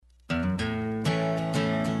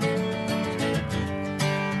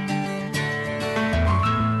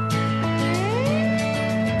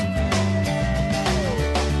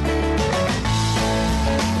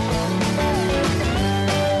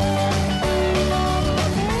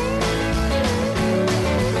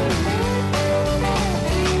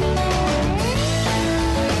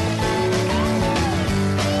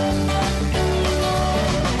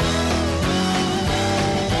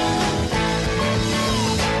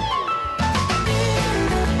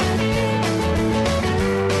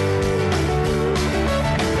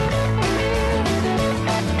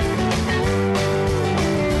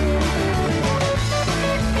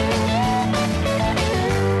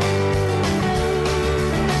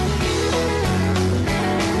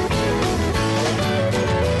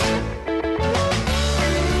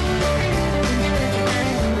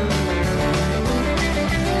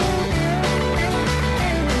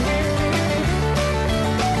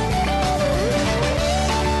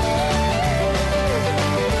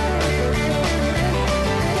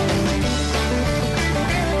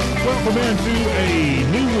Welcome into a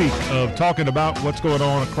new week of talking about what's going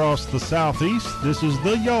on across the Southeast. This is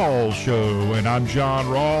the Y'all Show, and I'm Jon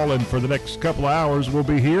Rawl, and for the next couple of hours we'll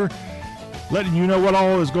be here letting you know what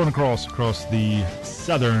all is going across the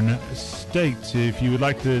southern states. If you would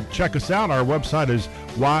like to check us out, our website is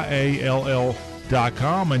yall.com,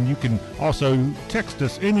 and you can also text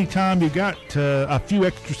us anytime you got a few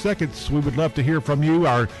extra seconds. We would love to hear from you.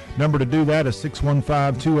 Our number to do that is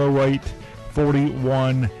 615-208-4184.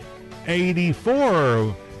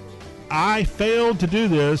 I failed to do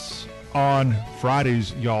this on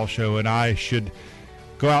Friday's Y'all Show, and I should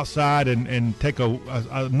go outside and take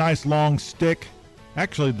a nice long stick.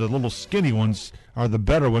 Actually, the little skinny ones are the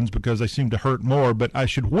better ones because they seem to hurt more, but I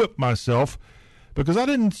should whip myself because I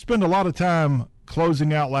didn't spend a lot of time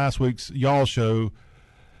closing out last week's Y'all Show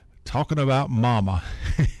talking about Mama.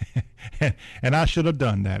 And I should have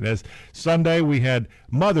done that. As Sunday, we had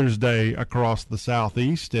Mother's Day across the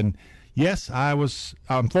Southeast. And yes,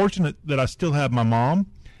 I'm fortunate that I still have my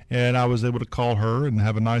mom, and I was able to call her and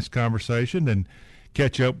have a nice conversation and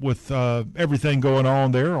catch up with everything going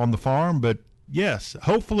on there on the farm. But yes,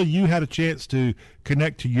 hopefully you had a chance to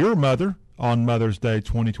connect to your mother on Mother's Day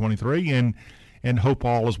 2023, and hope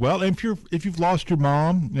all is well. And if you've lost your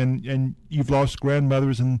mom and you've lost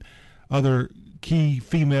grandmothers and other key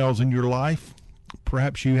females in your life,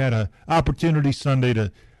 perhaps you had an opportunity Sunday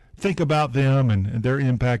to think about them and their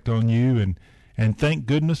impact on you, and thank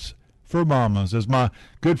goodness for mamas. As my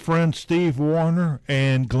good friend Steve Warner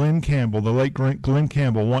and Glenn Campbell, the late Glenn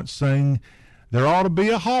Campbell, once sang, there ought to be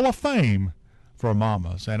a Hall of Fame for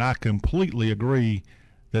mamas, and I completely agree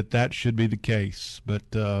that should be the case.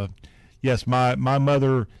 But yes, my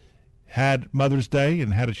mother had Mother's Day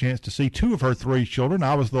and had a chance to see two of her three children.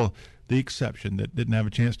 I was the exception that didn't have a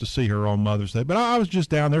chance to see her on Mother's Day, but I was just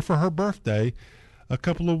down there for her birthday a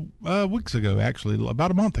couple of weeks ago, actually,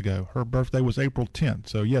 about a month ago. Her birthday was April 10th.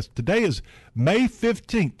 So, yes, today is May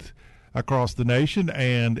 15th across the nation,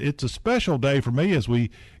 and it's a special day for me as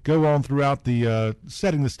we go on throughout the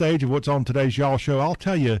setting the stage of what's on today's Y'all Show. I'll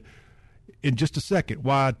tell you in just a second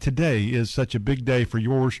why today is such a big day for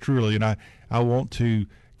yours truly, and I want to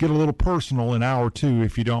get a little personal in hour two,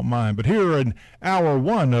 if you don't mind. But here in hour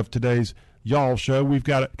one of today's Y'all Show, we've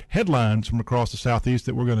got headlines from across the Southeast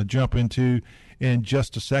that we're going to jump into in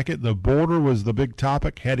just a second. The border was the big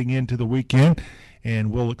topic heading into the weekend, and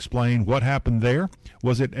we'll explain what happened there.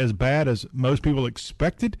 Was it as bad as most people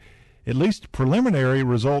expected? At least preliminary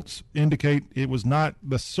results indicate it was not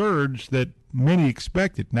the surge that many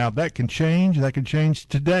expected. Now, that can change. That can change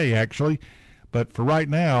today, actually. But for right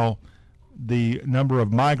now, the number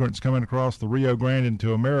of migrants coming across the Rio Grande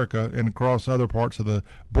into America and across other parts of the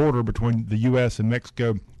border between the U.S. and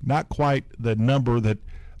Mexico, not quite the number that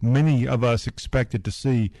many of us expected to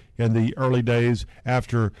see in the early days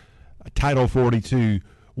after Title 42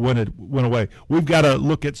 when it went away. We've got to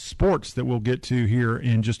look at sports that we'll get to here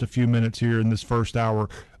in just a few minutes here in this first hour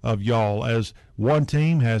of Y'all, as one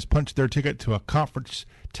team has punched their ticket to a conference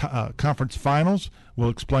finals. We'll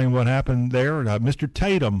explain what happened there. Mr.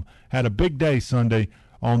 Tatum had a big day Sunday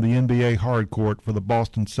on the NBA hardcourt for the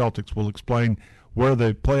Boston Celtics. We'll explain where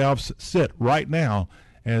the playoffs sit right now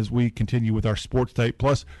as we continue with our sports tape,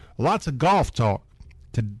 plus lots of golf talk.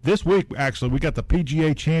 This week, actually, we got the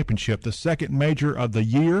PGA Championship, the second major of the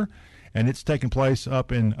year, and it's taking place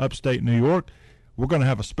up in upstate New York. We're going to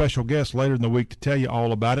have a special guest later in the week to tell you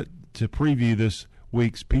all about it, to preview this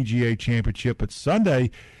week's PGA Championship. But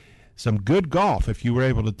Sunday, some good golf. If you were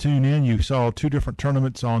able to tune in, you saw two different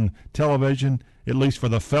tournaments on television, at least for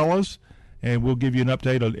the fellas, and we'll give you an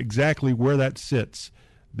update on exactly where that sits.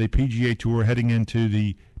 The PGA Tour heading into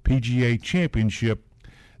the PGA Championship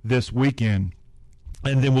this weekend.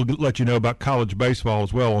 And then we'll let you know about college baseball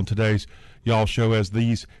as well on today's Y'all Show, as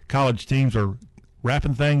these college teams are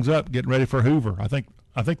wrapping things up, getting ready for Hoover. I think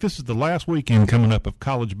this is the last weekend coming up of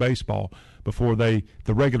college baseball before the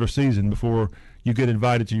regular season, before you get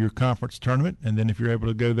invited to your conference tournament. And then if you're able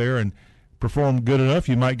to go there and perform good enough,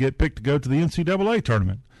 you might get picked to go to the NCAA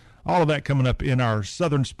tournament. All of that coming up in our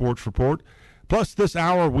Southern Sports Report. Plus, this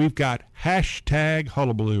hour, we've got hashtag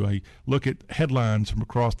Hullabaloo, a look at headlines from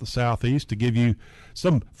across the Southeast to give you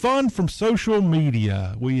some fun from social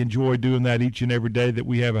media. We enjoy doing that each and every day that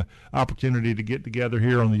we have an opportunity to get together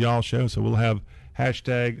here on the Y'all Show. So we'll have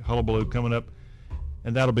hashtag Hullabaloo coming up,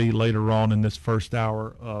 and that'll be later on in this first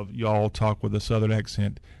hour of Y'all Talk with a Southern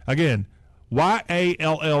Accent. Again,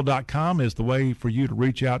 YALL.com is the way for you to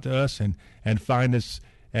reach out to us and find us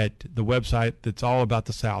at the website that's all about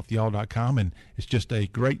the South, y'all.com, and it's just a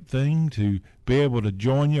great thing to be able to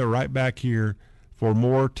join you right back here for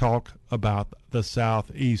more talk about the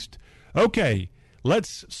Southeast. Okay,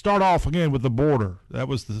 Let's start off again with the border. That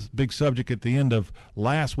was the big subject at the end of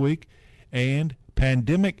last week. And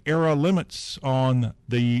pandemic-era limits on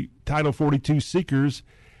the Title 42 seekers.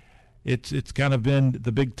 It's kind of been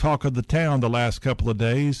the big talk of the town the last couple of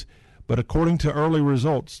days. But according to early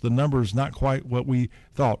results, the number's not quite what we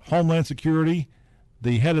thought. Homeland Security,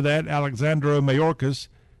 the head of that, Alexandro Mayorkas,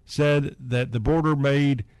 said that the Border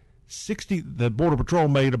Patrol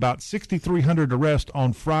made about 6,300 arrests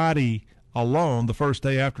on Friday alone, the first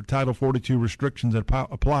day after Title 42 restrictions had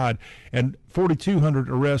applied, and 4,200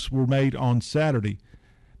 arrests were made on Saturday.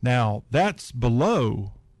 Now, that's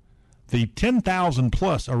below the 10,000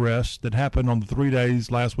 plus arrests that happened on the 3 days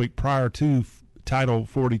last week prior to Title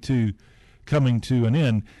 42 coming to an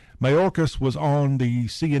end. Mayorkas was on the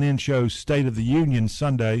CNN show State of the Union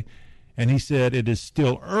Sunday, and he said it is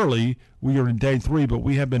still early. We are in day 3, but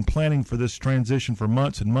we have been planning for this transition for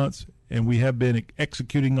months and months, and we have been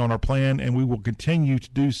executing on our plan, and we will continue to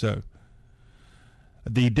do so.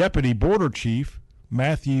 The Deputy Border Chief,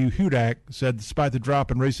 Matthew Hudak, said despite the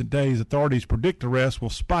drop in recent days, authorities predict arrests will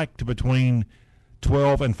spike to between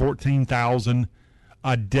 12 and 14,000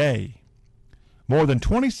 a day. More than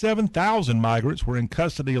 27,000 migrants were in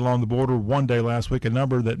custody along the border one day last week, a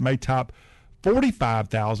number that may top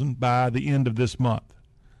 45,000 by the end of this month.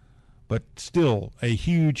 But still a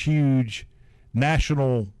huge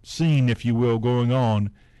national scene, if you will, going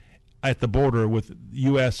on at the border with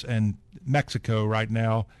U.S. and Mexico right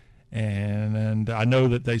now. And I know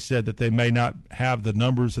that they said that they may not have the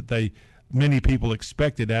numbers that many people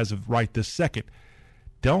expected as of right this second.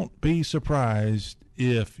 Don't be surprised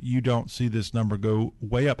if you don't see this number go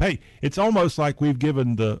way up. Hey, it's almost like we've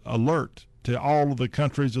given the alert to all of the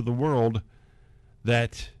countries of the world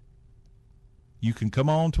that you can come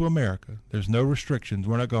on to America. There's no restrictions.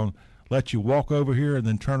 We're not going to let you walk over here and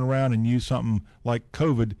then turn around and use something like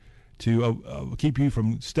COVID to keep you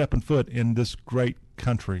from stepping foot in this great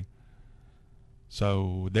country.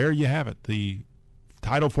 So there you have it. The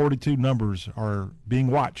Title 42 numbers are being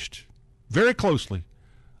watched very closely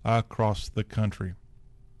across the country.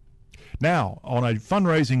 Now, on a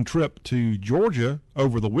fundraising trip to Georgia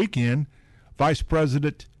over the weekend, Vice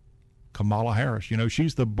President Kamala Harris,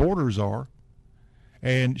 she's the border czar,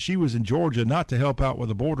 and she was in Georgia not to help out with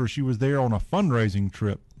the border. She was there on a fundraising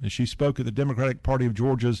trip, and she spoke at the Democratic Party of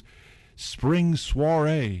Georgia's Spring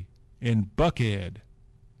Soiree in Buckhead.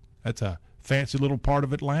 That's a fancy little part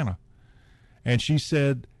of Atlanta. And she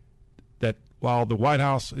said that while the White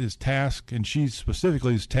House is tasked, and she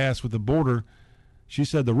specifically is tasked with the border, she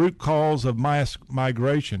said the root cause of mass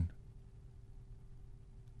migration.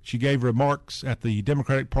 She gave remarks at the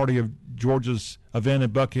Democratic Party of Georgia's event in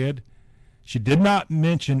Buckhead. She did not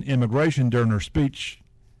mention immigration during her speech,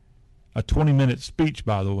 a 20-minute speech,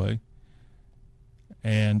 by the way.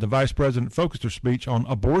 And the vice president focused her speech on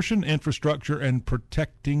abortion, infrastructure, and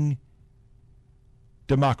protecting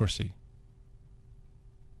democracy.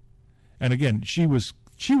 And again, she was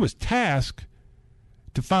tasked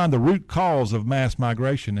to find the root cause of mass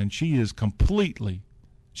migration, and she is completely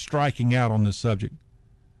striking out on this subject.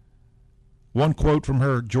 One quote from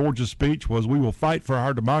her Georgia speech was, "We will fight for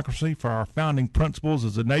our democracy, for our founding principles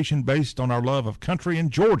as a nation based on our love of country in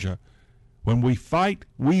Georgia. When we fight,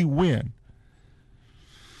 we win."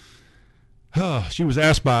 She was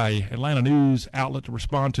asked by Atlanta news outlet to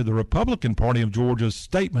respond to the Republican Party of Georgia's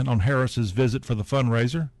statement on Harris's visit for the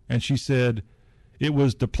fundraiser, and she said, "It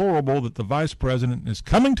was deplorable that the vice president is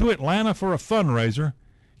coming to Atlanta for a fundraiser,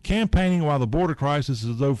 campaigning while the border crisis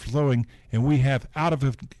is overflowing and we have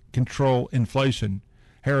out-of-control inflation."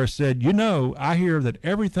 Harris said, "I hear that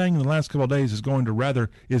everything in the last couple of days is going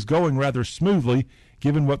rather smoothly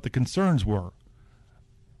given what the concerns were."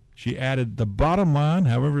 She added, "The bottom line,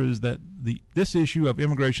 however, is that this issue of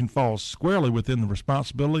immigration falls squarely within the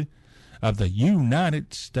responsibility of the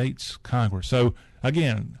United States Congress." So,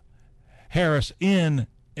 again, Harris in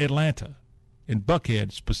Atlanta, in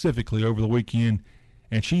Buckhead specifically over the weekend,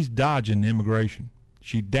 and she's dodging immigration.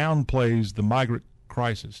 She downplays the migrant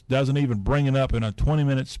crisis, doesn't even bring it up in a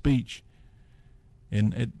 20-minute speech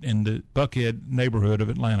in the Buckhead neighborhood of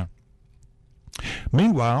Atlanta.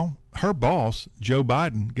 Meanwhile, her boss, Joe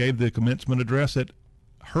Biden, gave the commencement address at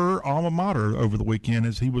her alma mater over the weekend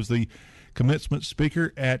as he was the commencement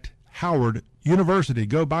speaker at Howard University.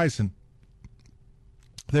 Go Bison.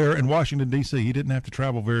 There in Washington, D.C. He didn't have to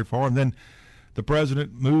travel very far. And then the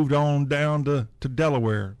president moved on down to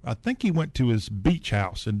Delaware. I think he went to his beach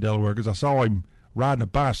house in Delaware because I saw him riding a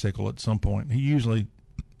bicycle at some point. He usually,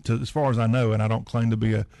 as far as I know, and I don't claim to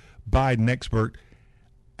be a Biden expert,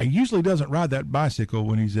 he usually doesn't ride that bicycle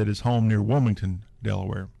when he's at his home near Wilmington,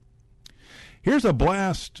 Delaware. Here's a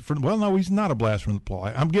blast from, well, no, he's not a blast from the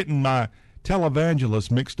ply. I'm getting my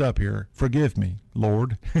televangelist mixed up here. Forgive me,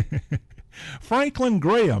 Lord. Franklin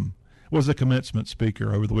Graham was a commencement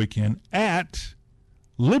speaker over the weekend at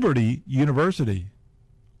Liberty University.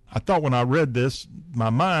 I thought when I read this, my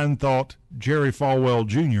mind thought Jerry Falwell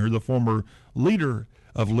Jr., the former leader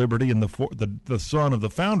of Liberty and the son of the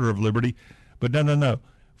founder of Liberty, but no.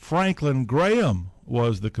 Franklin Graham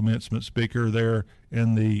was the commencement speaker there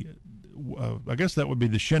in the, I guess that would be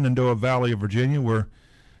the Shenandoah Valley of Virginia, where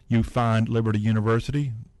you find Liberty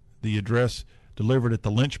University. The address delivered at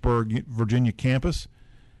the Lynchburg, Virginia campus.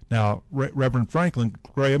 Now, Reverend Franklin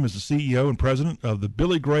Graham is the CEO and president of the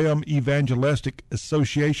Billy Graham Evangelistic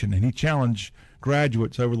Association, and he challenged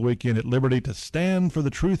graduates over the weekend at Liberty to stand for the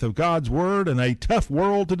truth of God's Word in a tough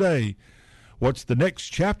world today. What's the next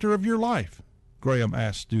chapter of your life? Graham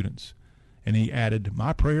asked students. And he added,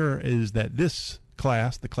 my prayer is that this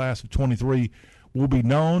class, the class of 23, will be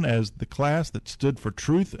known as the class that stood for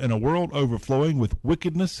truth in a world overflowing with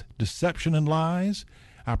wickedness, deception, and lies.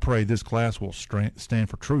 I pray this class will stand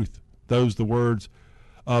for truth. Those the words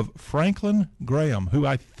of Franklin Graham, who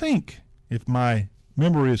I think, if my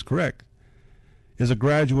memory is correct, is a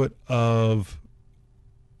graduate of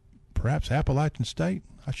perhaps Appalachian State.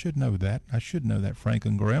 I should know that.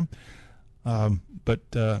 Franklin Graham. But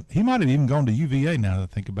he might have even gone to UVA now that I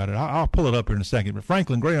think about it. I'll pull it up here in a second. But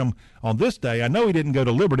Franklin Graham, on this day, I know he didn't go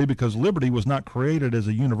to Liberty because Liberty was not created as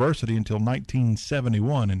a university until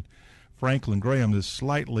 1971, and Franklin Graham is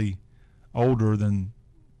slightly older than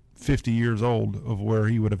 50 years old of where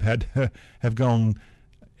he would have had to have gone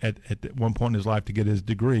at one point in his life to get his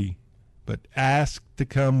degree, but asked to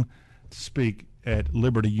come speak at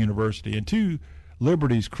Liberty University. And to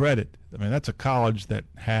Liberty's credit, I mean, that's a college that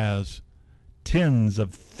has tens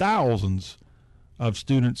of thousands of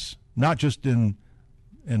students, not just in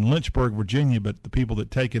Lynchburg, Virginia, but the people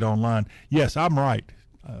that take it online. Yes, I'm right.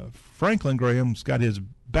 Franklin Graham's got his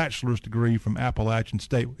bachelor's degree from Appalachian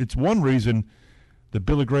State. It's one reason the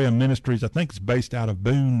Billy Graham Ministries, I think, is based out of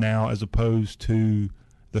Boone now as opposed to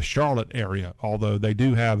the Charlotte area, although they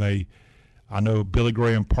do have I know Billy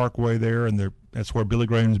Graham Parkway there, and that's where Billy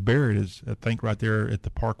Graham's buried, is I think right there at the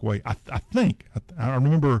Parkway. I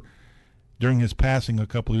remember during his passing a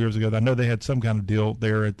couple of years ago, I know they had some kind of deal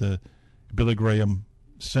there at the Billy Graham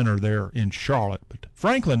Center there in Charlotte. But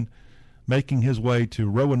Franklin making his way to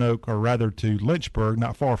Roanoke, or rather to Lynchburg,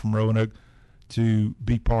 not far from Roanoke, to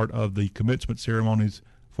be part of the commencement ceremonies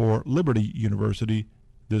for Liberty University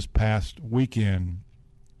this past weekend.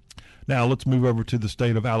 Now let's move over to the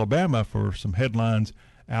state of Alabama for some headlines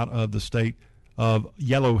out of the state of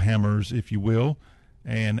Yellowhammers, if you will.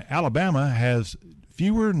 And Alabama has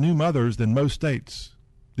fewer new mothers than most states.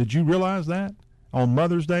 Did you realize that? On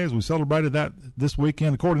Mother's Day, as we celebrated that this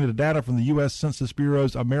weekend, according to data from the U.S. Census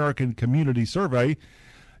Bureau's American Community Survey,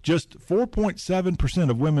 just 4.7%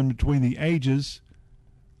 of women between the ages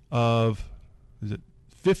of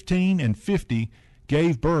 15 and 50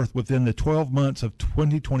 gave birth within the 12 months of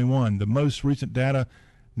 2021. The most recent data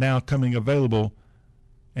now coming available,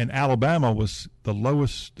 and Alabama was the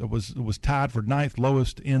lowest, was tied for ninth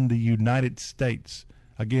lowest in the United States.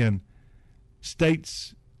 Again,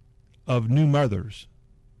 states of new mothers.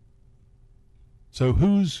 So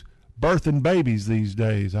who's birthing babies these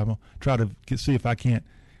days? I'm going to try to see if I can't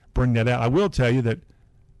bring that out. I will tell you that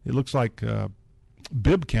it looks like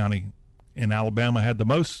Bibb County in Alabama had the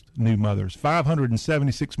most new mothers,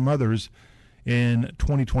 576 mothers in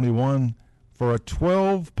 2021 for a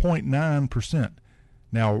 12.9%.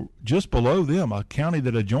 Now, just below them, a county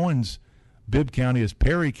that adjoins Bibb County is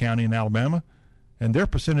Perry County in Alabama, and their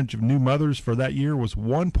percentage of new mothers for that year was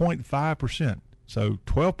 1.5%. So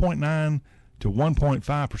 12.9 to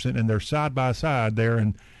 1.5%, and they're side by side there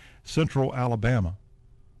in central Alabama.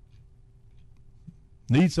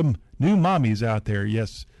 Need some new mommies out there,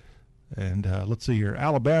 yes. And let's see here.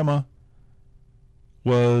 Alabama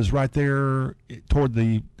was right there toward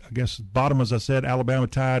the, I guess, bottom, as I said. Alabama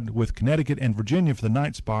tied with Connecticut and Virginia for the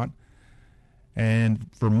ninth spot.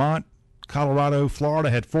 And Vermont, Colorado,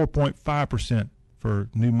 Florida had 4.5% for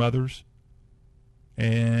new mothers.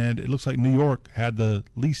 And it looks like New York had the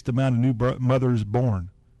least amount of new mothers born.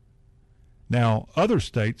 Now, other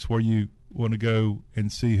states where you want to go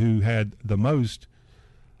and see who had the most,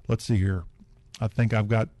 let's see here. I think I've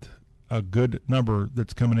got a good number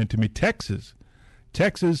that's coming into me. Texas,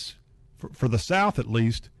 for the South at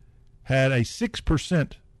least, had a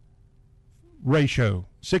 6% ratio.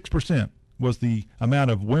 6% was the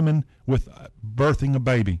amount of women with birthing a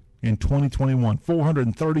baby in 2021.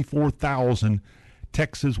 434,000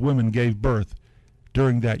 Texas women gave birth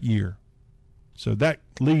during that year. So that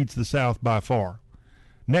leads the South by far.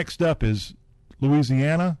 Next up is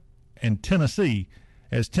Louisiana and Tennessee,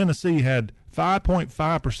 as Tennessee had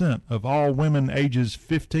 5.5% of all women ages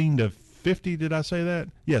 15 to 50. Did I say that?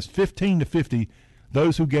 Yes, 15 to 50,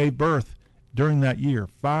 those who gave birth during that year.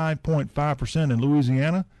 5.5% in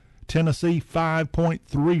Louisiana. Tennessee,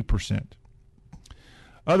 5.3%.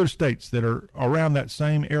 Other states that are around that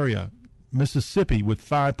same area, Mississippi with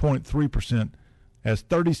 5.3%, as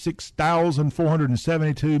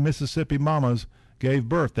 36,472 Mississippi mamas gave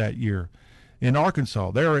birth that year. In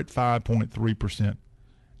Arkansas, they're at 5.3%.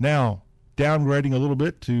 Now, downgrading a little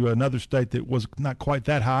bit to another state that was not quite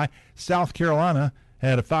that high, South Carolina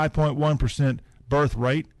had a 5.1% birth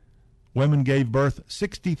rate. Women gave birth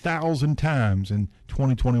 60,000 times in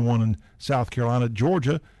 2021 in South Carolina.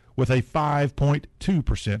 Georgia with a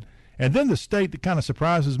 5.2%. And then the state that kind of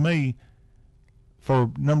surprises me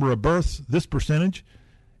for number of births, this percentage,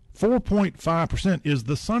 4.5%, is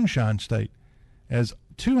the Sunshine State, as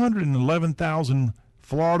 211,000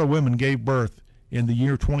 Florida women gave birth in the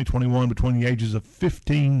year 2021 between the ages of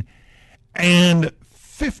 15 and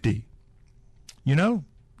 50. You know,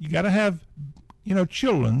 you got to have,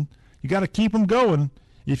 children. You got to keep them going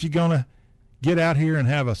if you're going to get out here and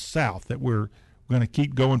have a South that we're going to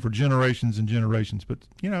keep going for generations and generations. But,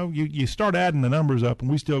 you start adding the numbers up,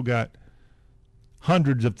 and we still got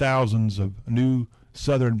hundreds of thousands of new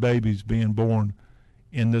Southern babies being born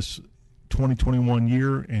in this 2021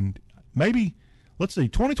 year. And maybe, let's see,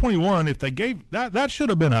 2021, if they gave that should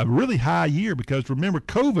have been a really high year, because remember,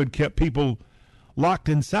 COVID kept people locked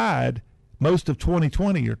inside most of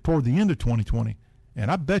 2020 or toward the end of 2020.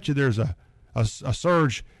 And I bet you there's a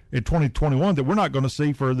surge in 2021 that we're not going to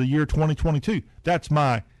see for the year 2022. That's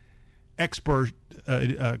my expert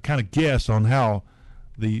kind of guess on how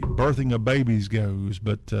the birthing of babies goes.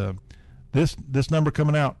 But this number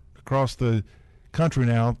coming out across the country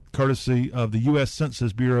now, courtesy of the U.S.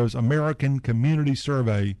 Census Bureau's American Community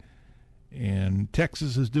Survey. And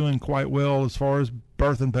Texas is doing quite well as far as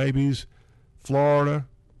birthing babies. Florida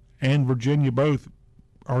and Virginia both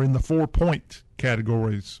are in the 4-point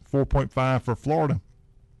categories, 4.5 for Florida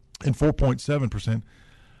and 4.7%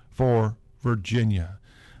 for Virginia.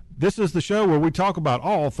 This is the show where we talk about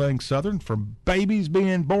all things Southern, from babies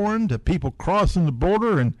being born to people crossing the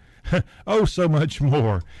border and oh, so much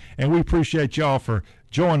more. And we appreciate y'all for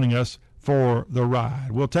joining us for the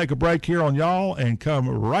ride. We'll take a break here on y'all and come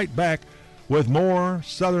right back with more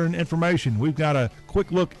Southern information. We've got a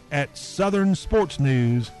quick look at Southern sports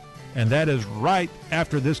news, and that is right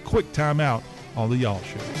after this quick timeout on the Y'all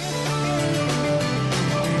Show.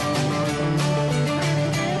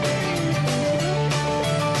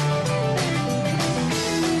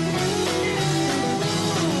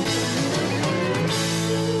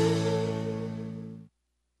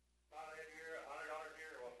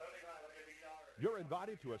 You're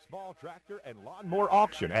invited to a small tractor and lawnmower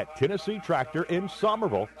auction at Tennessee Tractor in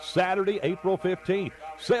Somerville, Saturday, April 15th.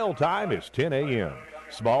 Sale time is 10 a.m.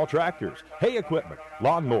 Small tractors, hay equipment,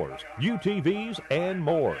 lawnmowers, UTVs, and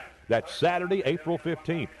more. That's Saturday, April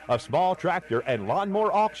 15th, a small tractor and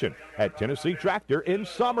lawnmower auction at Tennessee Tractor in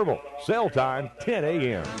Somerville. Sale time, 10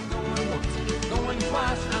 a.m. Going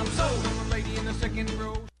twice, I'm sold. I'm a lady in the second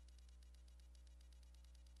row.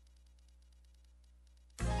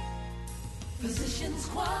 Physicians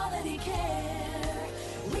Quality Care,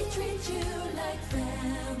 we treat you like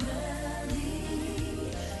family.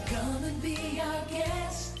 Come and be our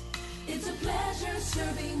guest, it's a pleasure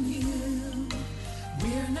serving you.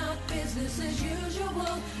 We're not business as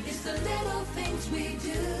usual, it's the little things we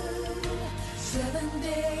do. 7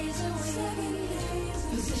 days a week,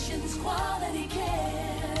 Physicians Quality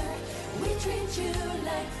Care, we treat you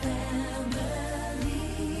like family.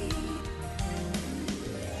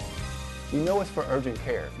 You know us for urgent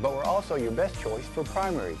care, but we're also your best choice for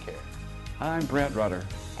primary care. I'm Brent Rudder.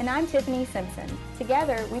 And I'm Tiffany Simpson.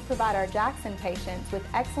 Together, we provide our Jackson patients with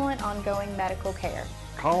excellent ongoing medical care.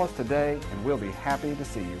 Call us today and we'll be happy to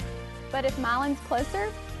see you. But if Milan's closer,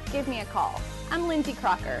 give me a call. I'm Lindsay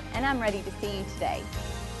Crocker, and I'm ready to see you today.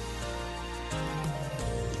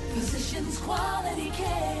 Physicians Quality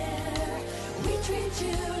Care, we treat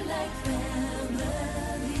you like family.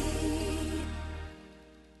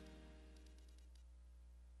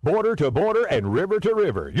 Border to border and river to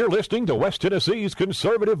river. You're listening to West Tennessee's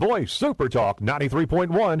conservative voice, Super Talk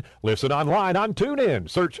 93.1. Listen online on TuneIn.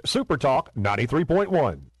 Search Super Talk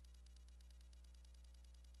 93.1.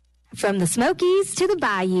 From the Smokies to the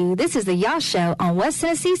Bayou, this is the Y'all Show on West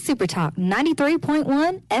Tennessee Super Talk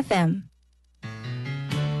 93.1 FM.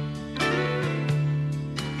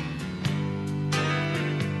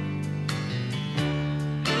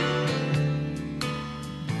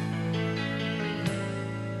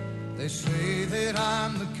 say that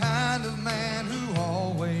I'm the kind of man who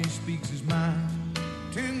always speaks his mind.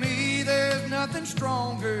 To me, there's nothing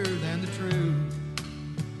stronger than the truth.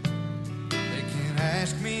 They can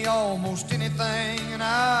ask me almost anything, and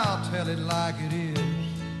I'll tell it like it is.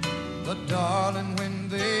 But darling, when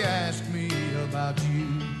they ask me about you,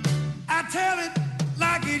 I tell it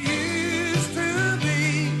like it used to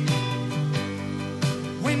be.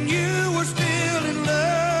 When you were still in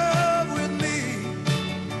love with me,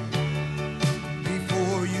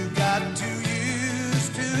 before you got too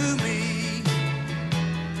used to me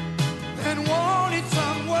and wanted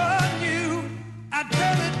someone new, I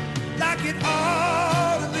tell it like it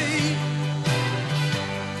ought to be.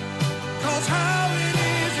 'Cause how it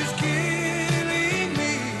is killing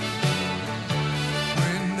me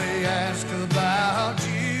when they ask about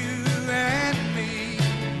you and me.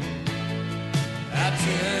 I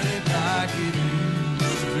tell it like it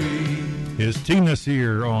used to be. Is Tina's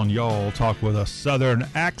here on Y'all Talk with a Southern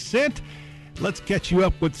accent. Let's catch you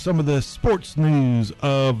up with some of the sports news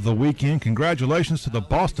of the weekend. Congratulations to the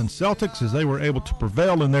Boston Celtics as they were able to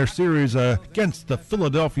prevail in their series against the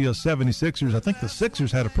Philadelphia 76ers. I think the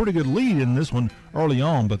Sixers had a pretty good lead in this one early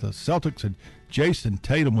on, but the Celtics had Jason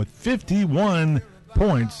Tatum with 51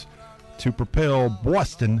 points to propel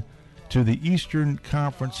Boston to the Eastern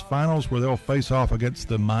Conference Finals, where they'll face off against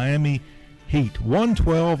the Miami Heat.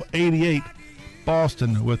 112-88,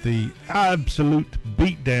 Boston with the absolute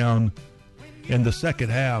beatdown in the second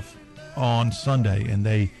half on Sunday, and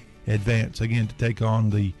they advance again to take on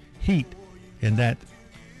the Heat in that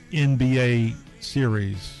NBA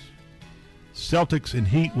series. Celtics and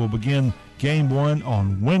Heat will begin Game 1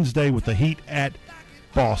 on Wednesday with the Heat at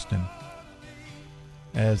Boston,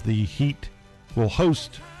 as the Heat will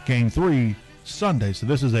host Game 3 Sunday. So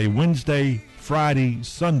this is a Wednesday, Friday,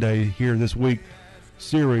 Sunday here this week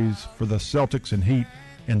series for the Celtics and Heat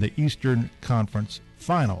in the Eastern Conference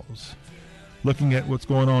Finals. Looking at what's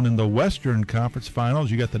going on in the Western Conference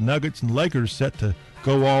Finals, you got the Nuggets and Lakers set to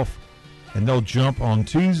go off, and they'll jump on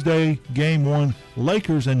Tuesday, Game 1,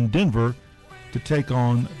 Lakers and Denver, to take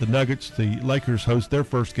on the Nuggets. The Lakers host their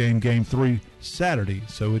first game, Game 3, Saturday.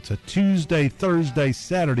 So it's a Tuesday, Thursday,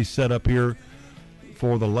 Saturday setup here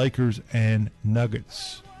for the Lakers and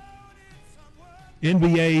Nuggets.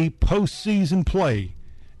 NBA postseason play,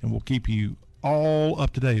 and we'll keep you all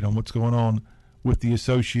up to date on what's going on with the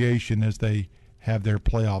association as they have their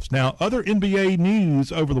playoffs. Now, other NBA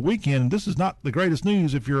news over the weekend, and this is not the greatest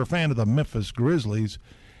news if you're a fan of the Memphis Grizzlies,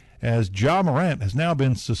 as Ja Morant has now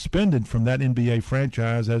been suspended from that NBA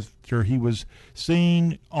franchise after he was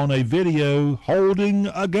seen on a video holding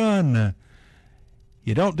a gun.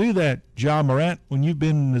 You don't do that, Ja Morant, when you've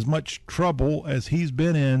been in as much trouble as he's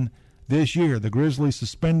been in this year. The Grizzlies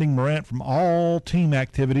suspending Morant from all team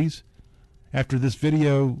activities after this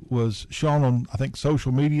video was shown on, I think,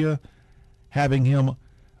 social media, having him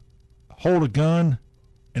hold a gun,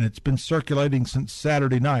 and it's been circulating since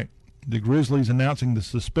Saturday night. The Grizzlies announcing the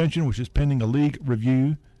suspension, which is pending a league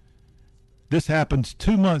review. This happens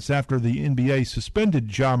 2 months after the NBA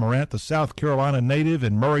suspended Ja Morant, the South Carolina native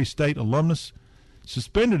and Murray State alumnus,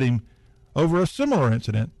 suspended him over a similar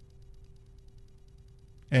incident.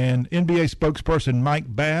 And NBA spokesperson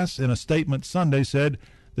Mike Bass, in a statement Sunday, said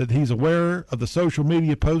that he's aware of the social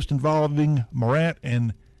media post involving Morant,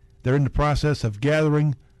 and they're in the process of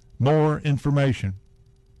gathering more information.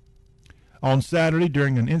 On Saturday,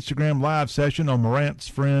 during an Instagram live session on Morant's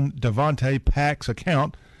friend Devontae Pack's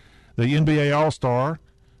account, the NBA All-Star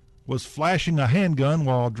was flashing a handgun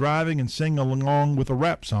while driving and singing along with a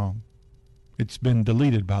rap song. It's been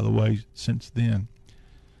deleted, by the way, since then.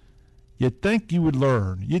 You'd think you would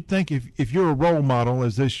learn. You'd think if you're a role model,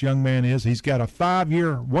 as this young man is, he's got a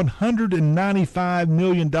 5-year, $195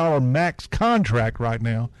 million max contract right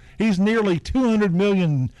now. He's nearly $200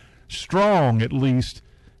 million strong, at least.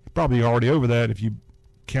 Probably already over that if you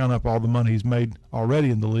count up all the money he's made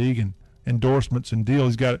already in the league and endorsements and deals.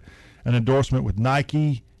 He's got an endorsement with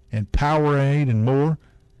Nike and Powerade and more.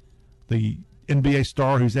 The NBA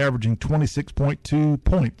star, who's averaging 26.2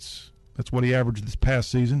 points. That's what he averaged this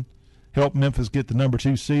past season. Helped Memphis get the number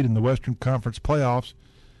 2 seed in the Western Conference playoffs.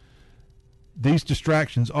 These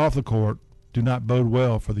distractions off the court do not bode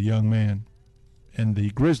well for the young man. And the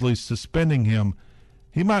Grizzlies suspending him,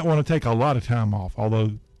 he might want to take a lot of time off,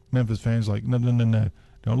 although Memphis fans are like, no.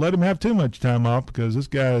 Don't let him have too much time off, because this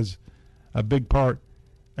guy's a big part,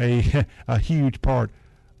 a huge part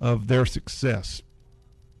of their success.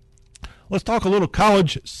 Let's talk a little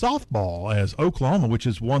college softball, as Oklahoma, which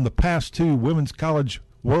has won the past 2 Women's College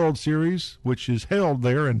World Series, which is held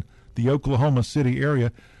there in the Oklahoma City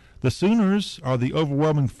area. The Sooners are the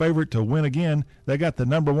overwhelming favorite to win again. They got the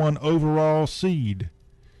number 1 overall seed.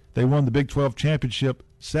 They won the Big 12 championship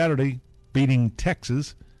Saturday, beating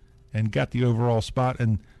Texas, and got the overall spot.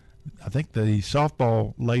 And I think the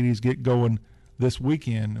softball ladies get going this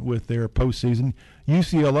weekend with their postseason.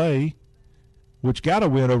 UCLA, which got a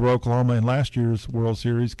win over Oklahoma in last year's World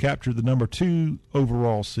Series, captured the number 2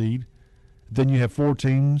 overall seed. Then you have 4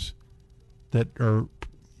 teams that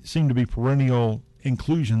seem to be perennial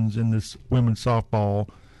inclusions in this women's softball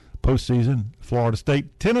postseason. Florida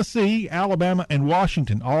State, Tennessee, Alabama, and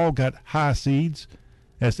Washington all got high seeds,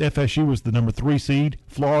 as FSU was the number 3 seed.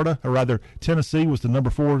 Tennessee was the number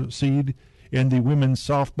 4 seed in the women's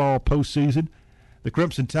softball postseason. The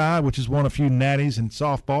Crimson Tide, which has won a few natties in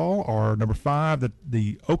softball, are number 5.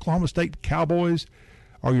 The Oklahoma State Cowboys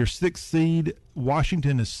are your 6th seed.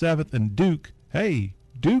 Washington is 7th, and Duke. Hey,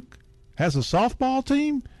 Duke has a softball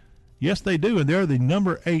team? Yes, they do, and they're the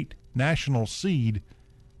number 8 national seed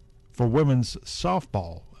for women's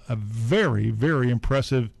softball. A very, very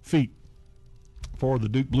impressive feat for the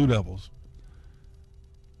Duke Blue Devils.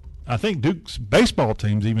 I think Duke's baseball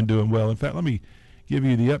team's even doing well. In fact, let me give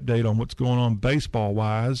you the update on what's going on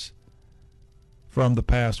baseball-wise from the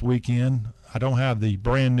past weekend. I don't have the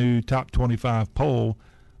brand-new top 25 poll,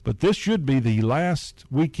 but this should be the last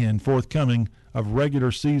weekend forthcoming of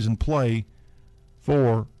regular season play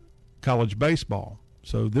for college baseball.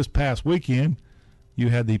 So this past weekend, you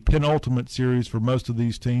had the penultimate series for most of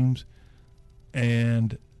these teams,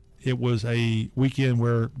 and it was a weekend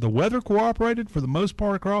where the weather cooperated for the most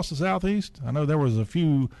part across the Southeast. I know there was a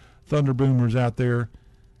few thunder boomers out there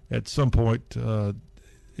at some point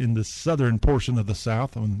in the southern portion of the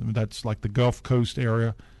South. That's like the Gulf Coast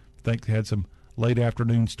area. I think they had some late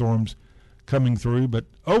afternoon storms coming through. But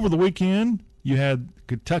over the weekend, you had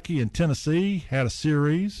Kentucky and Tennessee had a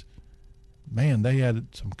series. Man, they had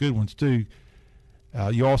some good ones too.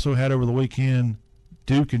 You also had over the weekend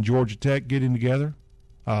Duke and Georgia Tech getting together.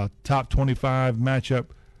 Top 25 matchup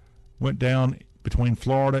went down between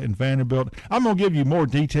Florida and Vanderbilt. I'm going to give you more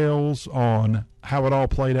details on how it all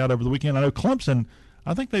played out over the weekend. I know Clemson,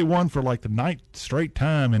 I think they won for like the 9th straight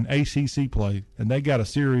time in ACC play, and they got a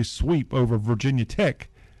series sweep over Virginia Tech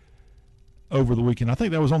over the weekend. I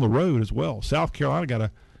think that was on the road as well. South Carolina got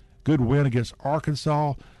a good win against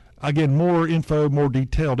Arkansas. Again, more info, more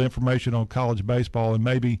detailed information on college baseball, and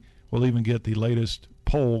maybe we'll even get the latest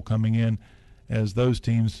poll coming in as those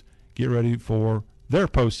teams get ready for their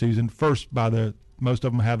postseason. First, most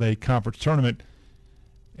of them have a conference tournament,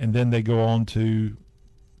 and then they go on to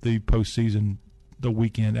the postseason the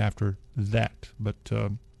weekend after that. But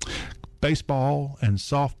baseball and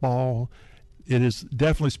softball, it is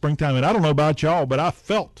definitely springtime. And I don't know about y'all, but I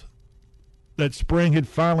felt that spring had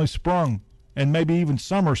finally sprung, and maybe even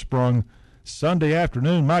summer sprung Sunday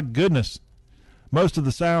afternoon. My goodness, most of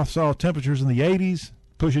the South saw temperatures in the 80s,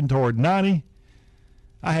 pushing toward 90.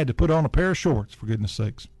 I had to put on a pair of shorts, for goodness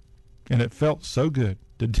sakes, and it felt so good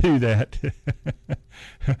to do that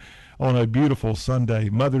on a beautiful Sunday,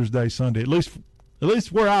 Mother's Day Sunday. At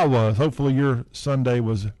least where I was. Hopefully your Sunday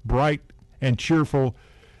was bright and cheerful,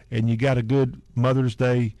 and you got a good Mother's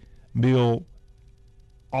Day meal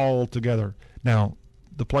all together. Now,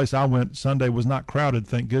 the place I went Sunday was not crowded,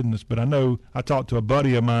 thank goodness, but I know I talked to a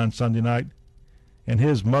buddy of mine Sunday night, and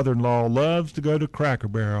his mother-in-law loves to go to Cracker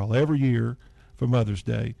Barrel every year for Mother's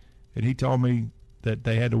Day, and he told me that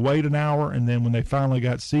they had to wait an hour, and then when they finally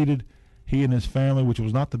got seated, he and his family, which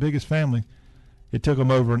was not the biggest family, it took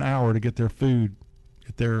them over an hour to get their food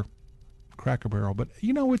at their Cracker Barrel. But,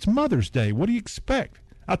 it's Mother's Day. What do you expect?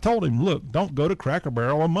 I told him, look, don't go to Cracker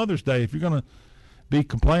Barrel on Mother's Day. If you're going to be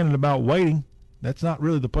complaining about waiting, that's not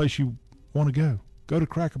really the place you want to go. Go to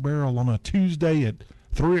Cracker Barrel on a Tuesday at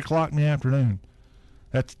 3 o'clock in the afternoon.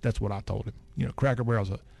 That's what I told him. Cracker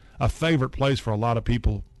Barrel's a favorite place for a lot of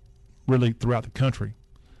people really throughout the country.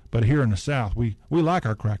 But here in the South, we like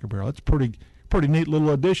our Cracker Barrel. It's a pretty neat little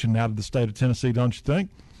addition out of the state of Tennessee, don't you think?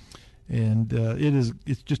 And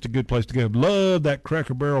it's just a good place to go. Love that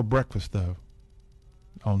Cracker Barrel breakfast, though,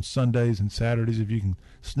 on Sundays and Saturdays. If you can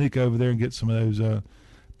sneak over there and get some of those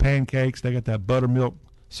pancakes. They got that buttermilk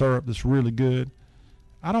syrup that's really good.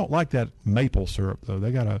 I don't like that maple syrup, though.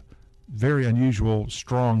 They got a very unusual,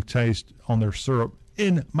 strong taste on their syrup,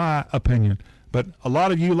 in my opinion. But a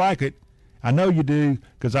lot of you like it. I know you do,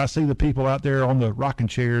 because I see the people out there on the rocking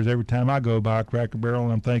chairs every time I go by a Cracker Barrel,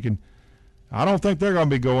 and I'm thinking, I don't think they're going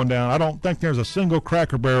to be going down. I don't think there's a single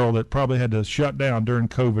Cracker Barrel that probably had to shut down during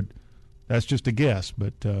COVID. That's just a guess,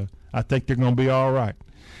 but I think they're going to be all right.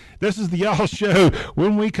 This is the Y'all Show.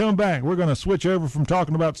 When we come back, we're going to switch over from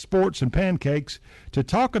talking about sports and pancakes to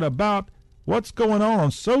talking about what's going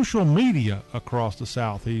on social media across the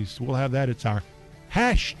Southeast. We'll have that. It's our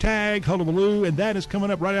hashtag Hullabaloo, and that is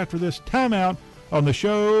coming up right after this timeout on the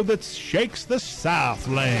show that shakes the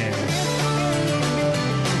Southland.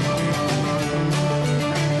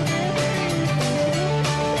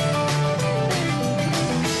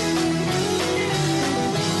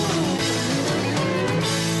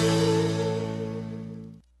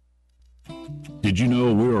 Did you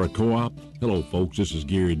know we are a co-op? Hello, folks. This is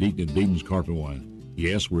Gary Deaton at Deaton's Carpet One.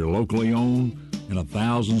 Yes, we're locally owned and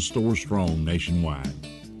 1,000 stores strong nationwide.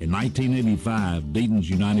 In 1985, Deaton's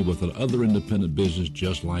united with another independent business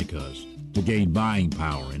just like us to gain buying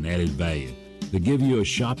power and added value, to give you a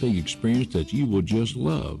shopping experience that you will just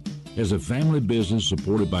love. As a family business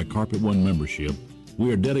supported by Carpet One membership,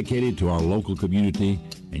 we are dedicated to our local community,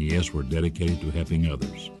 and yes, we're dedicated to helping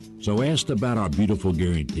others. So ask about our beautiful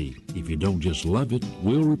guarantee. If you don't just love it,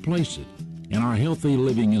 we'll replace it. And our healthy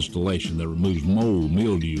living installation that removes mold,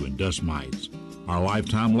 mildew, and dust mites. Our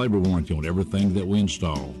lifetime labor warranty on everything that we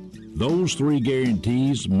install. Those 3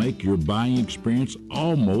 guarantees make your buying experience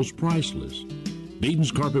almost priceless.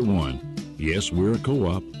 Deaton's Carpet One. Yes, we're a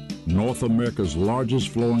co-op. North America's largest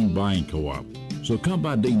flooring buying co-op. So come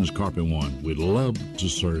by Deaton's Carpet One. We'd love to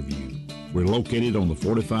serve you. We're located on the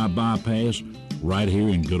 45 bypass right here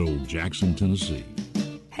in good old Jackson, Tennessee.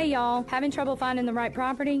 Hey y'all, having trouble finding the right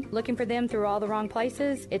property? Looking for them through all the wrong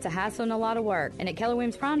places? It's a hassle and a lot of work. And at Keller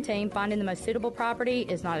Williams Prime Team, finding the most suitable property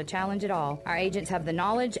is not a challenge at all. Our agents have the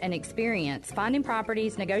knowledge and experience. Finding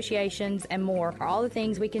properties, negotiations, and more are all the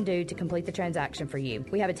things we can do to complete the transaction for you.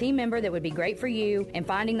 We have a team member that would be great for you, and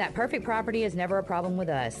finding that perfect property is never a problem with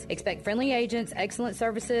us. Expect friendly agents, excellent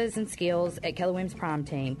services, and skills at Keller Williams Prime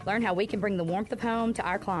Team. Learn how we can bring the warmth of home to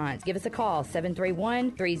our clients. Give us a call,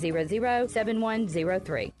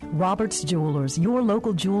 731-300-7103. Roberts Jewelers, your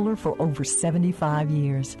local jeweler for over 75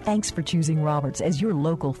 years. Thanks for choosing Roberts as your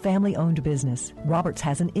local family-owned business. Roberts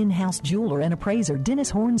has an in-house jeweler and appraiser, Dennis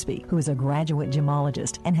Hornsby, who is a graduate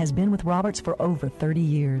gemologist and has been with Roberts for over 30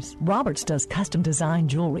 years. Roberts does custom design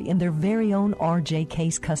jewelry in their very own RJ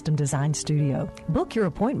Case Custom Design Studio. Book your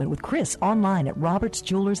appointment with Chris online at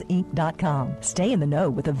robertsjewellersinc.com. Stay in the know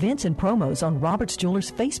with events and promos on Roberts Jewelers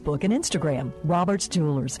Facebook and Instagram. Roberts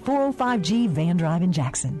Jewelers, 405G Van Drive in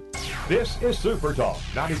Jackson. This is Super Talk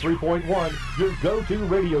 93.1, your go-to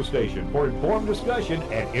radio station for informed discussion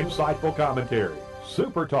and insightful commentary.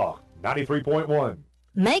 Super Talk 93.1.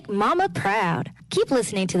 Make Mama proud. Keep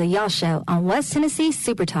listening to the Y'all Show on West Tennessee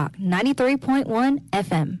Super Talk 93.1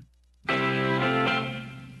 FM.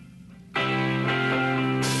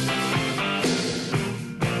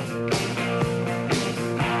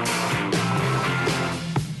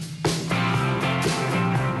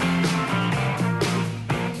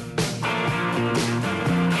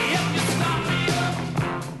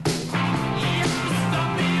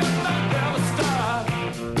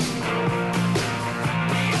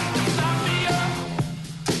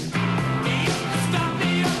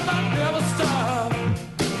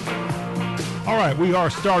 All right, we are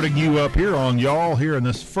starting you up here on Y'all here in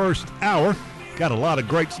this first hour. Got a lot of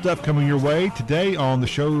great stuff coming your way today on the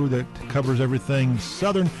show that covers everything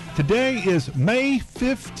Southern. Today is May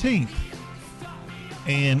 15th.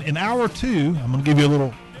 And in hour 2, I'm going to give you a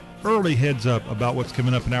little early heads up about what's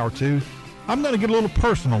coming up in hour 2. I'm going to get a little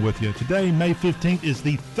personal with you. Today, May 15th, is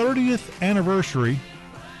the 30th anniversary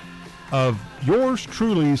of yours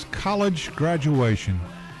truly's college graduation.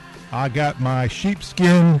 I got my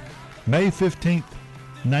sheepskin May 15th,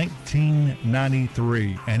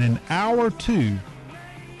 1993. And in hour 2,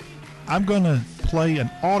 I'm going to play an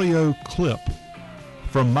audio clip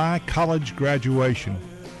from my college graduation,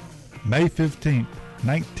 May 15th,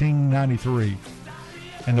 1993.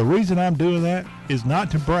 And the reason I'm doing that is not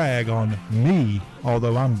to brag on me,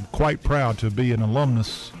 although I'm quite proud to be an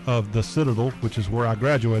alumnus of the Citadel, which is where I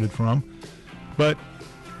graduated from, but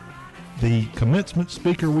the commencement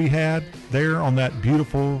speaker we had there on that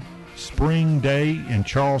beautiful spring day in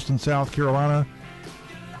Charleston, South Carolina,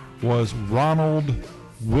 was Ronald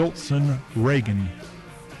Wilson Reagan.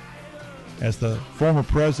 As the former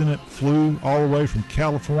president flew all the way from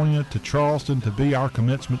California to Charleston to be our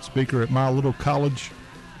commencement speaker at my little college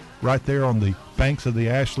right there on the banks of the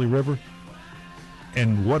Ashley River.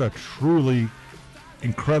 And what a truly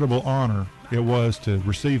incredible honor it was to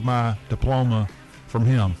receive my diploma from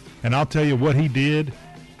him. And I'll tell you what he did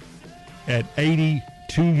at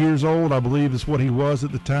 82 years old, I believe is what he was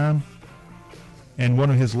at the time, and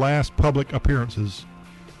one of his last public appearances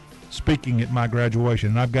speaking at my graduation.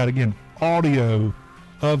 And I've got, again, audio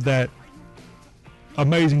of that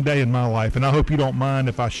amazing day in my life, and I hope you don't mind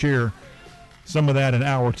if I share some of that in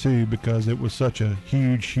hour 2 because it was such a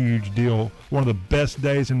huge, huge deal. One of the best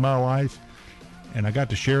days in my life, and I got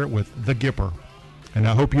to share it with the Gipper. And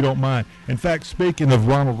I hope you don't mind. In fact, speaking of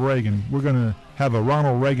Ronald Reagan, we're going to have a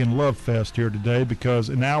Ronald Reagan love fest here today because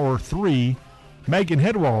in hour 3, Megan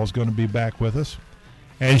Hedwall is going to be back with us.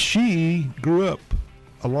 And she grew up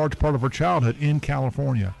a large part of her childhood in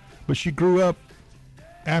California. But she grew up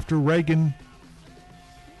after Reagan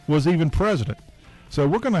was even president. So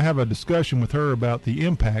we're going to have a discussion with her about the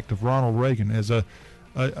impact of Ronald Reagan as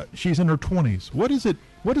she's in her 20s.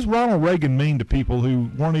 What does Ronald Reagan mean to people who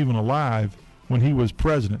weren't even alive when he was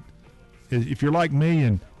president? If you're like me,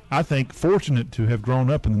 and I think fortunate to have grown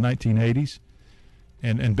up in the 1980s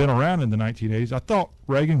and been around in the 1980s, I thought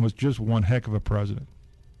Reagan was just one heck of a president.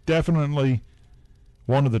 Definitely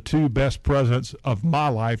one of the 2 best presidents of my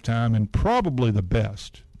lifetime, and probably the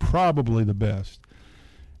best.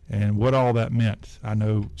 And what all that meant. I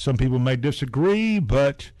know some people may disagree,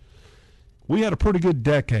 but we had a pretty good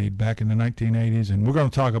decade back in the 1980s, and we're going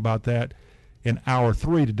to talk about that in hour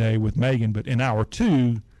 3 today with Megan. But in hour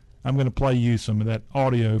 2, I'm going to play you some of that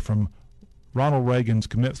audio from Ronald Reagan's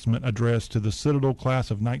commencement address to the Citadel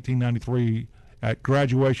class of 1993 at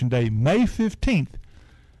graduation day, May 15th,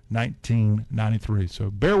 1993.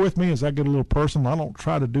 So bear with me as I get a little personal. I don't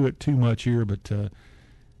try to do it too much here, but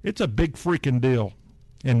it's a big freaking deal,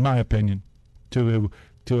 in my opinion, to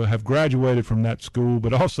have graduated from that school,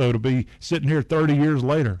 but also to be sitting here 30 years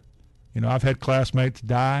later. You know, I've had classmates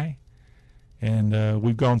die, and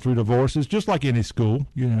we've gone through divorces, just like any school.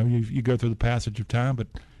 You know, you go through the passage of time, but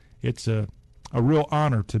it's a real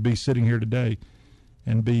honor to be sitting here today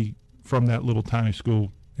and be from that little tiny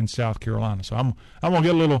school in South Carolina. So I'm going to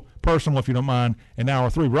get a little personal, if you don't mind, in hour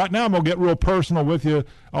 3. Right now I'm going to get real personal with you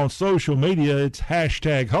on social media. It's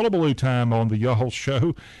hashtag Hullabaloo time on the Y'all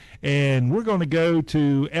Show. And we're going to go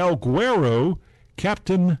to El Guero.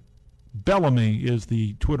 Captain Bellamy is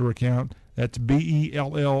the Twitter account. That's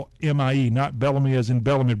Bellmie, not Bellamy as in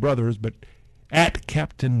Bellamy Brothers, but at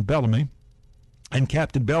Captain Bellamy. And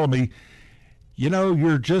Captain Bellamy, you know,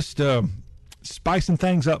 you're just spicing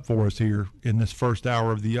things up for us here in this first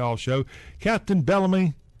hour of the Y'all Show. Captain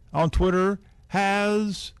Bellamy on Twitter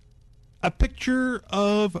has a picture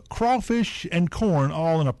of crawfish and corn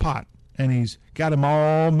all in a pot, and he's got them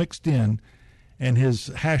all mixed in, and his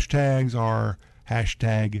hashtags are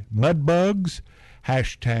hashtag mudbugs,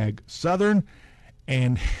 hashtag Southern,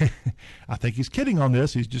 and I think he's kidding on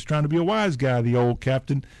this. He's just trying to be a wise guy, the old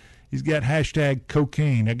captain. He's got hashtag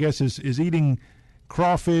cocaine. I guess is eating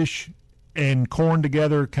crawfish and corn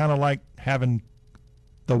together kind of like having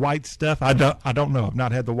the white stuff. I don't know. I've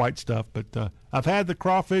not had the white stuff, but I've had the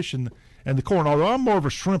crawfish and the corn, although I'm more of a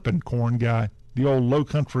shrimp and corn guy, the old low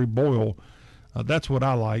country boil. That's what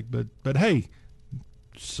I like. But hey,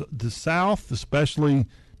 the South, especially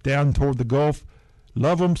down toward the Gulf,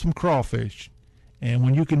 love them some crawfish. And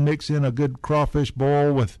when you can mix in a good crawfish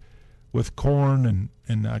boil with corn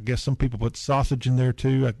and I guess some people put sausage in there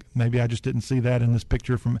too. Maybe I just didn't see that in this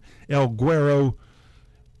picture from El Guero.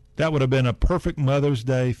 That would have been a perfect Mother's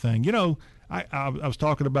Day thing. You know, I was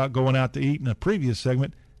talking about going out to eat in a previous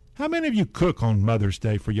segment. How many of you cook on Mother's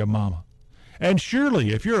Day for your mama? And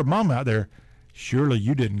surely, if you're a mom out there, surely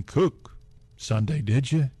you didn't cook Sunday,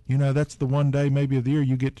 did you? You know, that's the one day maybe of the year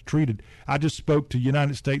you get treated. I just spoke to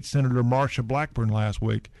United States Senator Marsha Blackburn last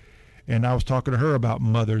week, and I was talking to her about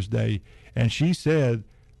Mother's Day, and she said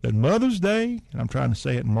that Mother's Day, and I'm trying to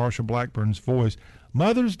say it in Marsha Blackburn's voice,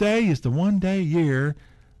 Mother's Day is the one day a year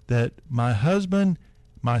that my husband,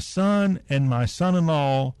 my son, and my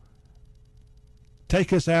son-in-law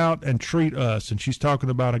take us out and treat us. And she's talking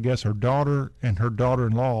about, I guess, her daughter and her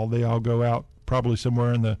daughter-in-law. They all go out probably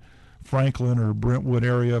somewhere in the Franklin or Brentwood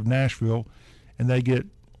area of Nashville, and they get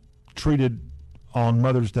treated on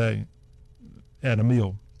Mother's Day at a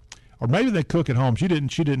meal. Or maybe they cook at home. She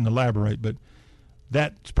didn't elaborate, but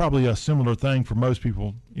that's probably a similar thing for most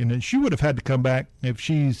people. And she would have had to come back if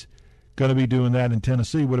she's going to be doing that in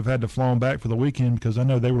Tennessee, would have had to flown back for the weekend because I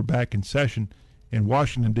know they were back in session in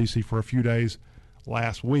Washington, D.C. for a few days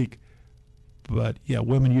last week. But, yeah,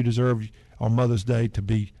 women, you deserve on Mother's Day to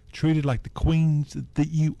be treated like the queens that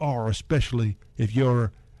you are, especially if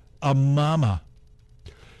you're a mama.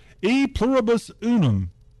 E Pluribus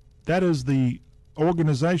Unum, that is the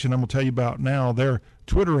organization I'm going to tell you about now. Their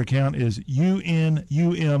Twitter account is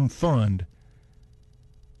UNUM Fund.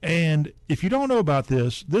 And if you don't know about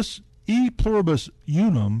this E Pluribus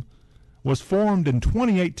Unum was formed in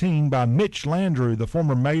 2018 by Mitch Landrieu, the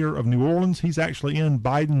former mayor of New Orleans. He's actually in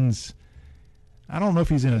Biden's, I don't know if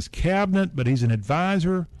he's in his cabinet, but he's an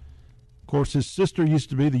advisor. Of course, his sister used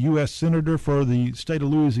to be the U.S. Senator for the state of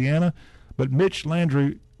Louisiana. but Mitch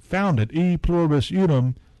Landry founded E Pluribus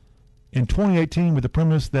Unum in 2018 with the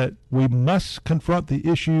premise that we must confront the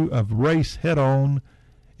issue of race head-on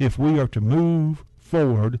if we are to move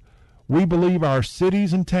forward. We believe our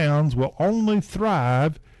cities and towns will only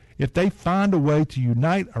thrive if they find a way to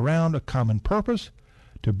unite around a common purpose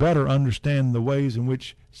to better understand the ways in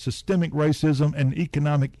which systemic racism and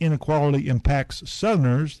economic inequality impacts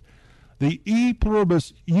Southerners. The E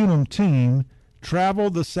Pluribus Unum team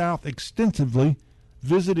traveled the South extensively,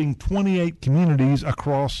 visiting 28 communities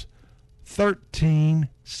across 13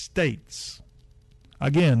 states.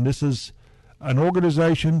 Again, this is an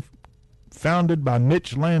organization founded by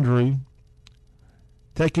Mitch Landry,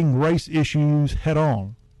 taking race issues head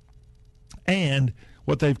on. And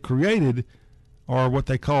what they've created are what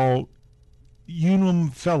they call Unum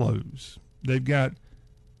Fellows. They've got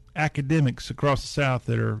academics across the South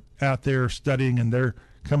that are out there studying, and they're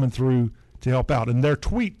coming through to help out. And their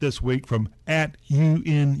tweet this week from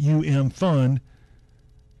 @UNUM Fund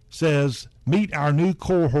says, meet our new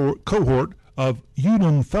cohort of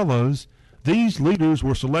Unum Fellows. These leaders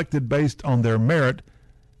were selected based on their merit,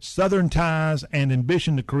 Southern ties, and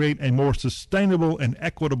ambition to create a more sustainable and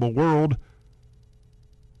equitable world.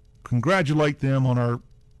 Congratulate them on our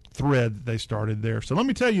thread that they started there. So let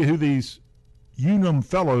me tell you who these Unum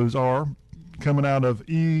Fellows are coming out of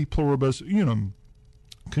E Pluribus Unum.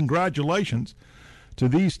 Congratulations to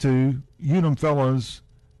these two Unum Fellows,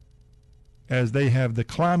 as they have the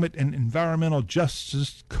Climate and Environmental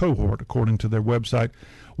Justice Cohort, according to their website.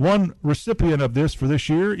 One recipient of this for this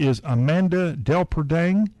year is Amanda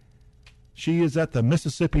Delperdang. She is at the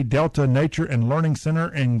Mississippi Delta Nature and Learning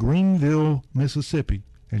Center in Greenville, Mississippi,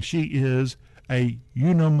 and she is a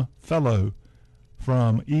Unum Fellow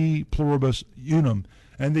from E Pluribus Unum.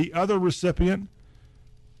 And the other recipient,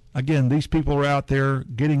 again, these people are out there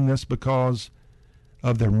getting this because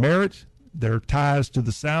of their merit, their ties to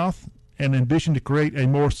the South, and ambition to create a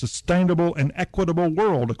more sustainable and equitable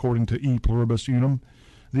world, according to E Pluribus Unum.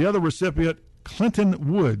 The other recipient, Clinton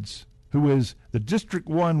Woods, who is the District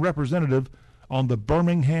 1 representative on the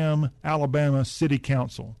Birmingham, Alabama City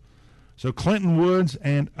Council. So Clinton Woods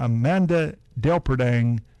and Amanda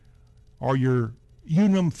Delperdang are your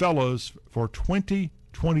Unum Fellows for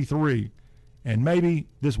 2023. And maybe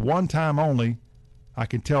this one time only, I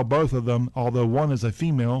can tell both of them, although one is a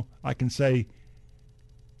female, I can say,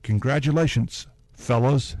 congratulations,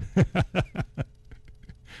 fellows.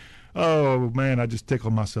 Oh, man, I just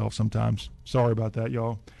tickle myself sometimes. Sorry about that,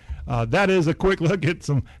 y'all. That is a quick look at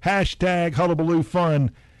some hashtag Hullabaloo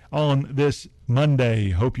fun on this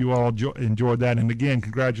Monday. Hope you all enjoyed that. And again,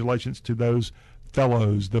 congratulations to those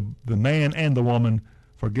fellows, the man and the woman,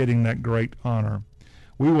 for getting that great honor.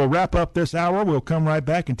 We will wrap up this hour. We'll come right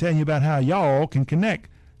back and tell you about how y'all can connect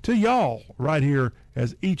to y'all right here,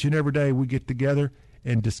 as each and every day we get together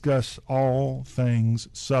and discuss all things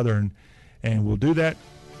Southern. And we'll do that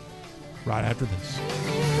right after this.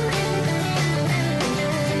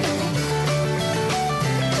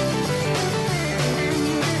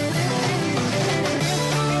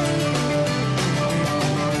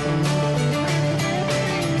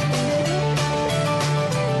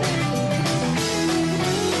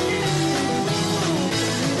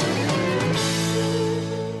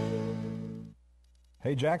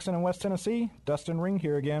 Hey Jackson in West Tennessee, Dustin Ring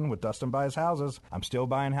here again with Dustin Buys Houses. I'm still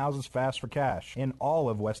buying houses fast for cash in all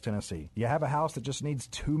of West Tennessee. You have a house that just needs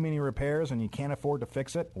too many repairs and you can't afford to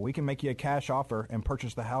fix it? We can make you a cash offer and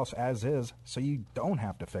purchase the house as is so you don't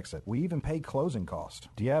have to fix it. We even pay closing costs.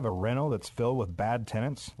 Do you have a rental that's filled with bad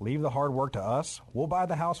tenants? Leave the hard work to us. We'll buy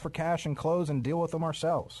the house for cash and close and deal with them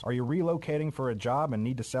ourselves. Are you relocating for a job and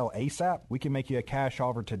need to sell ASAP? We can make you a cash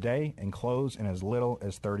offer today and close in as little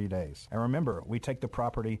as 30 days. And remember, we take the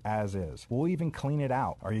property as is. We'll even clean it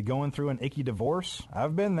out. Are you going through an icky divorce?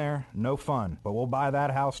 I've been there. No fun. But we'll buy that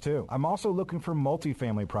house too. I'm also looking for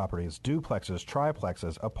multifamily properties, duplexes,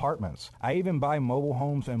 triplexes, apartments. I even buy mobile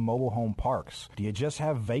homes and mobile home parks. Do you just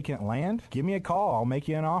have vacant land? Give me a call. I'll make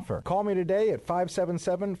you an offer. Call me today at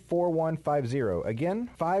 577-4150. Again,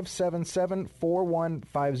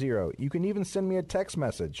 577-4150. You can even send me a text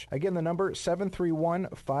message. Again, the number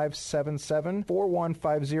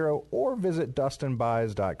 731-577-4150 or visit DustinBuys.com.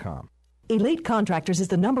 Elite Contractors is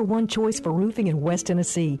the #1 choice for roofing in West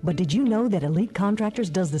Tennessee. But did you know that Elite Contractors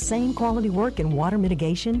does the same quality work in water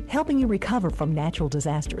mitigation, helping you recover from natural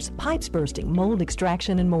disasters, pipes bursting, mold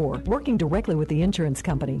extraction, and more, working directly with the insurance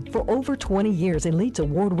company? For over 20 years, Elite's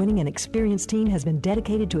award-winning and experienced team has been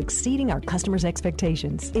dedicated to exceeding our customers'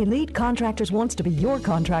 expectations. Elite Contractors wants to be your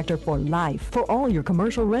contractor for life for all your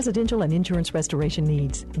commercial, residential, and insurance restoration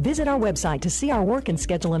needs. Visit our website to see our work and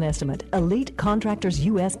schedule an estimate,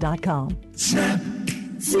 EliteContractorsUS.com. Snap,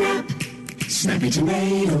 snap, Snappy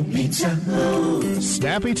Tomato Pizza. Ooh.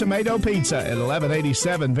 Snappy Tomato Pizza at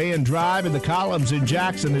 1187 Van Drive in the Columns in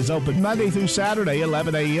Jackson is open Monday through Saturday,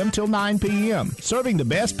 11 a.m. till 9 p.m. Serving the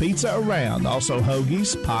best pizza around. Also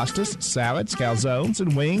hoagies, pastas, salads, calzones,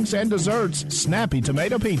 and wings and desserts. Snappy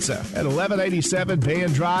Tomato Pizza at 1187 Van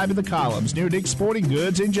Drive in the Columns near Dick's Sporting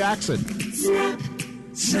Goods in Jackson. Snap,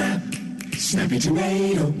 snap, Snappy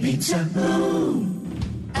Tomato Pizza. Ooh.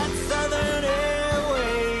 At Southern Airways,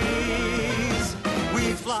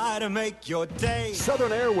 we fly to make your day.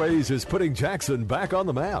 Southern Airways is putting Jackson back on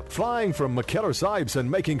the map. Flying from McKellar-Sipes and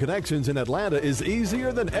making connections in Atlanta is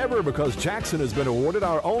easier than ever because Jackson has been awarded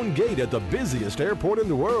our own gate at the busiest airport in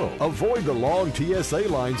the world. Avoid the long TSA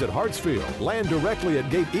lines at Hartsfield. Land directly at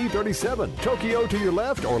gate E37. Tokyo to your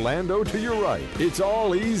left, Orlando to your right. It's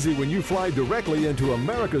all easy when you fly directly into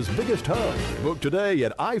America's biggest hub. Book today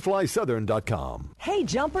at iflysouthern.com. Hey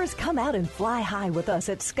jumpers, come out and fly high with us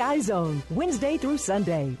at Sky Zone, Wednesday through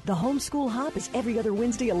Sunday. The homeschool hop is every other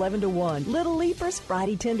Wednesday 11 to 1. Little Leapers,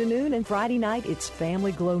 Friday 10 to noon, and Friday night it's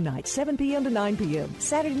Family Glow Night, 7 p.m. to 9 p.m.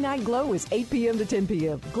 Saturday Night Glow is 8 p.m. to 10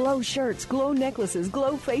 p.m. Glow shirts, glow necklaces,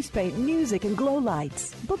 glow face paint, music, and glow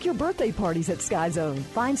lights. Book your birthday parties at Sky Zone.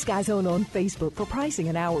 Find Sky Zone on Facebook for pricing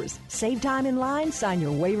and hours. Save time in line, sign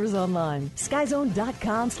your waivers online.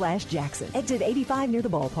 SkyZone.com/Jackson. Exit 85 near the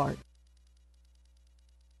ballpark.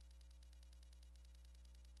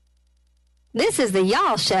 This is the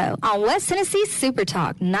Y'all Show on West Tennessee Super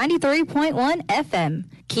Talk 93.1 FM.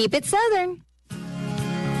 Keep it Southern.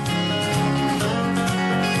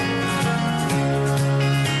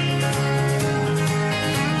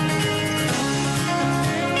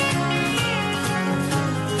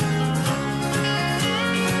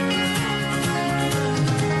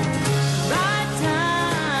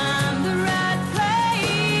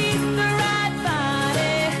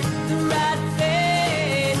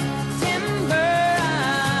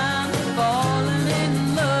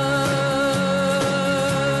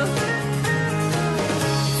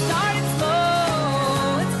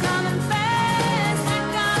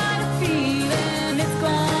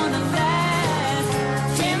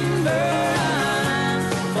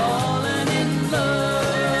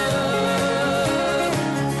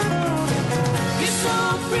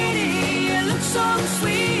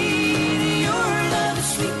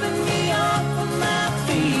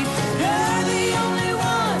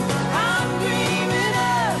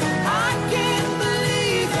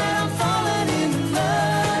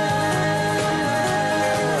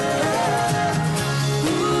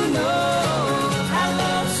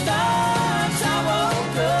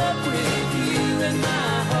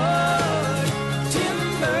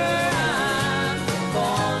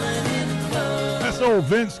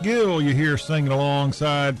 Vince Gill you hear singing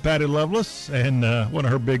alongside Patty Loveless and one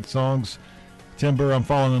of her big songs, Timber, I'm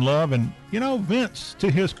Falling in Love. And you know, Vince,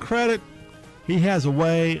 to his credit, he has a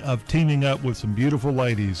way of teaming up with some beautiful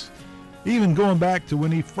ladies. Even going back to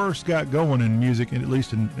when he first got going in music, at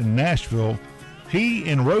least in Nashville, he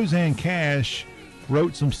and Roseanne Cash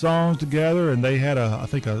wrote some songs together, and they had I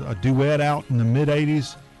think a duet out in the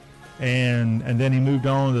mid-'80s. And then he moved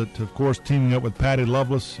on to, of course, teaming up with Patty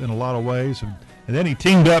Loveless in a lot of ways. And then he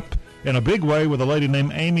teamed up in a big way with a lady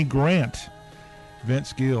named Amy Grant.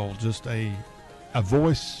 Vince Gill, just a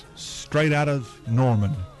voice straight out of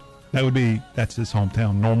Norman. That's his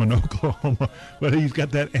hometown, Norman, Oklahoma. But he's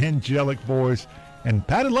got that angelic voice. And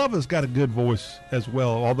Patty Loveless got a good voice as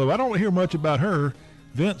well. Although I don't hear much about her.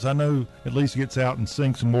 Vince, I know, at least gets out and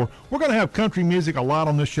sings some more. We're going to have country music a lot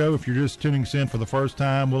on this show. If you're just tuning us in for the first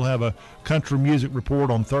time, we'll have a country music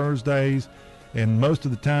report on Thursdays. And most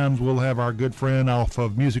of the times we'll have our good friend off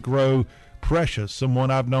of Music Row, Precious, someone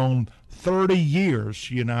I've known 30 years.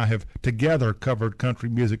 She and I have together covered country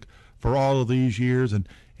music for all of these years. And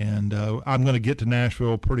I'm going to get to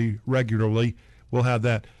Nashville pretty regularly. We'll have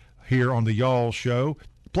that here on the Y'all Show.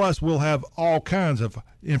 Plus, we'll have all kinds of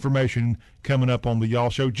information coming up on the Y'all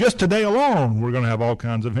Show. Just today alone, we're going to have all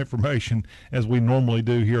kinds of information as we normally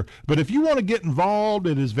do here. But if you want to get involved,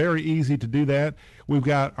 it is very easy to do that. We've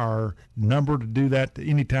got our number to do that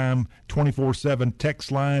anytime, 24/7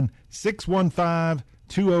 text line,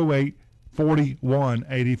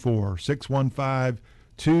 615-208-4184,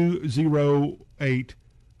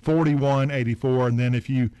 615-208-4184. And then if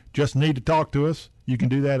you just need to talk to us, you can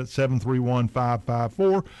do that at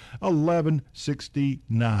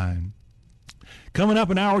 731-554-1169. Coming up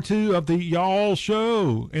in hour two of the Y'all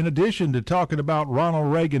Show, in addition to talking about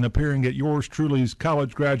Ronald Reagan appearing at yours truly's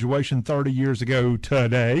college graduation 30 years ago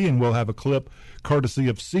today, and we'll have a clip courtesy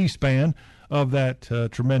of C-SPAN of that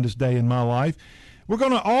tremendous day in my life. We're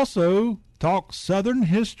going to also talk Southern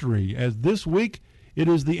history, as this week it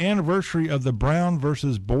is the anniversary of the Brown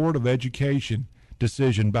versus Board of Education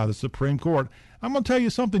decision by the Supreme Court. I'm going to tell you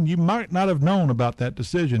something you might not have known about that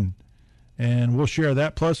decision, and we'll share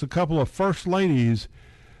that, plus a couple of first ladies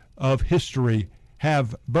of history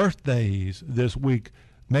have birthdays this week.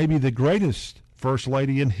 Maybe the greatest first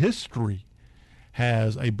lady in history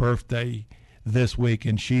has a birthday this week,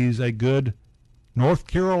 and she's a good North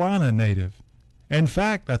Carolina native. In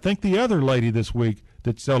fact, I think the other lady this week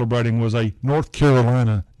that's celebrating was a North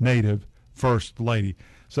Carolina native first lady.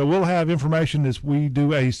 So we'll have information as we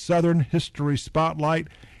do a Southern History Spotlight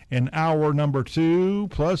in hour number 2.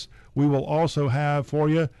 Plus, we will also have for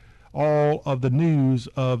you all of the news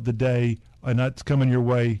of the day, and that's coming your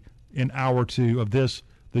way in hour 2 of this,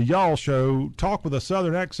 the Y'all Show, talk with a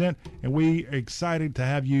Southern accent, and we are excited to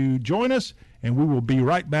have you join us, and we will be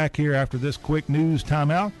right back here after this quick news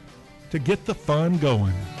timeout to get the fun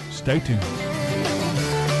going. Stay tuned.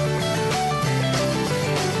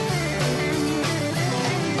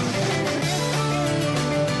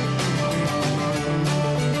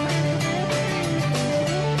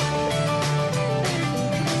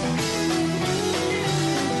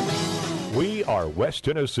 We are West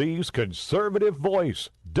Tennessee's conservative voice,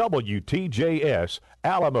 WTJS,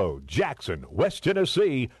 Alamo, Jackson, West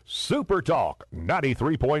Tennessee, Super Talk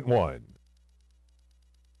 93.1.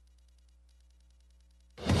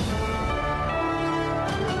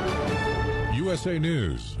 USA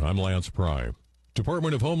News, I'm Lance Pry.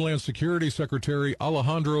 Department of Homeland Security Secretary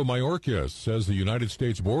Alejandro Mayorkas says the United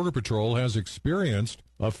States Border Patrol has experienced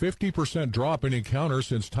a 50% drop in encounters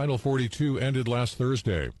since Title 42 ended last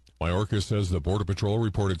Thursday. Mayorkas says the Border Patrol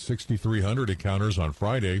reported 6,300 encounters on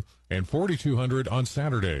Friday and 4,200 on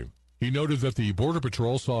Saturday. He noted that the Border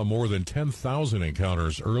Patrol saw more than 10,000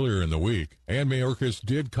 encounters earlier in the week, and Mayorkas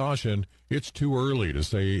did caution it's too early to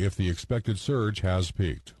say if the expected surge has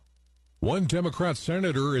peaked. One Democrat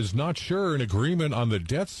senator is not sure an agreement on the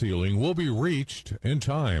debt ceiling will be reached in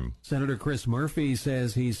time. Senator Chris Murphy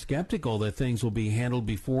says he's skeptical that things will be handled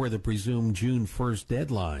before the presumed June 1st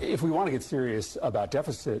deadline. If we want to get serious about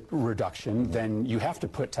deficit reduction, then you have to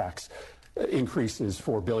put tax increases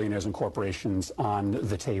for billionaires and corporations on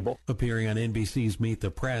the table. Appearing on NBC's Meet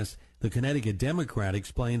the Press, the Connecticut Democrat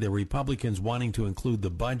explained that Republicans wanting to include the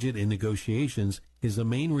budget in negotiations is the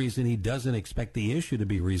main reason he doesn't expect the issue to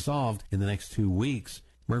be resolved in the next 2 weeks.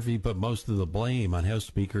 Murphy put most of the blame on House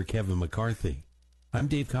Speaker Kevin McCarthy. I'm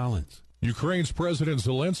Dave Collins. Ukraine's President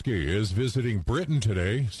Zelensky is visiting Britain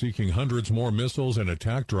today, seeking hundreds more missiles and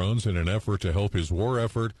attack drones in an effort to help his war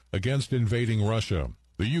effort against invading Russia.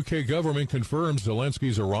 The UK government confirms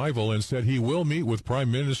Zelensky's arrival and said he will meet with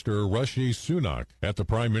Prime Minister Rishi Sunak at the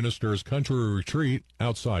Prime Minister's country retreat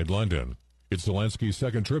outside London. It's Zelensky's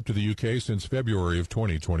second trip to the UK since February of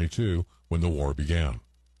 2022, when the war began.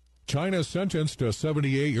 China sentenced a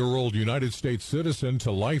 78-year-old United States citizen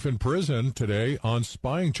to life in prison today on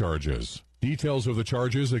spying charges. Details of the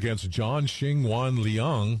charges against John Xingwan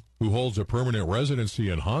Liang, who holds a permanent residency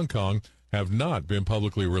in Hong Kong, have not been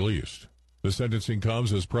publicly released. The sentencing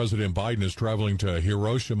comes as President Biden is traveling to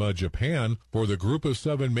Hiroshima, Japan, for the Group of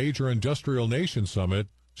 7 Major Industrial Nations Summit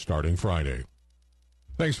starting Friday.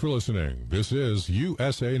 Thanks for listening. This is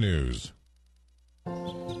USA News.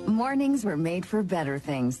 Mornings were made for better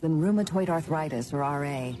things than rheumatoid arthritis or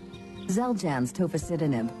RA. Xeljanz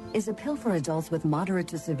tofacitinib is a pill for adults with moderate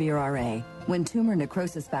to severe RA when tumor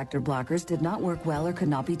necrosis factor blockers did not work well or could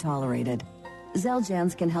not be tolerated.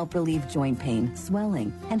 Xeljanz can help relieve joint pain,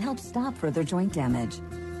 swelling, and help stop further joint damage.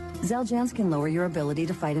 Xeljanz can lower your ability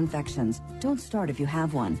to fight infections. Don't start if you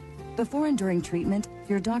have one. Before and during treatment,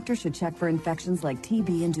 your doctor should check for infections like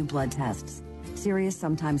TB and do blood tests. Serious,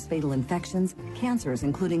 sometimes fatal infections, cancers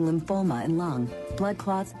including lymphoma and lung, blood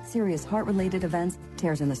clots, serious heart-related events,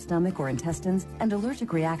 tears in the stomach or intestines, and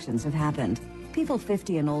allergic reactions have happened. People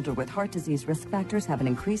 50 and older with heart disease risk factors have an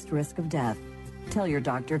increased risk of death. Tell your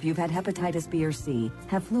doctor if you've had hepatitis B or C,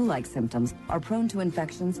 have flu-like symptoms, are prone to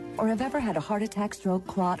infections, or have ever had a heart attack, stroke,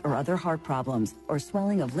 clot, or other heart problems, or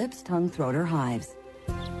swelling of lips, tongue, throat, or hives.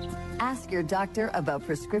 Ask your doctor about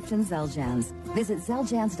prescription Xeljanz. Visit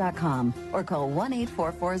Xeljanz.com or call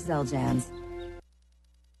 1-844-XELJANZ.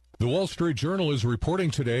 The Wall Street Journal is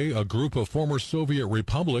reporting today a group of former Soviet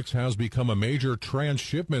republics has become a major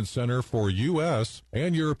transshipment center for U.S.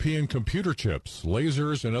 and European computer chips,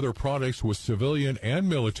 lasers, and other products with civilian and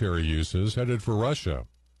military uses headed for Russia.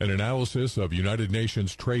 An analysis of United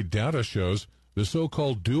Nations trade data shows the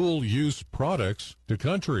so-called dual-use products to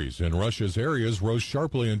countries in Russia's areas rose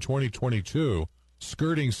sharply in 2022,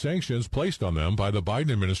 skirting sanctions placed on them by the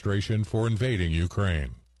Biden administration for invading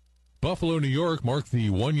Ukraine. Buffalo, New York marked the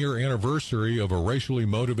one-year anniversary of a racially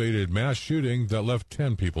motivated mass shooting that left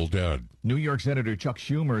 10 people dead. New York Senator Chuck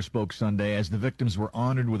Schumer spoke Sunday as the victims were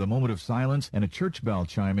honored with a moment of silence and a church bell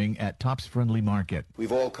chiming at Tops Friendly Market.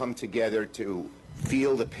 We've all come together to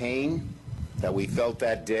feel the pain that we felt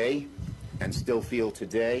that day and still feel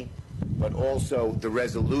today, but also the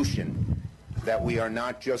resolution that we are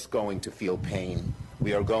not just going to feel pain.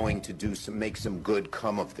 We are going to make some good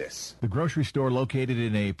come of this. The grocery store located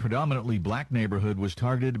in a predominantly black neighborhood was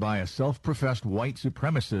targeted by a self-professed white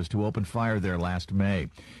supremacist who opened fire there last May.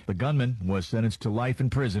 The gunman was sentenced to life in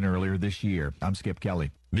prison earlier this year. I'm Skip Kelly.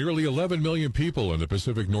 Nearly 11 million people in the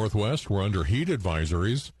Pacific Northwest were under heat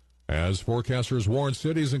advisories, as forecasters warn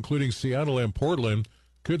cities including Seattle and Portland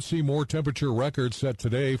could see more temperature records set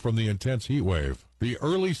today from the intense heat wave. The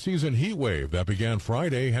early season heat wave that began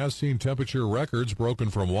Friday has seen temperature records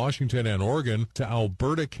broken from Washington and Oregon to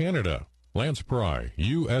Alberta, Canada. Lance Pry,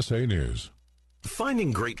 USA News.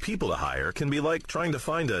 Finding great people to hire can be like trying to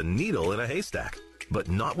find a needle in a haystack, but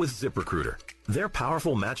not with ZipRecruiter. Their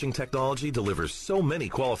powerful matching technology delivers so many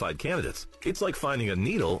qualified candidates, it's like finding a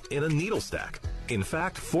needle in a needle stack. In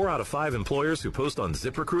fact, 4 out of 5 employers who post on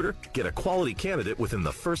ZipRecruiter get a quality candidate within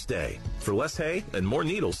the first day. For less hay and more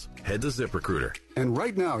needles, head to ZipRecruiter. And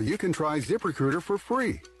right now, you can try ZipRecruiter for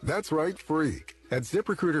free. That's right, free. At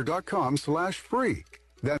ZipRecruiter.com/free.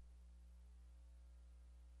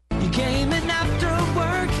 You came in after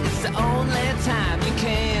work, it's the only time you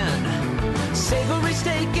can. Savory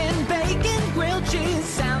steak and bacon, grilled cheese,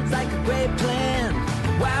 sounds like a great plan.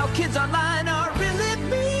 Wow, kids online are really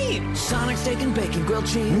mean. Sonic steak and bacon, grilled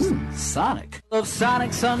cheese. Sonic. Love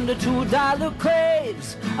Sonic's under $2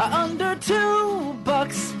 craves are under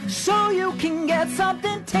 $2, so you can get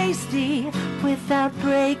something tasty without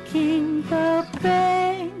breaking the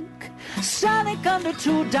bank. Sonic under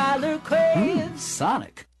 $2 craves.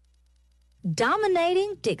 Sonic.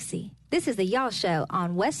 Dominating Dixie. This is the Y'all Show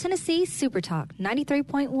on West Tennessee Super Talk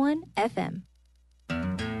 93.1 FM.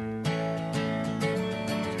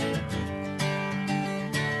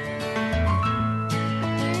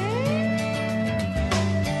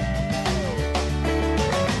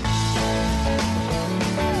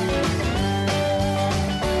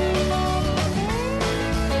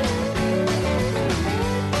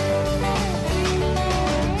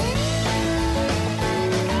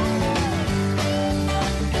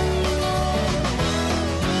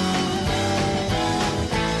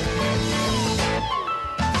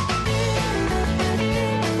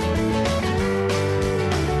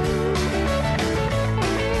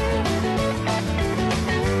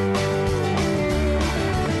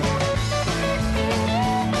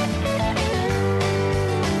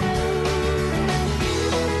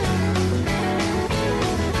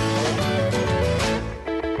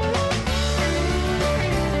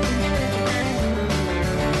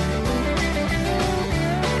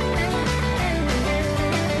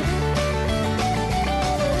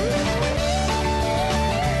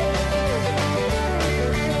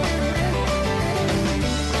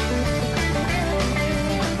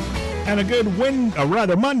 And a good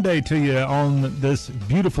Monday to you on this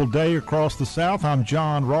beautiful day across the South. I'm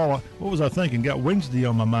Jon Rawl. What was I thinking? Got Wednesday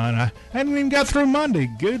on my mind. I hadn't even got through Monday.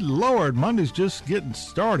 Good Lord, Monday's just getting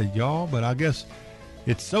started, y'all. But I guess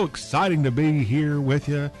it's so exciting to be here with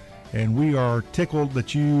you, and we are tickled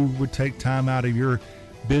that you would take time out of your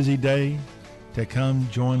busy day to come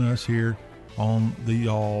join us here on the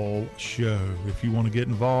Y'all Show. If you want to get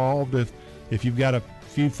involved, if you've got a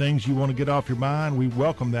few things you want to get off your mind, we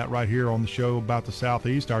welcome that right here on the show about the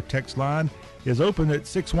Southeast. Our text line is open at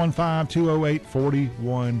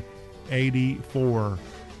 615-208-4184.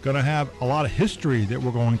 Going to have a lot of history that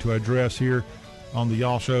we're going to address here on the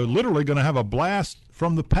Y'all Show. Literally going to have a blast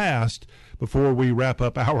from the past before we wrap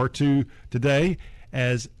up hour 2 today,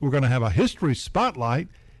 as we're going to have a history spotlight,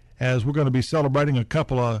 as we're going to be celebrating a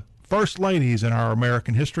couple of first ladies in our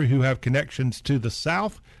American history who have connections to the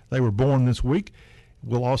South. They were born this week.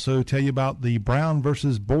 We'll also tell you about the Brown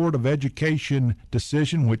versus Board of Education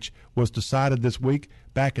decision, which was decided this week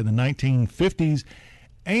back in the 1950s.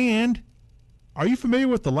 And are you familiar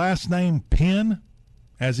with the last name Penn,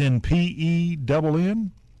 as in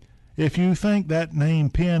P-E-N-N? If you think that name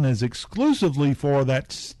Penn is exclusively for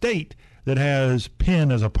that state that has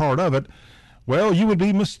Penn as a part of it, well, you would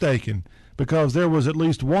be mistaken, because there was at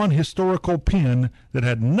least one historical Penn that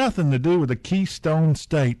had nothing to do with the Keystone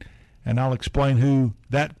State. And I'll explain who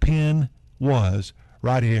that Penn was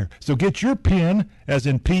right here. So get your pen, as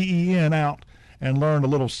in P-E-N, out and learn a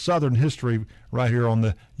little Southern history right here on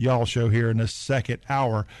the Y'all Show here in this second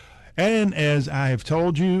hour. And as I have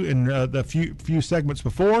told you in the few segments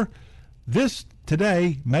before, This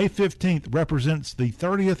today, May 15th, represents the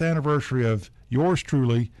 30th anniversary of yours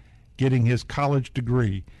truly getting his college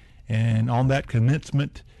degree. And on that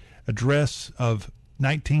commencement address of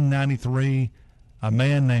 1993, a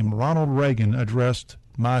man named Ronald Reagan addressed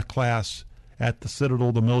my class at the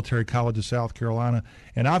Citadel, the Military College of South Carolina.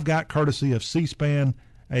 And I've got, courtesy of C-SPAN,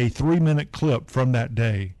 a 3-minute clip from that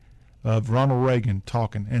day of Ronald Reagan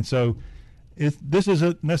talking. And so this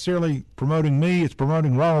isn't necessarily promoting me, it's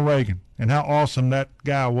promoting Ronald Reagan and how awesome that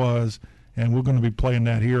guy was. And we're going to be playing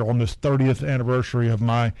that here on this 30th anniversary of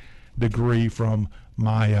my degree from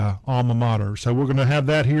my alma mater. So we're going to have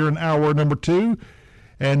that here in hour number 2.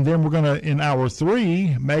 And then we're going to, in hour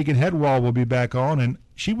 3, Megan Hedwall will be back on. And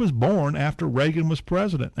she was born after Reagan was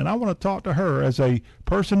president. And I want to talk to her as a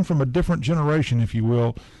person from a different generation, if you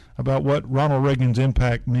will, about what Ronald Reagan's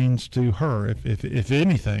impact means to her, if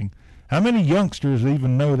anything. How many youngsters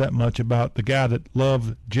even know that much about the guy that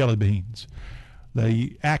loved jelly beans,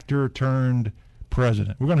 the actor turned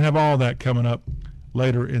president? We're going to have all that coming up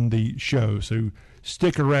later in the show, so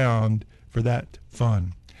stick around for that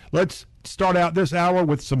fun. Let's start out this hour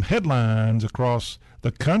with some headlines across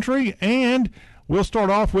the country, and we'll start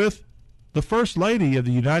off with the First Lady of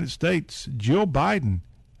the United States, Jill Biden,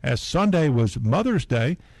 as Sunday was Mother's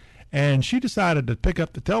Day. And she decided to pick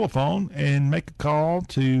up the telephone and make a call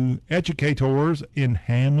to educators in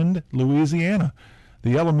Hammond, Louisiana.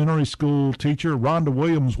 The elementary school teacher, Rhonda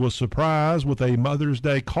Williams, was surprised with a Mother's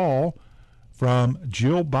Day call from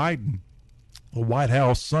Jill Biden. The White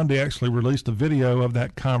House Sunday actually released a video of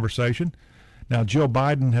that conversation. Now, Jill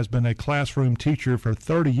Biden has been a classroom teacher for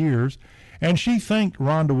 30 years, and she thanked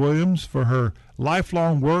Rhonda Williams for her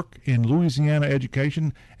lifelong work in Louisiana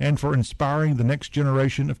education and for inspiring the next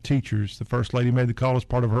generation of teachers. The First Lady made the call as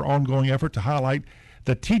part of her ongoing effort to highlight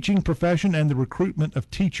the teaching profession and the recruitment of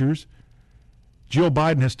teachers. Jill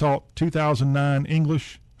Biden has taught 2009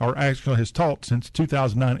 English, or actually has taught since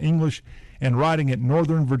 2009 English and writing at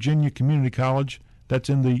Northern Virginia Community College, that's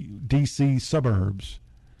in the D.C. suburbs.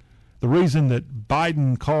 The reason that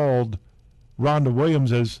Biden called Rhonda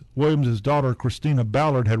Williams as Williams' daughter, Christina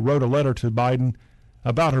Ballard, had wrote a letter to Biden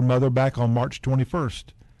about her mother back on March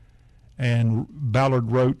 21st. And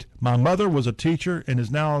Ballard wrote, "My mother was a teacher and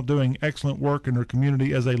is now doing excellent work in her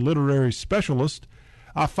community as a literary specialist.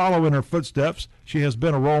 I follow in her footsteps. She has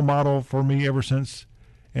been a role model for me ever since,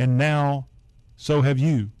 and now so have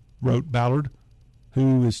you," wrote Ballard,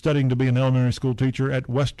 who is studying to be an elementary school teacher at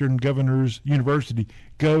Western Governors University.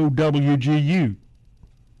 Go WGU.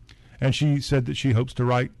 And she said that she hopes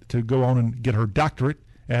to go on and get her doctorate,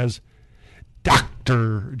 as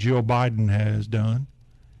Dr. Jill Biden has done.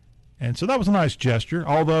 And so that was a nice gesture,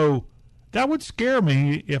 although that would scare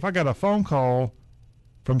me if I got a phone call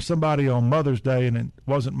from somebody on Mother's Day and it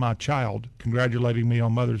wasn't my child congratulating me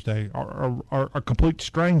on Mother's Day, or a complete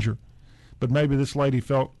stranger. But maybe this lady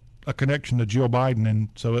felt a connection to Jill Biden, and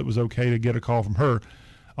so it was okay to get a call from her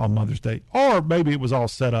on Mother's Day. Or maybe it was all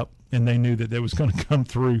set up and they knew that it was going to come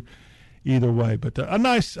through either way. But a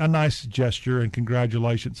nice gesture, and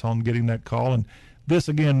congratulations on getting that call. And this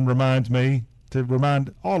again reminds me to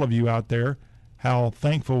remind all of you out there how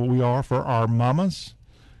thankful we are for our mamas,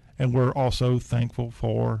 and we're also thankful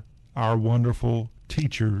for our wonderful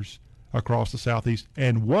teachers across the Southeast.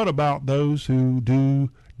 And what about those who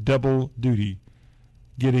do double duty,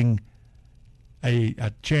 getting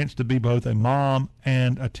a chance to be both a mom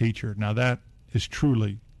and a teacher? Now that is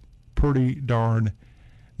truly pretty darn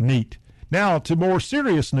neat. Now to more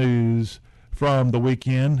serious news from the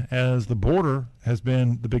weekend, as the border has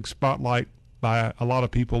been the big spotlight by a lot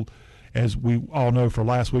of people, as we all know, for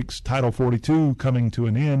last week's Title 42 coming to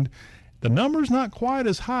an end. The number's not quite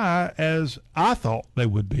as high as I thought they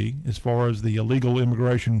would be as far as the illegal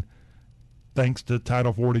immigration, thanks to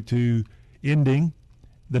Title 42 ending.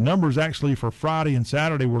 The numbers actually for Friday and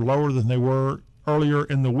Saturday were lower than they were earlier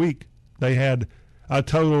in the week. They had a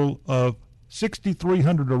total of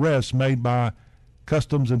 6,300 arrests made by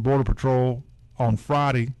Customs and Border Patrol on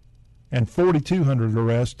Friday, and 4,200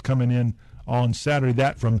 arrests coming in on Saturday.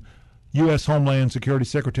 That from U.S. Homeland Security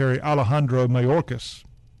Secretary Alejandro Mayorkas.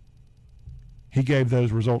 He gave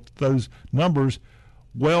those results, those numbers,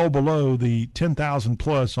 well below the 10,000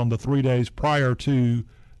 plus on the 3 days prior to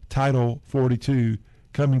Title 42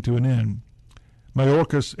 coming to an end.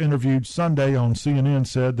 Mayorkas, interviewed Sunday on CNN,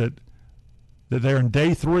 said that they're in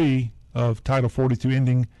day 3 of Title 42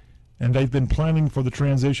 ending, and they've been planning for the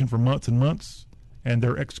transition for months and months, and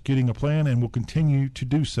they're executing a plan and will continue to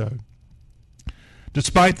do so.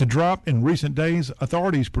 Despite the drop in recent days,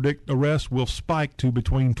 authorities predict arrests will spike to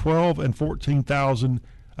between 12 and 14,000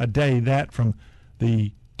 a day. That from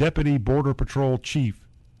the Deputy Border Patrol Chief,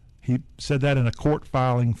 He said that in a court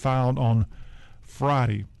filing filed on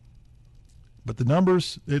Friday. But the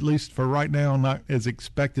numbers, at least for right now, not as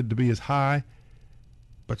expected to be as high,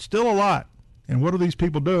 but still a lot. And what are these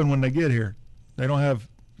people doing when they get here? They don't have,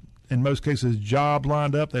 in most cases, job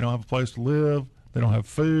lined up. They don't have a place to live. They don't have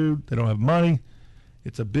food. They don't have money.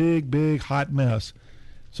 It's a big, big, hot mess.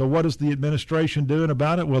 So what is the administration doing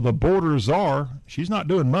about it? Well, the border czar, she's not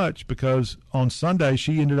doing much, because on Sunday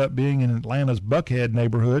she ended up being in Atlanta's Buckhead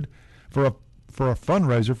neighborhood for a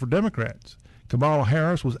fundraiser for Democrats. Kamala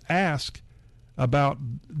Harris was asked about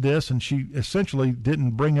this, and she essentially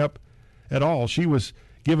didn't bring up at all. She was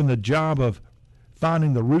given the job of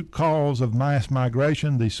finding the root cause of mass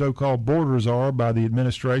migration, the so-called border czar, by the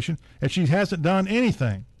administration, and she hasn't done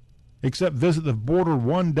anything except visit the border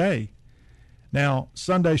one day. Now,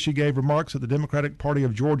 Sunday she gave remarks at the Democratic Party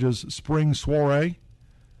of Georgia's spring soiree.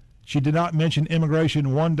 She did not mention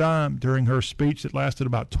immigration one dime during her speech that lasted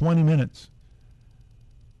about 20 minutes.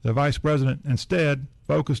 The vice president instead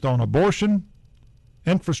focused on abortion,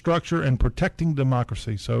 infrastructure, and protecting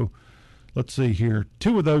democracy. So let's see here.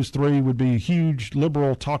 2 of those 3 would be huge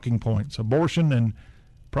liberal talking points: abortion and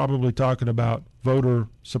probably talking about voter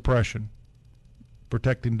suppression,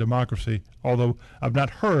 protecting democracy, although I've not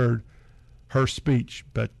heard her speech.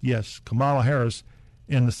 But yes, Kamala Harris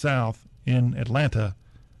in the South, in Atlanta,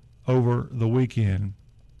 over the weekend.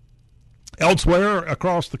 Elsewhere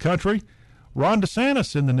across the country, Ron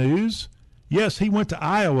DeSantis in the news. Yes, he went to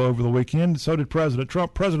Iowa over the weekend. So did President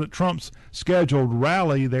Trump. President Trump's scheduled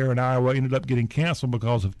rally there in Iowa ended up getting canceled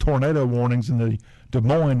because of tornado warnings in the Des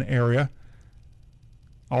Moines area.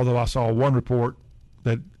 Although I saw one report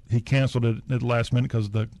that he canceled it at the last minute because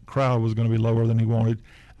the crowd was going to be lower than he wanted.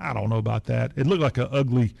 I don't know about that. It looked like an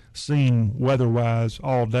ugly scene weather-wise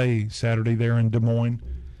all day Saturday there in Des Moines.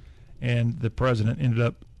 And the president ended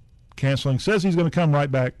up canceling. Says he's going to come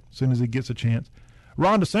right back as soon as he gets a chance.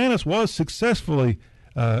 Ron DeSantis was successfully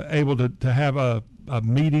able to have a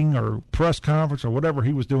meeting or press conference or whatever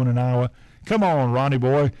he was doing in Iowa. Come on, Ronnie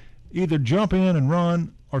boy. Either jump in and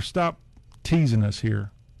run or stop teasing us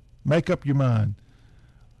here. Make up your mind.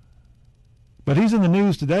 But he's in the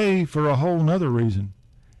news today for a whole nother reason.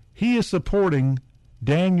 He is supporting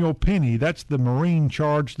Daniel Penny. That's the Marine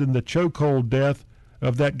charged in the chokehold death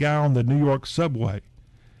of that guy on the New York subway.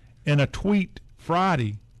 In a tweet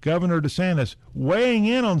Friday, Governor DeSantis weighing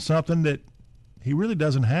in on something that he really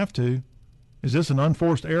doesn't have to. Is this an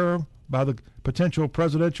unforced error by the potential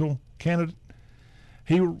presidential candidate?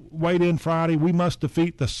 He weighed in Friday. We must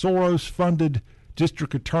defeat the Soros-funded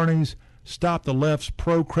district attorneys, stop the left's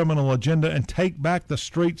pro-criminal agenda, and take back the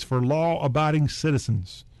streets for law-abiding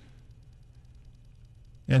citizens.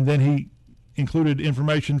 And then he included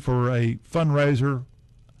information for a fundraiser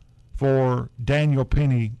for Daniel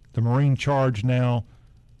Penny, the Marine charged now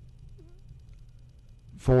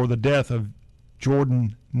for the death of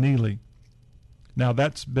Jordan Neely. Now,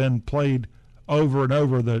 that's been played over and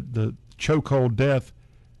over, the chokehold death,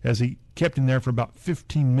 as he kept him there for about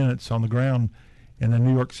 15 minutes on the ground in the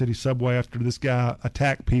New York City subway after this guy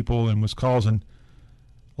attacked people and was causing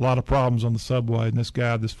a lot of problems on the subway. And this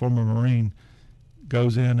guy, this former Marine,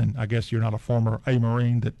 goes in, and I guess you're not a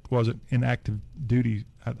Marine that wasn't in active duty,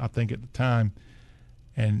 I think, at the time.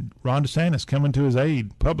 And Ron DeSantis coming to his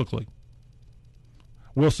aid publicly.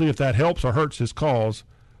 We'll see if that helps or hurts his cause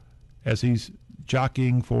as he's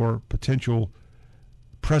jockeying for potential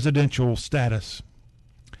presidential status.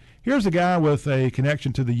 Here's a guy with a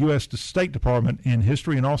connection to the U.S. State Department in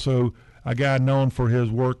history, and also a guy known for his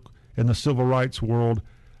work in the civil rights world.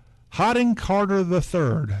 Harding Carter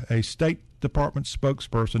III, a State Department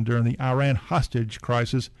spokesperson during the Iran hostage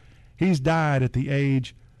crisis. He's died at the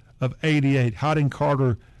age of 88. Harding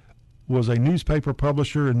Carter was a newspaper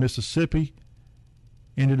publisher in Mississippi,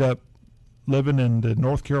 ended up living in the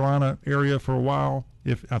North Carolina area for a while.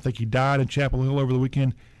 I think he died in Chapel Hill over the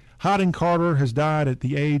weekend. Harding Carter has died at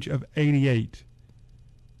the age of 88.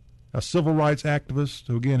 A civil rights activist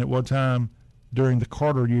who, again, at one time during the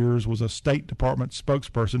Carter years was a State Department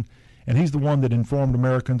spokesperson, and he's the one that informed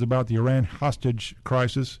Americans about the Iran hostage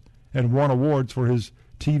crisis and won awards for his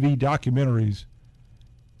TV documentaries.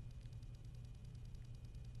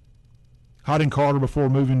 Harding Carter, before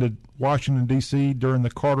moving to Washington, D.C. during the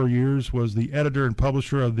Carter years, was the editor and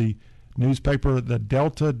publisher of the newspaper The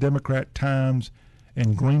Delta Democrat-Times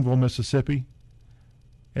in Greenville, Mississippi.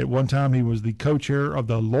 At one time, he was the co-chair of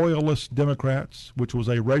the Loyalist Democrats, which was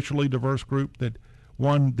a racially diverse group that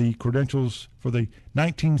won the credentials for the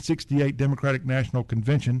 1968 Democratic National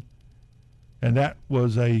Convention. And that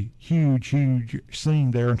was a huge, huge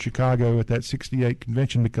scene there in Chicago at that 68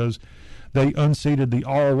 convention because they unseated the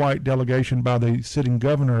all-white delegation by the sitting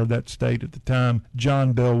governor of that state at the time,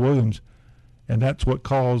 John Bell Williams. And that's what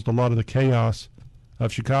caused a lot of the chaos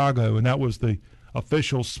of Chicago. And that was the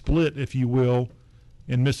official split, if you will,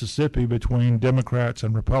 in Mississippi between Democrats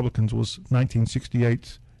and Republicans was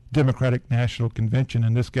 1968's Democratic National Convention.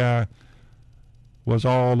 And this guy was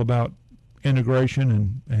all about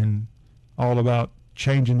integration and all about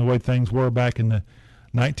changing the way things were back in the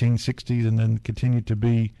 1960s, and then continued to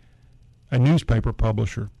be a newspaper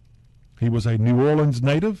publisher. He was a New Orleans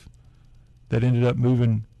native that ended up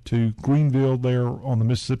moving to Greenville there on the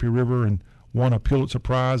Mississippi River and won a Pulitzer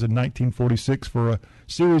Prize in 1946 for a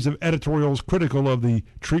series of editorials critical of the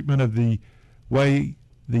treatment of the way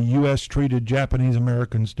the U.S. treated Japanese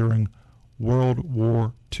Americans during World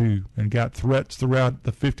War II, and got threats throughout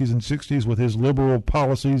the 50s and 60s with his liberal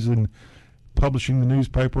policies and publishing the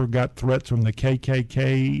newspaper, got threats from the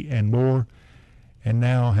KKK and more, and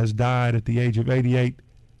now has died at the age of 88.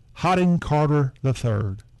 Hotting Carter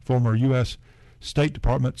III, former U.S. State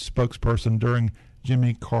Department spokesperson during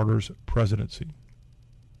Jimmy Carter's presidency.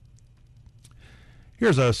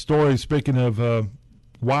 Here's a story, speaking of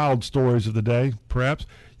wild stories of the day, perhaps.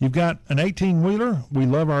 You've got an 18-wheeler. We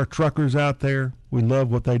love our truckers out there. We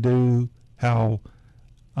love what they do, how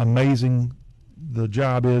amazing the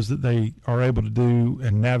job is that they are able to do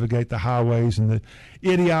and navigate the highways, and the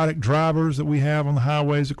idiotic drivers that we have on the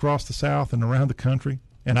highways across the South and around the country.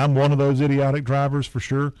 And I'm one of those idiotic drivers for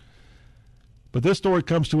sure. But this story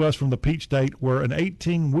comes to us from the Peach State, where an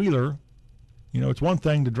 18-wheeler, it's one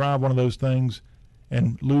thing to drive one of those things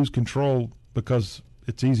and lose control because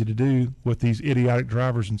it's easy to do with these idiotic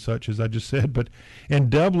drivers and such, as I just said. But in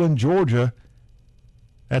Dublin, Georgia,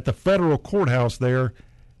 at the federal courthouse there,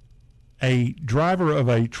 a driver of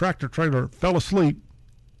a tractor-trailer fell asleep,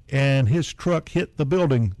 and his truck hit the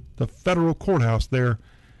building, the federal courthouse there,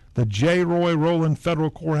 the J. Roy Rowland Federal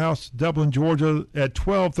Courthouse, Dublin, Georgia, at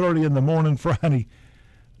 12:30 in the morning Friday.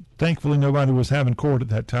 Thankfully, nobody was having court at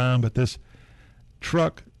that time, but this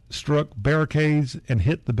truck struck barricades and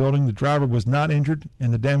hit the building. The driver was not injured,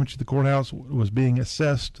 and the damage to the courthouse was being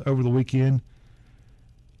assessed over the weekend.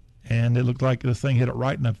 And it looked like this thing hit it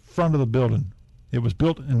right in the front of the building. It was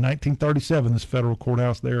built in 1937, this federal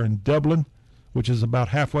courthouse there in Dublin, which is about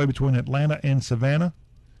halfway between Atlanta and Savannah.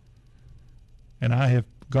 And I have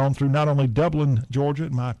gone through not only Dublin, Georgia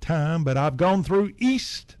in my time, but I've gone through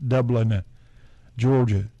East Dublin,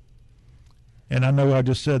 Georgia. And I know I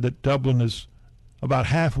just said that Dublin is about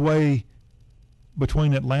halfway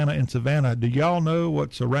between Atlanta and Savannah. Do y'all know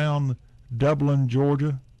what's around Dublin,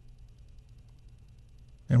 Georgia?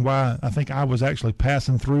 And why I think I was actually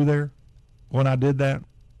passing through there when I did that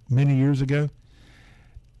many years ago?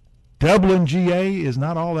 Dublin, GA is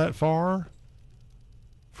not all that far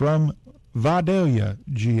from Vidalia,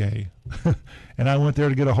 GA. And I went there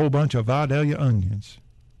to get a whole bunch of Vidalia onions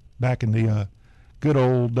back in the good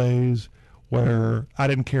old days where I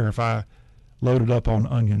didn't care if I loaded up on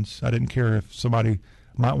onions. I didn't care if somebody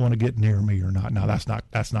might want to get near me or not. No,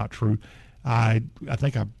 that's not true. I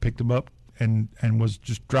think I picked them up and was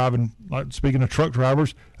just driving. Like, speaking of truck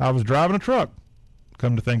drivers, I was driving a truck,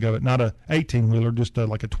 come to think of it. Not a 18-wheeler, just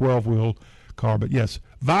like a 12-wheel car. But yes,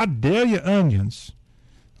 Vidalia onions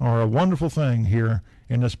are a wonderful thing here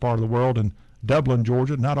in this part of the world. And Dublin,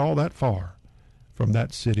 Georgia, not all that far from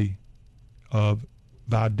that city of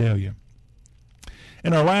Vidalia.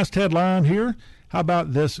 And our last headline here, how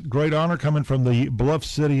about this great honor coming from the Bluff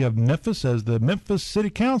City of Memphis, as the Memphis City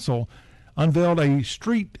Council unveiled a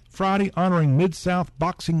street Friday honoring Mid-South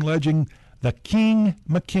boxing legend the King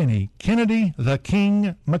McKinney, Kennedy the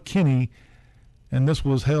King McKinney. And this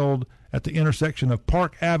was held at the intersection of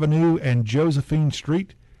Park Avenue and Josephine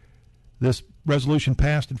Street. This resolution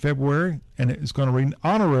passed in February, and it's going to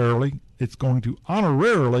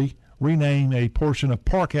honorarily rename a portion of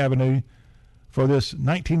Park Avenue for this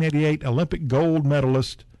 1988 Olympic gold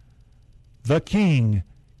medalist, the King,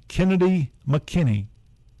 Kennedy McKinney.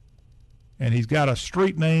 And he's got a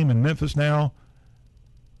street name in Memphis now,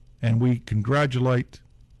 and we congratulate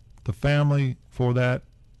the family for that,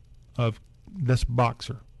 of this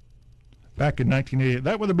boxer. Back in 1988,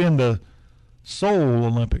 that would have been the Seoul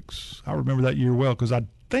Olympics. I remember that year well because I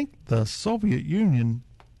think the Soviet Union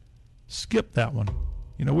skipped that one.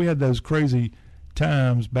 We had those crazy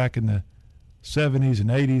times back in the 70s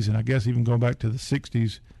and 80s, and I guess even going back to the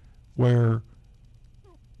 60s, where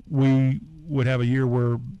we would have a year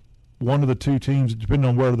where one of the two teams, depending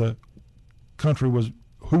on where the country was,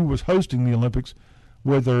 who was hosting the Olympics,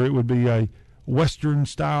 whether it would be a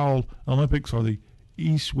Western-style Olympics or the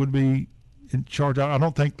East would be in charge. I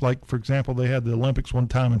don't think, like, for example, they had the Olympics one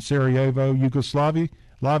time in Sarajevo, Yugoslavia,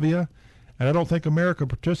 and I don't think America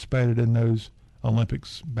participated in those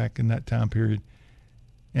Olympics back in that time period.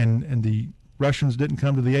 And the Russians didn't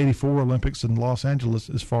come to the 84 Olympics in Los Angeles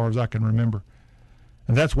as far as I can remember.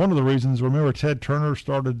 And that's one of the reasons. Remember, Ted Turner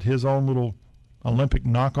started his own little Olympic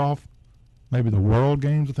knockoff, maybe the World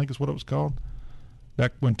Games, I think is what it was called,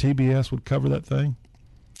 back when TBS would cover that thing.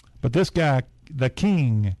 But this guy, the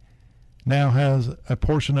King, now has a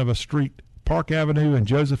portion of a street, Park Avenue and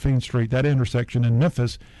Josephine Street, that intersection in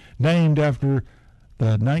Memphis, named after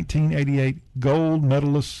the 1988 gold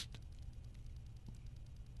medalist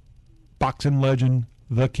boxing legend,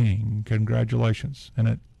 the King. Congratulations. And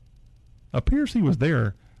it appears he was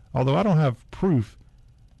there, although I don't have proof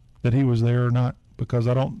that he was there or not, because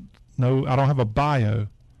I don't have a bio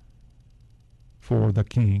for the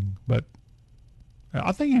King. But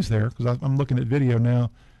I think he's there, because I'm looking at video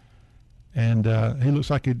now, and he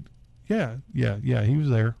looks like he was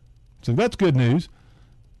there. So that's good news.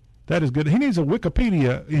 That is good. He needs a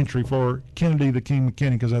Wikipedia entry for Kennedy the King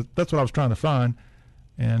McKinney, because that's what I was trying to find.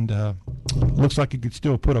 And looks like he could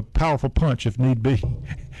still put a powerful punch, if need be,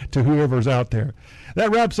 to whoever's out there.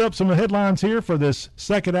 That wraps up some headlines here for this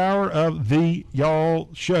second hour of the Y'all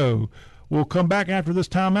Show. We'll come back after this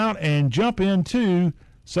timeout and jump into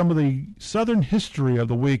some of the Southern history of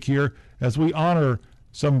the week here as we honor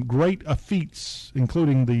some great feats,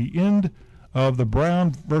 including the end of the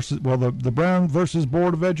Brown versus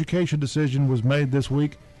Board of Education decision was made this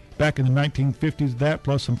week back in the 1950s. That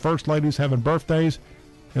plus some first ladies having birthdays.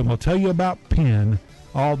 And we'll tell you about Penn.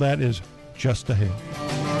 All that is just ahead.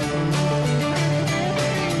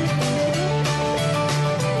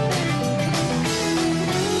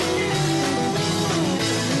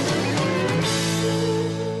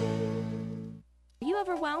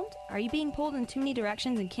 Overwhelmed? Are you being pulled in too many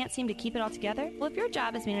directions and can't seem to keep it all together? Well, if your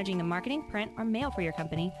job is managing the marketing, print, or mail for your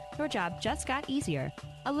company, your job just got easier.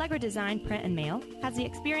 Allegra Design Print and Mail has the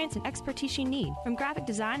experience and expertise you need, from graphic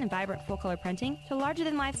design and vibrant full-color printing to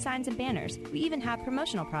larger-than-life signs and banners. We even have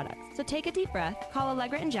promotional products. So take a deep breath, call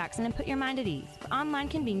Allegra and Jackson, and put your mind at ease. For online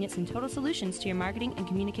convenience and total solutions to your marketing and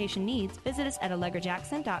communication needs, visit us at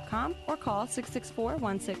allegrajackson.com or call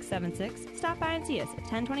 664-1676. Stop by and see us at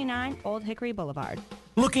 1029 Old Hickory Boulevard.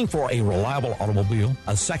 Looking for a reliable automobile,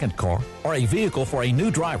 a second car, or a vehicle for a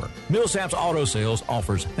new driver? Millsaps Auto Sales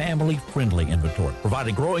offers family-friendly inventory,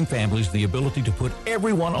 providing growing families the ability to put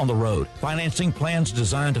everyone on the road. Financing plans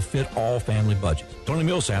designed to fit all family budgets. Tony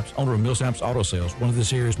Millsaps, owner of Millsaps Auto Sales, one of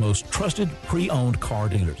this area's most trusted pre-owned car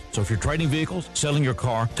dealers. So if you're trading vehicles, selling your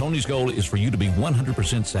car, Tony's goal is for you to be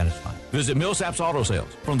 100% satisfied. Visit Millsaps Auto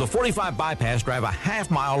Sales. From the 45 bypass, drive a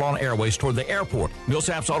half mile on Airways toward the airport.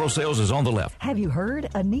 Millsaps Auto Sales is on the left. Have you heard?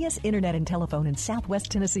 Aeneas Internet and Telephone and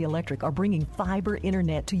Southwest Tennessee Electric are bringing fiber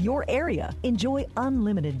internet to your area. Enjoy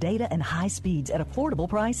unlimited data and high speeds at affordable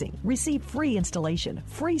pricing. Receive free installation,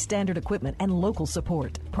 free standard equipment, and local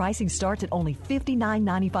support. Pricing starts at only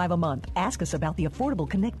 $59.95 a month. Ask us about the Affordable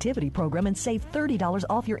Connectivity Program and save $30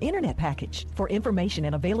 off your internet package. For information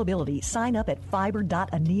and availability, sign up at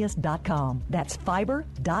fiber.aeneas.com. That's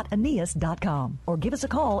fiber.aeneas.com. Or give us a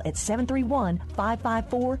call at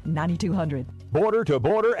 731-554-9200. Border to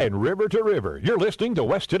border and river to river. You're listening to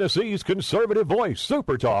West Tennessee's conservative voice,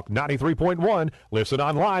 Super Talk 93.1. Listen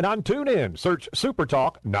online on TuneIn. Search Super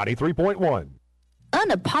Talk 93.1.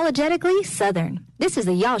 Unapologetically Southern. This is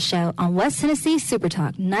the Y'all Show on West Tennessee Super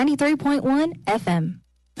Talk 93.1 FM.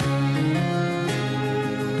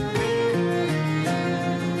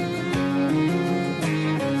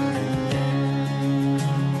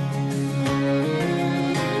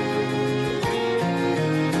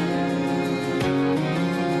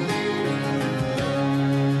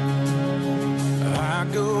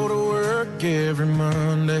 Every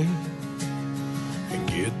Monday and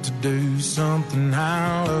get to do something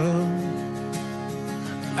I love.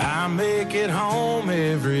 I make it home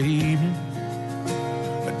every evening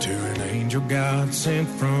to an angel God sent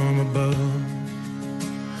from above.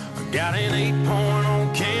 I got an 8-point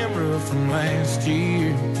on camera from last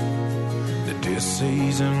year that this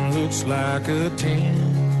season looks like a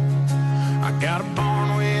 10. I got a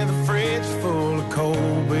barn with a fridge full of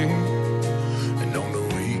cold beer,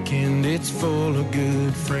 and it's full of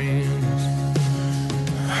good friends.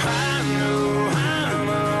 I know I'm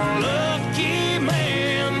a lucky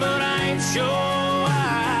man, but I ain't sure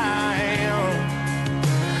I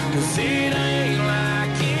am. 'Cause it ain't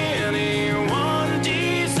like anyone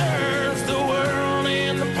deserves the world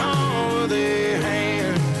in the palm of their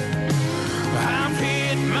hand. I've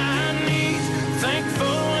hit my knees,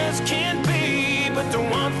 thankful as can be, but the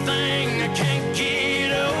one thing I can't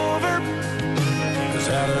get over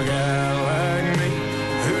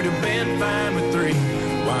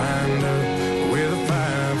wind up with a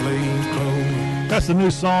 5-leaf clover. That's the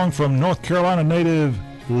new song from North Carolina native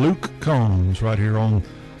Luke Combs right here on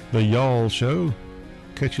the Y'all Show.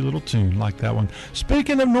 Catchy little tune like that one.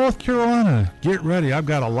 Speaking of North Carolina, get ready. I've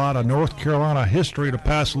got a lot of North Carolina history to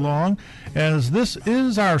pass along, as this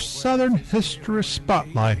is our Southern History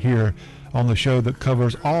Spotlight here on the show that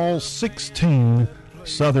covers all 16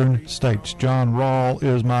 Southern states. Jon Rawl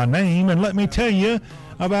is my name, and let me tell you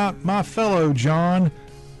about my fellow John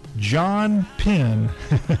Penn,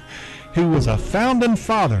 who was a founding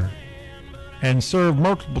father and served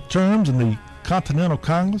multiple terms in the Continental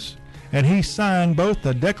Congress, and he signed both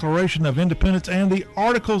the Declaration of Independence and the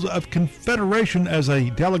Articles of Confederation as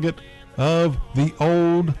a delegate of the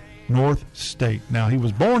Old North State. Now, he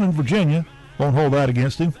was born in Virginia, won't hold that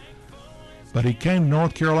against him, but he came to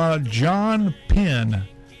North Carolina. John Penn.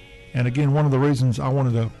 And again, one of the reasons I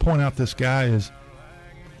wanted to point out this guy is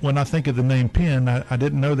when I think of the name Penn, I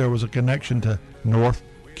didn't know there was a connection to North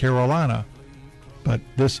Carolina. But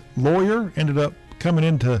this lawyer ended up coming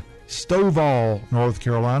into Stovall, North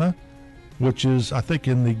Carolina, which is, I think,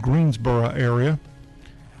 in the Greensboro area,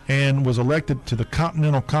 and was elected to the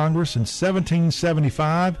Continental Congress in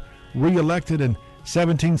 1775, re-elected in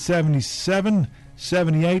 1777,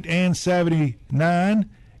 78, and 79,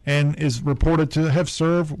 and is reported to have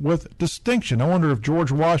served with distinction. I wonder if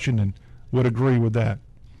George Washington would agree with that.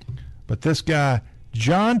 But this guy,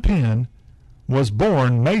 John Penn, was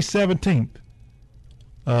born May 17th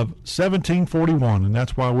of 1741, and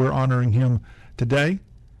that's why we're honoring him today.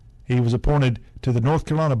 He was appointed to the North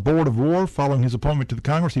Carolina Board of War following his appointment to the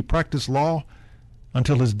Congress. He practiced law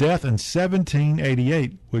until his death in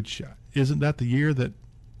 1788, which isn't that the year that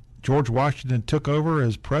George Washington took over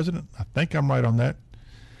as president? I think I'm right on that.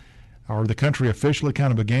 Or the country officially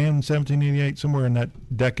kind of began in 1788, somewhere in that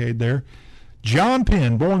decade there. John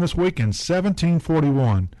Penn, born this week in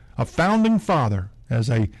 1741, a founding father as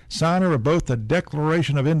a signer of both the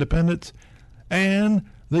Declaration of Independence and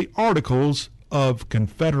the Articles of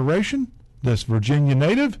Confederation. This Virginia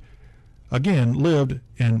native, again, lived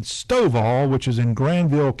in Stovall, which is in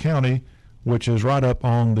Granville County, which is right up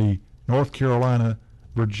on the North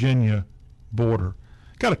Carolina-Virginia border.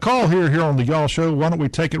 Got a call here on the Y'all Show. Why don't we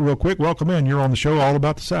take it real quick? Welcome in. You're on the show all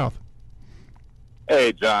about the South.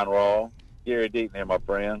 Hey, Jon Rawl. Gary Deaton here, my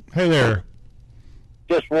friend. Hey there.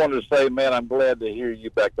 Just wanted to say, man, I'm glad to hear you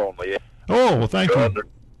back on the air. Oh, well, thank you.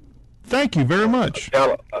 Thank you very much.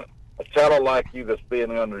 A talent like you that's being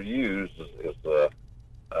underused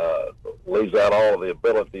leaves out all the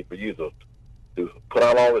ability for you to put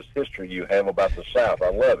out all this history you have about the South. I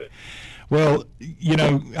love it. Well, you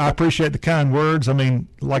know, I appreciate the kind words. I mean,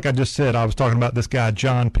 like I just said, I was talking about this guy,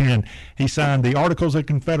 John Penn. He signed the Articles of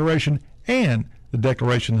Confederation and the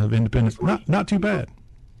Declaration of Independence. Not too bad.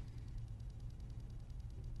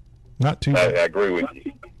 Not too bad. I agree with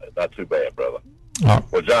you. Not too bad, brother.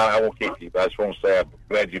 Well, John, I won't keep you. I just want to say I'm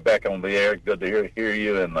glad you're back on the air. Good to hear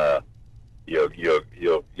you, and you're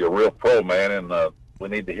a real pro, man. And we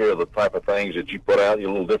need to hear the type of things that you put out. You're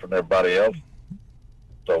a little different than everybody else.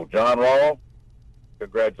 So, Jon Rawl,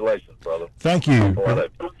 congratulations, brother. Thank you,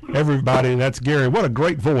 everybody. That's Gary. What a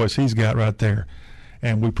great voice he's got right there.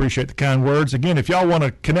 And we appreciate the kind words. Again, if y'all want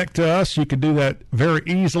to connect to us, you can do that very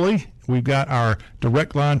easily. We've got our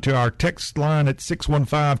direct line to our text line at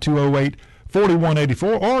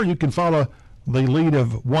 615-208-4184, or you can follow the lead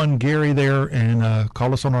of one Gary there and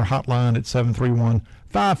call us on our hotline at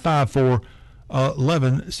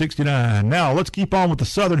 731-554-1169. Now, let's keep on with the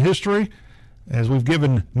Southern history. As we've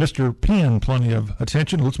given Mr. Penn plenty of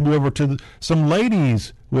attention, let's move over to some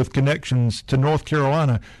ladies with connections to North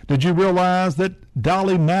Carolina. Did you realize that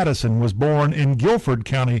Dolly Madison was born in Guilford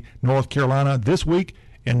County, North Carolina, this week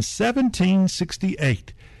in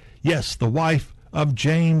 1768? Yes, the wife of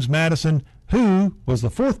James Madison, who was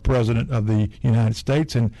the fourth president of the United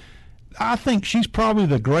States. And I think she's probably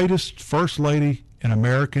the greatest first lady in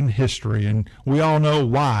American history. And we all know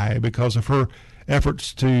why, because of her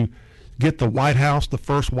efforts to get the White House, the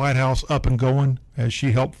first White House, up and going as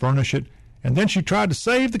she helped furnish it. And then she tried to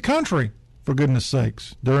save the country, for goodness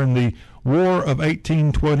sakes, during the War of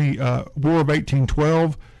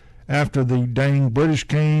 1812, after the dang British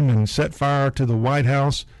came and set fire to the White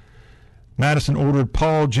House. Madison ordered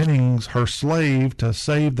Paul Jennings, her slave, to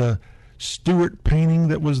save the Stuart painting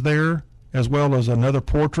that was there, as well as another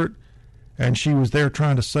portrait. And she was there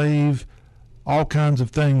trying to save all kinds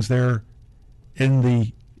of things there in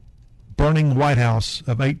the burning White House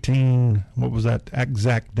of what was that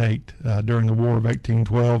exact date, during the War of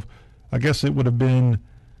 1812? I guess it would have been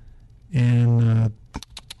in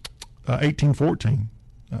 1814.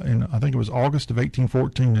 I think it was August of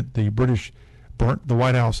 1814 that the British burnt the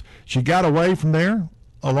White House. She got away from there,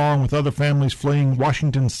 along with other families fleeing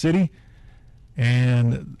Washington City,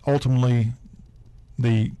 and ultimately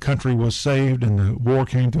the country was saved and the war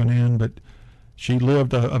came to an end, but she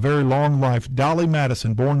lived a very long life. Dolly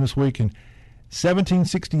Madison, born this week in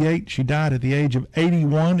 1768. She died at the age of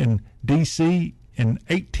 81 in D.C. in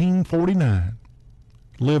 1849.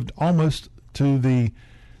 Lived almost to the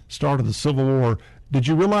start of the Civil War. Did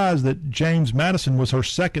you realize that James Madison was her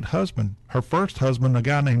second husband? Her first husband, a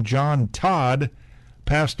guy named John Todd,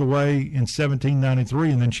 passed away in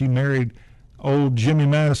 1793, and then she married old Jimmy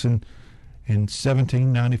Madison in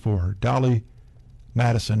 1794. Dolly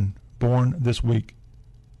Madison, born this week,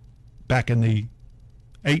 back in the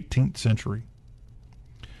 18th century.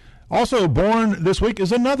 Also born this week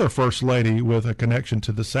is another First Lady with a connection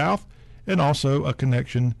to the South and also a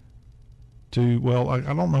connection to, well, I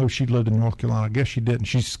don't know if she lived in North Carolina. I guess she didn't.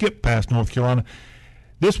 She skipped past North Carolina.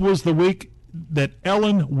 This was the week that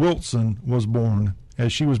Ellen Wilson was born,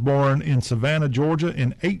 as she was born in Savannah, Georgia in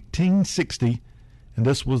 1860, and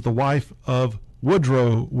this was the wife of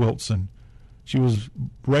Woodrow Wilson. She was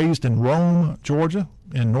raised in Rome, Georgia,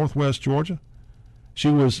 in northwest Georgia. She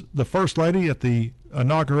was the First Lady at the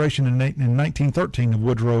inauguration in 1913 of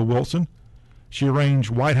Woodrow Wilson. She arranged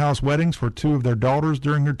White House weddings for two of their daughters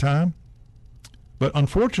during her time. But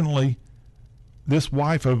unfortunately, this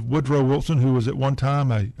wife of Woodrow Wilson, who was at one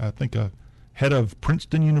time, I think, a head of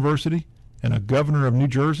Princeton University and a governor of New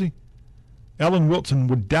Jersey, Ellen Wilson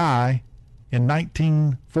would die in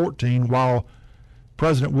 1914 while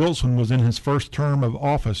President Wilson was in his first term of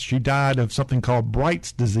office. She died of something called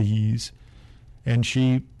Bright's disease, and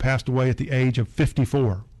she passed away at the age of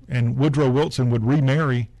 54. And Woodrow Wilson would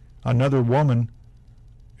remarry another woman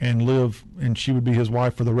and live, and she would be his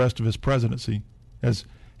wife for the rest of his presidency, as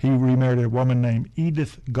he remarried a woman named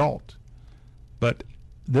Edith Galt. But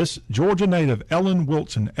this Georgia native, Ellen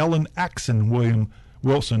Wilson, Ellen Axon William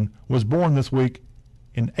Wilson, was born this week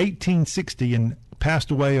in 1860 and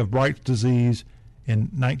passed away of Bright's disease in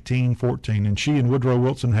 1914. And she and Woodrow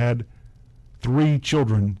Wilson had 3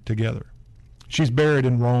 children together. She's buried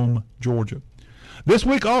in Rome, Georgia. This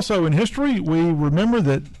week also in history, we remember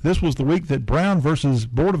that this was the week that Brown versus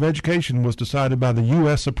Board of Education was decided by the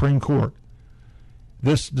U.S. Supreme Court.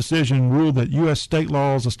 This decision ruled that U.S. state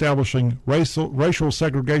laws establishing racial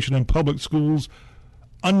segregation in public schools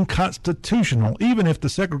unconstitutional, even if the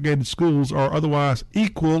segregated schools are otherwise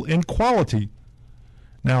equal in quality.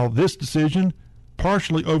 Now, this decision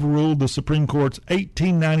partially overruled the Supreme Court's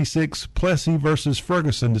 1896 Plessy versus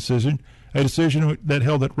Ferguson decision, a decision that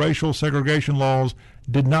held that racial segregation laws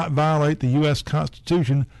did not violate the U.S.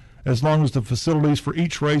 Constitution as long as the facilities for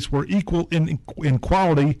each race were equal in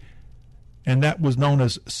quality, and that was known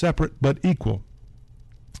as separate but equal.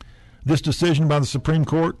 This decision by the Supreme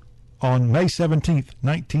Court on May 17,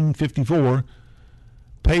 1954,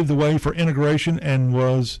 paved the way for integration and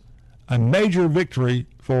was a major victory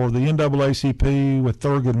for the NAACP, with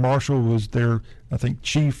Thurgood Marshall was their, I think,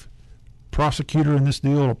 chief prosecutor in this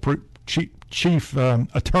deal, or chief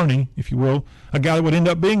attorney, if you will, a guy that would end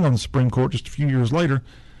up being on the Supreme Court just a few years later.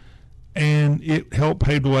 And it helped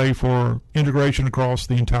pave the way for integration across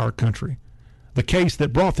the entire country. The case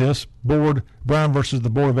that brought this, Brown versus the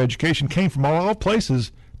Board of Education, came from all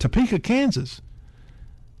places, Topeka, Kansas.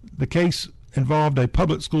 The case involved a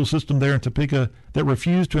public school system there in Topeka that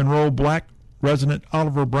refused to enroll black resident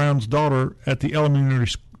Oliver Brown's daughter at the elementary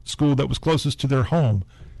school that was closest to their home.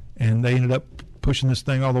 And they ended up pushing this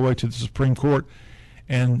thing all the way to the Supreme Court.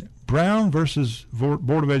 And Brown versus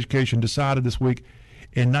Board of Education decided this week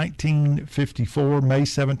in 1954, May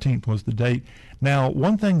 17th was the date. Now,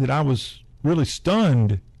 one thing that I was really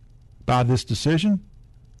stunned by this decision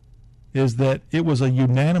is that it was a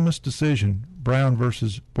unanimous decision, Brown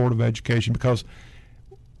versus Board of Education, because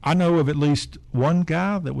I know of at least one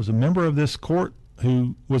guy that was a member of this court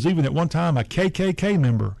who was even at one time a KKK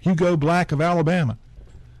member, Hugo Black of Alabama.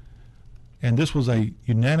 And this was a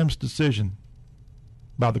unanimous decision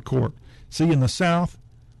by the court. See, in the South,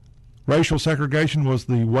 racial segregation was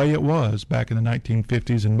the way it was back in the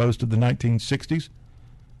 1950s and most of the 1960s.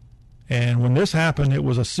 And when this happened, it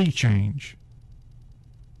was a sea change.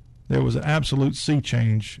 There was an absolute sea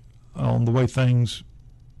change on the way things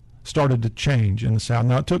started to change in the South.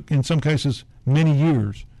 Now, it took, in some cases, many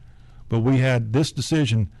years, but we had this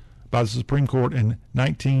decision by the Supreme Court in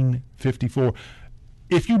 1954.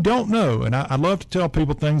 If you don't know, and I love to tell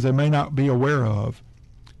people things they may not be aware of,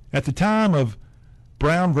 at the time of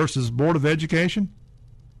Brown versus Board of Education,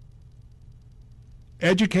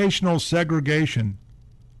 educational segregation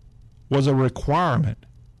was a requirement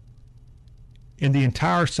in the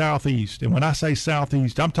entire Southeast. And when I say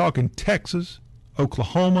Southeast, I'm talking Texas,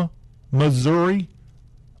 Oklahoma, Missouri,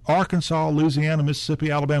 Arkansas, Louisiana,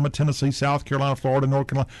 Mississippi, Alabama, Tennessee, South Carolina, Florida, North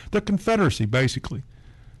Carolina, the Confederacy, basically,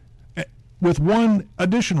 with one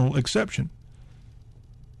additional exception.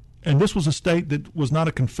 And this was a state that was not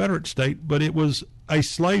a Confederate state, but it was a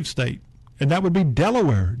slave state, and that would be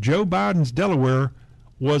Delaware. Joe Biden's Delaware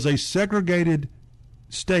was a segregated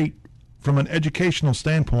state from an educational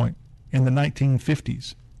standpoint in the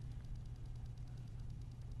 1950s.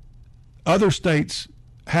 Other states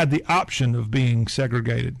had the option of being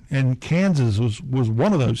segregated, and Kansas was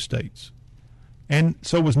one of those states. And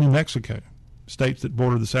so was New Mexico, states that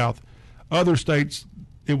border the South. Other states,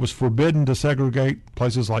 it was forbidden to segregate.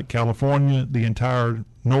 Places like California, the entire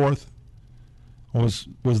North was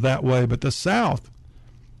that way. But the South,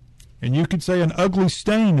 and you could say an ugly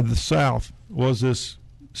stain of the South, was this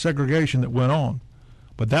segregation that went on.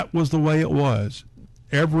 But that was the way it was.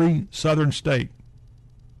 Every southern state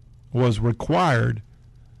was required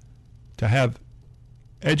to have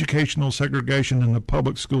educational segregation in the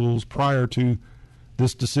public schools prior to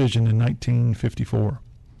this decision in 1954.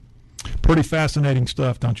 Pretty fascinating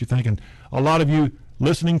stuff, don't you think? And a lot of you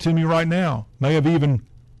listening to me right now may have even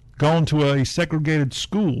gone to a segregated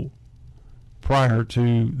school prior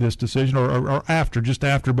to this decision, or after, just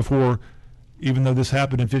after, before. Even though this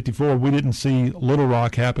happened in 54, we didn't see Little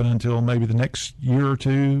Rock happen until maybe the next year or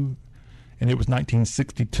two. And it was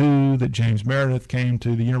 1962 that James Meredith came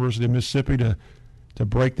to the University of Mississippi to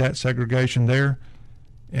break that segregation there.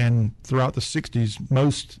 And throughout the 60s,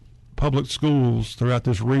 most public schools throughout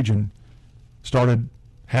this region started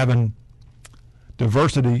having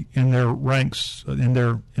diversity in their ranks, in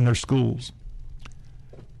their schools.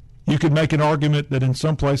 You could make an argument that in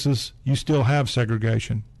some places you still have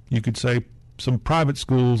segregation. You could say some private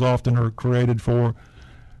schools often are created for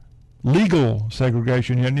legal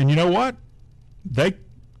segregation. And you know what? I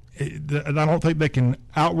don't think they can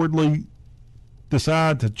outwardly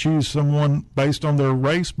decide to choose someone based on their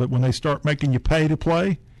race, but when they start making you pay to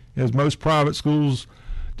play, as most private schools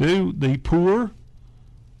do, the poor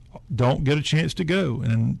don't get a chance to go.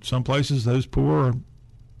 And in some places, those poor are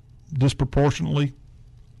disproportionately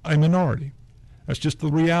a minority. That's just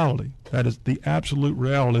the reality. That is the absolute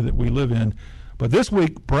reality that we live in. But this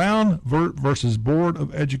week, Brown versus Board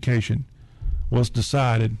of Education was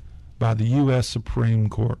decided by the U.S. Supreme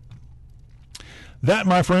Court. That,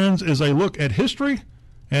 my friends, is a look at history,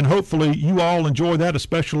 and hopefully you all enjoy that,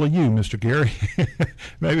 especially you, Mr. Gary.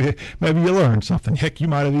 maybe you learned something. Heck, you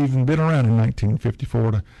might have even been around in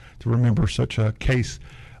 1954 to remember such a case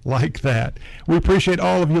like that. We appreciate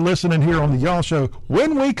all of you listening here on the Y'all Show.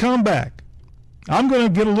 When we come back, I'm going to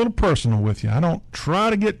get a little personal with you. I don't try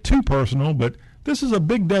to get too personal, but this is a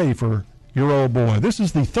big day for your old boy. This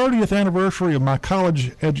is the 30th anniversary of my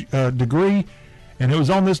college degree, and it was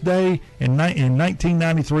on this day in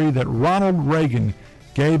 1993 that Ronald Reagan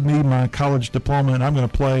gave me my college diploma, and I'm going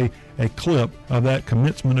to play a clip of that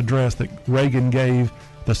commencement address that Reagan gave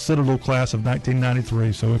the Citadel class of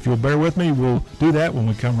 1993. So if you'll bear with me, we'll do that when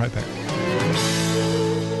we come right back.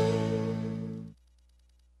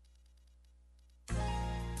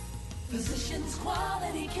 Physicians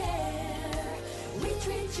Quality Care, we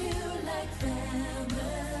treat you like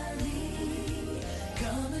family.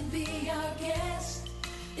 Come and be our guest,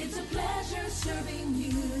 it's a pleasure serving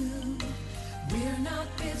you. We're not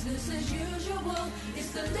business as usual,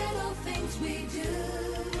 it's the little things we do.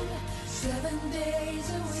 7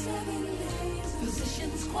 days a week,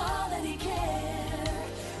 Physicians Quality Care,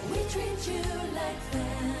 we treat you like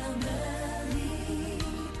family.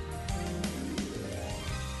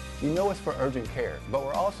 You know us for urgent care, but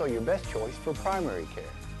we're also your best choice for primary care.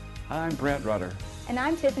 I'm Brett Rutter. And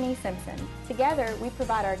I'm Tiffany Simpson. Together, we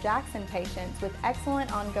provide our Jackson patients with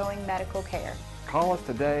excellent ongoing medical care. Call us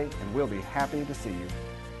today and we'll be happy to see you.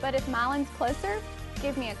 But if Milan's closer,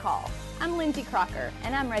 give me a call. I'm Lindsay Crocker,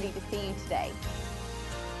 and I'm ready to see you today.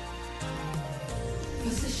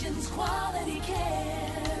 Physicians Quality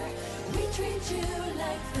Care, we treat you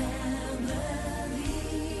like family.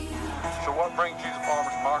 So what brings you to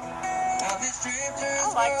Farmers Market? I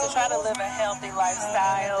like to try to live a healthy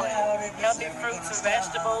lifestyle and healthy fruits and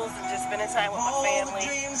vegetables and just spending time with my family,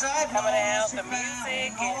 coming out, the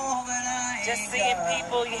music, and just seeing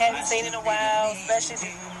people you hadn't seen in a while,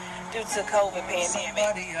 especially due to COVID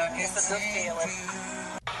pandemic. It's a good feeling.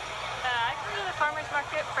 I go to the farmer's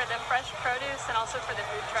market for the fresh produce and also for the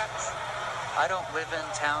food trucks. I don't live in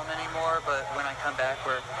town anymore, but when I come back,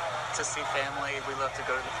 we're to see family. We love to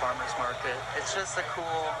go to the farmers market. It's just a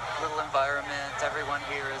cool little environment. Everyone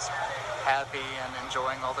here is happy and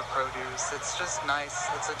enjoying all the produce. It's just nice.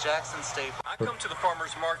 It's a Jackson staple. I come to the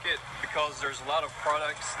farmers market because there's a lot of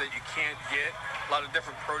products that you can't get, a lot of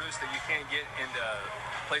different produce that you can't get in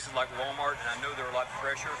places like Walmart, and I know they're a lot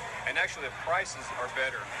fresher, and actually the prices are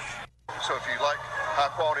better. So if you like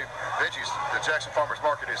high-quality veggies, the Jackson Farmers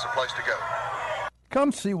Market is the place to go.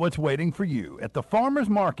 Come see what's waiting for you at the Farmers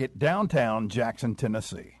Market, downtown Jackson,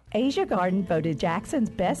 Tennessee. Asia Garden voted Jackson's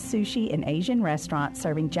best sushi and Asian restaurant,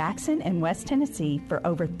 serving Jackson and West Tennessee for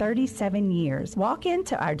over 37 years. Walk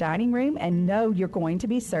into our dining room and know you're going to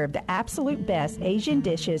be served the absolute best Asian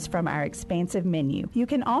dishes from our expansive menu. You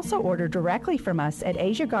can also order directly from us at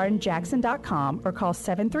AsiaGardenJackson.com or call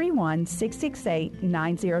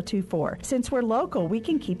 731-668-9024. Since we're local, we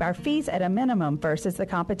can keep our fees at a minimum versus the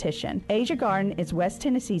competition. Asia Garden is West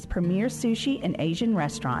Tennessee's premier sushi and Asian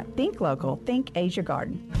restaurant. Think local, think Asia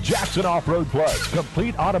Garden. Jackson Off-Road Plus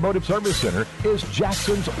Complete Automotive Service Center is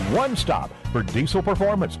Jackson's one-stop for diesel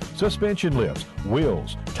performance, suspension lifts,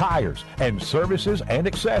 wheels, tires, and services and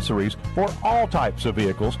accessories for all types of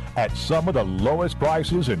vehicles at some of the lowest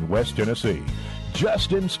prices in West Tennessee.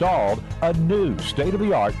 Just installed a new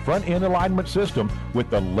state-of-the-art front-end alignment system with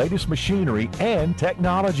the latest machinery and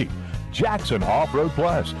technology. Jackson Off-Road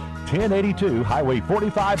Plus, 1082 Highway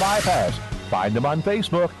 45 Bypass. Find them on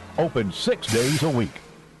Facebook, open 6 days a week.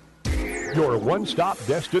 Your one-stop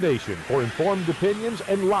destination for informed opinions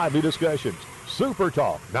and lively discussions. Super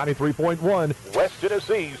Talk 93.1, West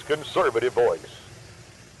Tennessee's conservative voice.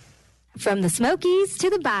 From the Smokies to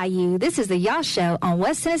the Bayou, this is the Y'all Show on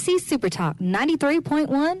West Tennessee Super Talk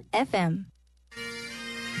 93.1 FM.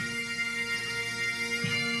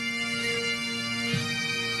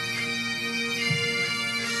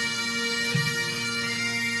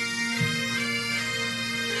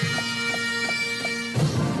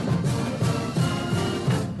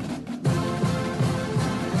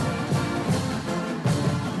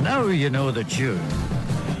 Now you know the tune.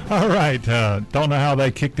 All right. Don't know how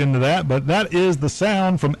they kicked into that, but that is the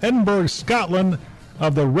sound from Edinburgh, Scotland,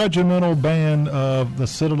 of the regimental band of the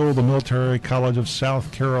Citadel, the Military College of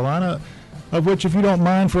South Carolina, of which, if you don't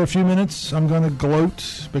mind for a few minutes, I'm going to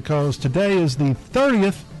gloat because today is the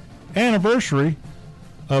 30th anniversary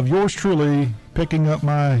of yours truly picking up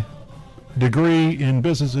my degree in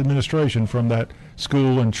business administration from that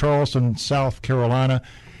school in Charleston, South Carolina.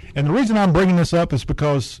 And the reason I'm bringing this up is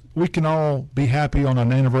because we can all be happy on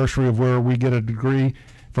an anniversary of where we get a degree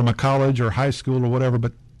from a college or high school or whatever,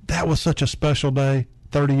 but that was such a special day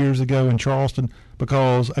 30 years ago in Charleston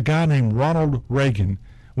because a guy named Ronald Reagan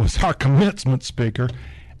was our commencement speaker.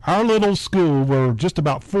 Our little school, where just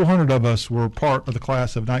about 400 of us were part of the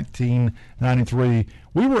class of 1993,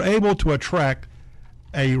 we were able to attract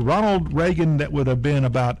a Ronald Reagan that would have been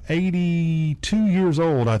about 82 years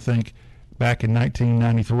old, I think, back in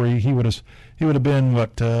 1993. He would have been,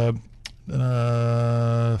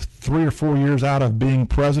 3 or 4 years out of being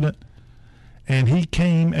president. And he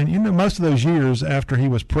came, and most of those years after he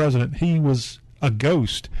was president, he was a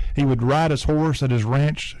ghost. He would ride his horse at his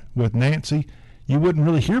ranch with Nancy. You wouldn't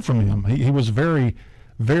really hear from him. He was very,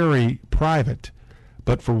 very private.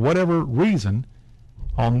 But for whatever reason,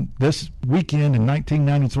 on this weekend in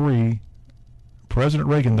 1993, President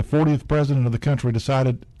Reagan, the 40th president of the country,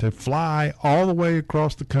 decided to fly all the way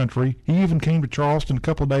across the country. He even came to Charleston a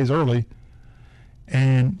couple of days early,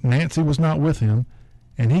 and Nancy was not with him.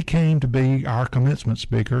 And he came to be our commencement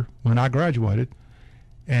speaker when I graduated.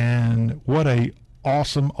 And what a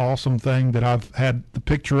awesome, awesome thing that I've had the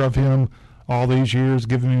picture of him all these years,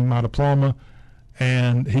 giving me my diploma.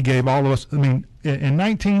 And he gave all of us, in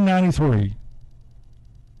 1993,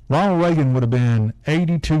 Ronald Reagan would have been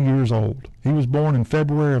 82 years old. He was born in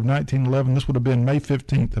February of 1911. This would have been May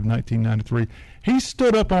 15th of 1993. He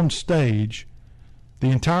stood up on stage the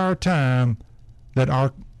entire time that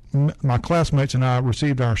my classmates and I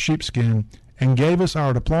received our sheepskin and gave us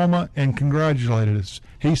our diploma and congratulated us.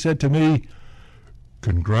 He said to me,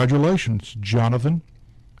 "Congratulations, Jonathan."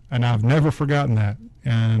 And I've never forgotten that.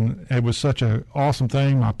 And it was such an awesome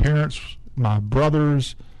thing. My parents, my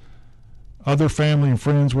brothers, other family and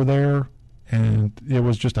friends were there, and it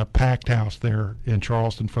was just a packed house there in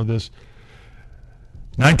Charleston for this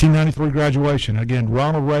 1993 graduation. Again,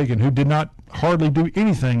 Ronald Reagan, who did not hardly do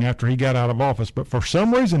anything after he got out of office, but for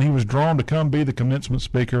some reason he was drawn to come be the commencement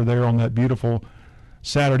speaker there on that beautiful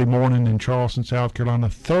Saturday morning in Charleston, South Carolina,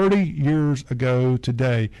 30 years ago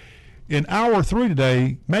today. In hour 3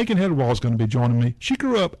 today, Megan Hedwall is going to be joining me. She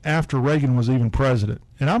grew up after Reagan was even president.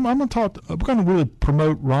 And we're going to really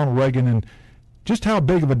promote Ronald Reagan and just how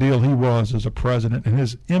big of a deal he was as a president and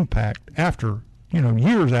his impact after,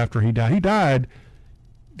 years after he died. He died,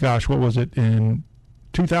 gosh, what was it, in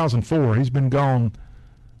 2004. He's been gone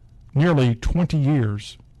nearly 20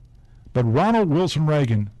 years. But Ronald Wilson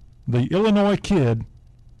Reagan, the Illinois kid,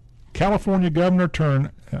 California governor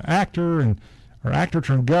turned actor, or actor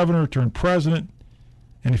turned governor turned president,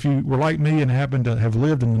 and if you were like me and happened to have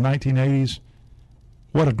lived in the 1980s,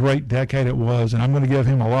 what a great decade it was, and I'm going to give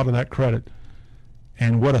him a lot of that credit.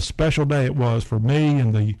 And what a special day it was for me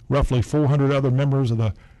and the roughly 400 other members of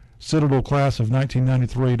the Citadel class of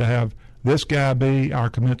 1993 to have this guy be our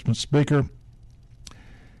commencement speaker.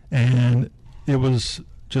 And it was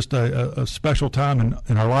just a special time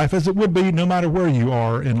in our life, as it would be no matter where you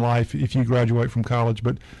are in life if you graduate from college.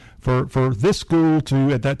 But for this school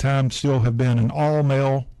to, at that time, still have been an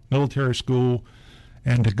all-male military school,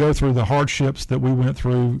 and to go through the hardships that we went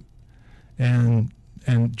through, and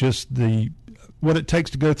just what it takes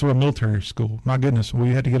to go through a military school. My goodness,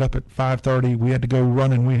 we had to get up at 5:30. We had to go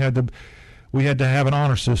running. We had to have an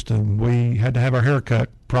honor system. We had to have our hair cut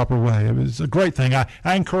proper way. It was a great thing.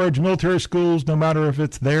 I encourage military schools, no matter if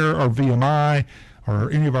it's there or VMI or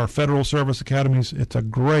any of our federal service academies. It's a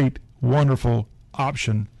great, wonderful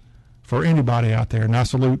option for anybody out there. And I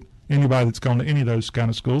salute anybody that's gone to any of those kind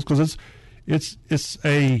of schools, because it's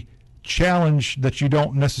a challenge that you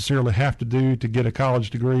don't necessarily have to do to get a college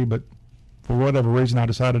degree, but for whatever reason I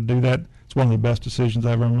decided to do that. It's one of the best decisions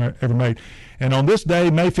I've ever made. And on this day,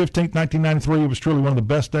 May 15th, 1993, it was truly one of the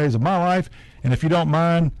best days of my life. And if you don't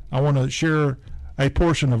mind, I want to share a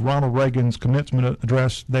portion of Ronald Reagan's commencement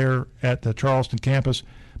address there at the Charleston campus,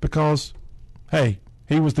 because, hey,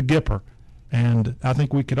 he was the Gipper. And I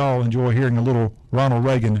think we could all enjoy hearing a little Ronald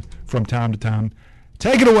Reagan from time to time.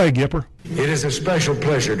 Take it away, Gipper. It is a special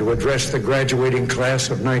pleasure to address the graduating class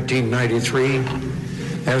of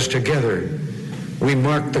 1993, as together we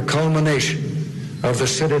mark the culmination of the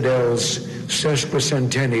Citadel's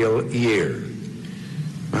sesquicentennial year.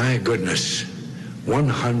 My goodness,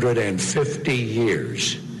 150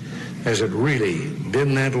 years. Has it really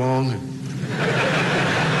been that long?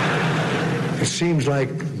 It seems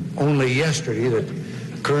like only yesterday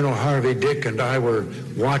that Colonel Harvey Dick and I were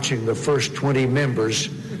watching the first 20 members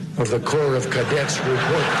of the Corps of Cadets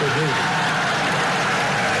report for duty.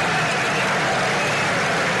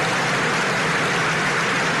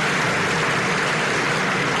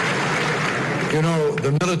 You know,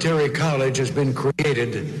 the military college has been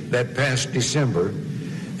created that past December,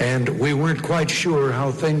 and we weren't quite sure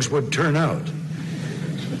how things would turn out.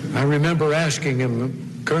 I remember asking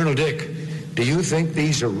him, Colonel Dick, do you think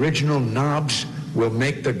these original knobs will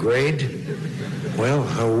make the grade? Well,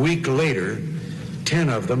 a week later, 10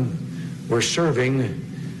 of them were serving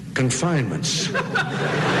confinements.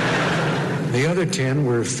 The other 10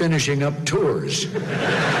 were finishing up tours.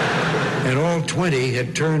 And all 20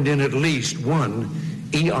 had turned in at least one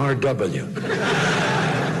ERW.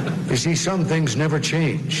 You see, some things never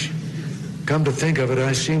change. Come to think of it,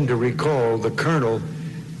 I seem to recall the colonel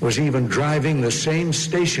was even driving the same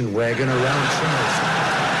station wagon around Charleston.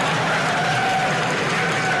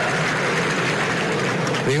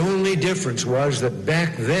 The only difference was that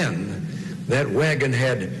back then, that wagon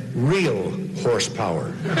had real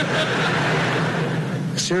horsepower.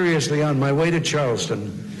 Seriously, on my way to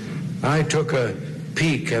Charleston, I took a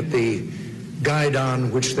peek at the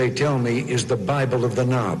guidon, which they tell me is the Bible of the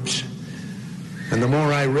knobs. And the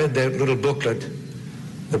more I read that little booklet,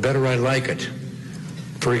 the better I like it.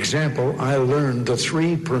 For example, I learned the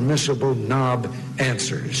 3 permissible knob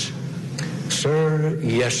answers. Sir,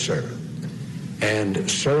 yes, sir. And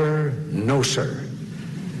sir, no, sir.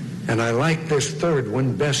 And I like this third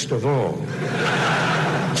one best of all.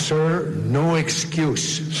 Sir, no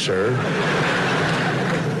excuse, sir.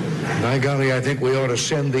 By golly, I think we ought to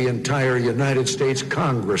send the entire United States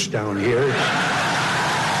Congress down here.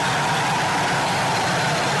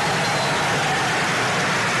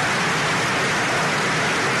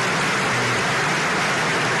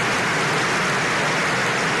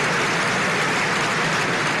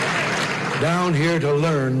 Down here to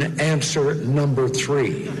learn answer number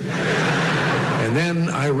 3. And then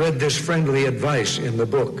I read this friendly advice in the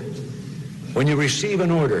book. When you receive an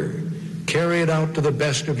order, carry it out to the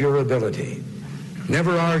best of your ability.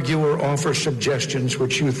 Never argue or offer suggestions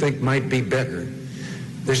which you think might be better.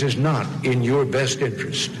 This is not in your best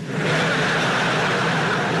interest.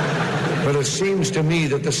 But it seems to me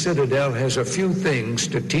that the Citadel has a few things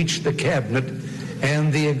to teach the cabinet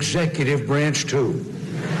and the executive branch too.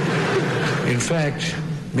 In fact,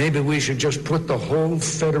 maybe we should just put the whole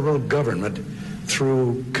federal government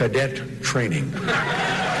through cadet training.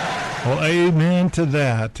 Well, amen to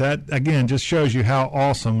that. That, again, just shows you how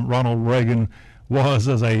awesome Ronald Reagan was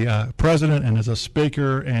as a president and as a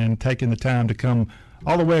speaker, and taking the time to come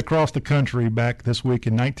all the way across the country back this week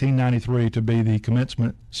in 1993 to be the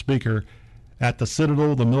commencement speaker at the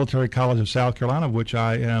Citadel, the Military College of South Carolina, which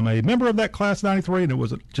I am a member of that class 93, and it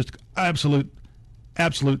was just absolute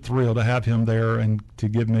thrill to have him there and to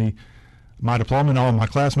give me my diploma and all of my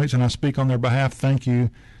classmates, and I speak on their behalf. Thank you,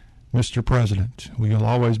 Mr. President. You'll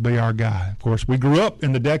always be our guy. Of course, we grew up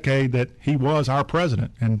in the decade that he was our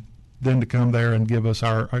president, and then to come there and give us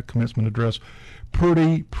our commencement address,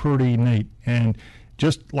 pretty neat. And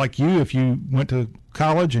just like you, if you went to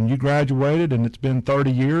college and you graduated and it's been 30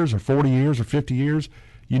 years or 40 years or 50 years,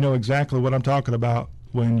 you know exactly what I'm talking about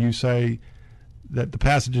when you say that the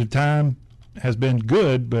passage of time has been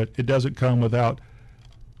good, but it doesn't come without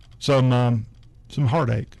some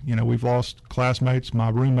heartache. You know, we've lost classmates. My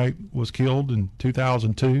roommate was killed in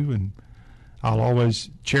 2002, and I'll always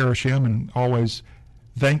cherish him and always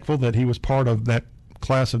thankful that he was part of that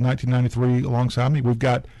class of 1993 alongside me. We've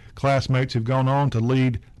got classmates who've gone on to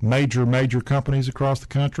lead major companies across the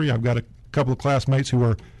country. I've got a couple of classmates who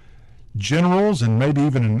are generals and maybe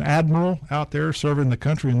even an admiral out there serving the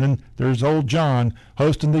country. And then there's old John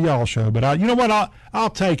hosting the Y'all Show. But you know what? I'll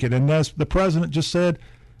take it. And as the president just said,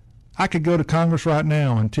 I could go to Congress right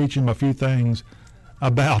now and teach him a few things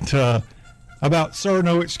about sir,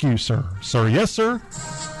 no excuse, sir. Sir, yes, sir.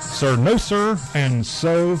 Sir, no, sir. And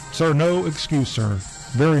so, sir, no excuse, sir.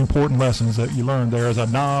 Very important lessons that you learned there as a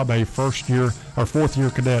fourth year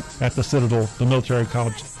cadet at the Citadel, the Military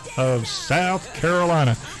College of South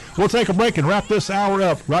Carolina. We'll take a break and wrap this hour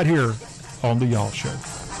up right here on the Y'all Show.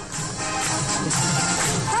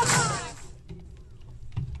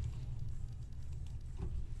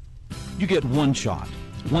 You get one shot,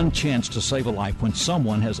 one chance to save a life when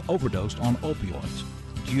someone has overdosed on opioids.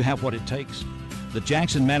 Do you have what it takes? The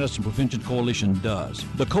Jackson-Madison Prevention Coalition does.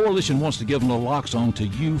 The coalition wants to give naloxone to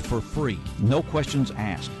you for free, no questions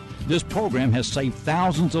asked. This program has saved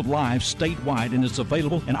thousands of lives statewide, and it's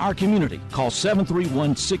available in our community. Call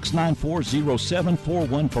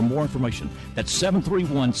 731-694-0741 for more information. That's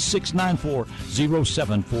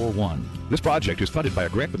 731-694-0741. This project is funded by a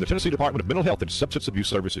grant from the Tennessee Department of Mental Health and Substance Abuse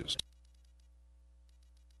Services.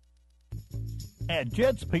 At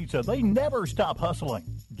Jed's Pizza, they never stop hustling.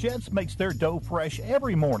 Jed's makes their dough fresh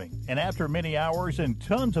every morning, and after many hours and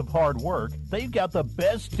tons of hard work, they've got the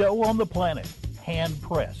best dough on the planet,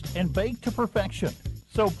 hand-pressed and baked to perfection.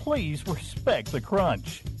 So please respect the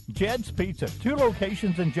crunch. Jed's Pizza, 2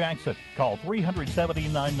 locations in Jackson. Call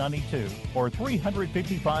 370-992 or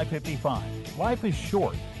 355-55. Life is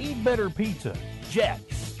short. Eat better pizza.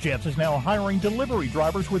 Jed's. Jed's is now hiring delivery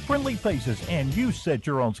drivers with friendly faces, and you set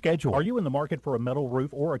your own schedule. Are you in the market for a metal roof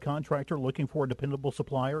or a contractor looking for a dependable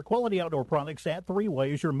supplier? Quality Outdoor Products at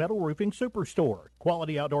Three-Way is your metal roofing superstore.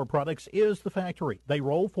 Quality Outdoor Products is the factory. They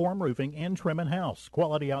roll, form roofing, and trim and house.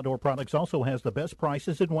 Quality Outdoor Products also has the best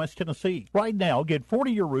prices in West Tennessee. Right now, get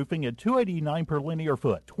 40-year roofing at $289 per linear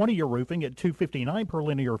foot, 20-year roofing at $259 per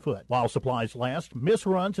linear foot. While supplies last, miss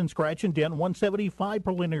runs and scratch and dent $175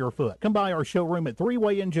 per linear foot. Come by our showroom at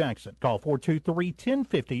Three-Way in Jackson. Call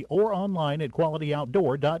 423-1050 or online at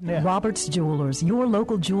qualityoutdoor.net. Roberts Jewelers, your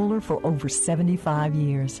local jeweler for over 75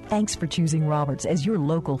 years. Thanks for choosing Roberts as your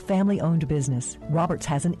local family-owned business. Roberts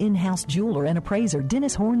has an in-house jeweler and appraiser,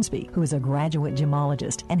 Dennis Hornsby, who is a graduate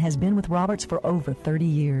gemologist and has been with Roberts for over 30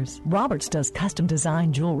 years. Roberts does custom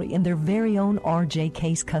design jewelry in their very own RJ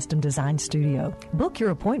Case Custom Design Studio. Book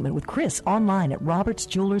your appointment with Chris online at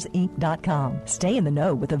robertsjewellersinc.com. Stay in the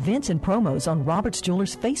know with events and promos on Roberts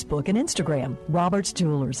Jewelers Facebook and Instagram. Roberts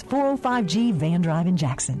Jewelers, 405G Van Drive in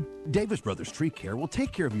Jackson. Davis Brothers Tree Care will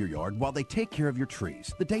take care of your yard while they take care of your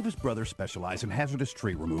trees. The Davis Brothers specialize in hazardous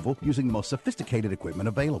tree removal using the most sophisticated equipment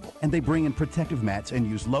available. And they bring in protective mats and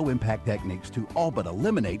use low-impact techniques to all but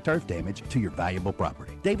eliminate turf damage to your valuable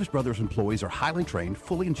property. Davis Brothers employees are highly trained,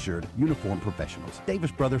 fully insured, uniformed professionals.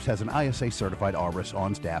 Davis Brothers has an ISA-certified arborist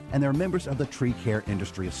on staff, and they're members of the Tree Care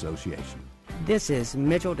Industry Association. This is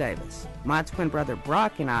Mitchell Davis. My twin brother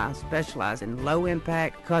Brock and I specialize in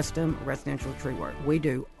low-impact, custom residential tree work. We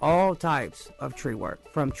do all types of tree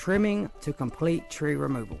work, from trimming to complete tree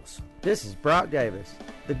removals. This is Brock Davis,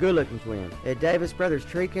 the good-looking twin. At Davis Brothers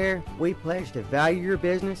Tree Care, we pledge to value your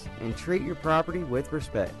business and treat your property with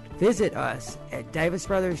respect. Visit us at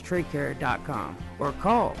davisbrotherstreecare.com or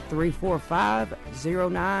call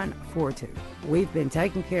 345-0942. We've been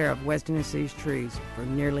taking care of West Tennessee's trees for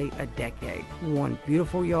nearly a decade, one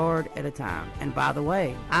beautiful yard at a time. And by the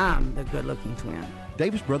way, I'm the good-looking twin.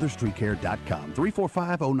 DavisBrothersTreeCare.com,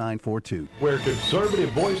 345-0942. Where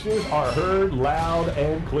conservative voices are heard loud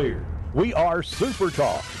and clear. We are Super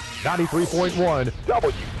Talk, 93.1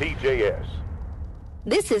 WTJS.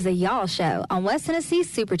 This is the Y'all Show on West Tennessee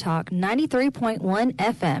Super Talk 93.1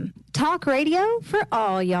 FM. Talk radio for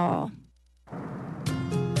all y'all.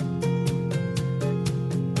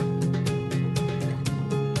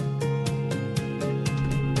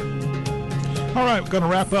 All right, we're going to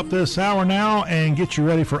wrap up this hour now and get you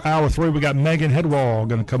ready for hour 3. We got Megan Hedwall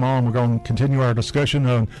going to come on. We're going to continue our discussion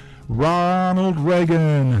on Ronald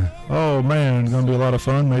Reagan. Oh, man, it's going to be a lot of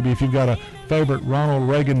fun. Maybe if you've got a favorite Ronald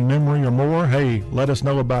Reagan memory or more, hey, let us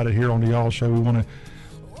know about it here on the Y'all Show. We want to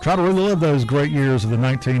try to relive those great years of the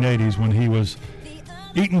 1980s when he was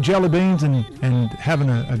eating jelly beans and having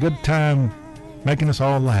a good time making us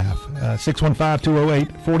all laugh.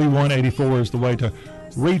 615-208-4184 is the way to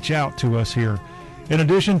reach out to us here. In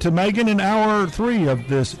addition to Megan, in hour 3 of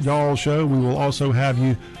this Y'all Show, we will also have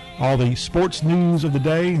you all the sports news of the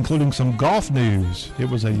day, including some golf news. It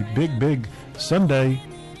was a big Sunday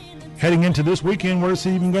heading into this weekend, where it's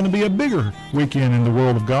even going to be a bigger weekend in the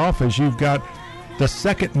world of golf, as you've got the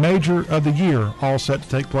second major of the year all set to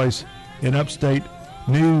take place in upstate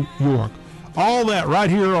New York. All that right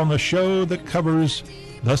here on the show that covers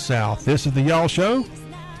the South. This is the Y'all Show.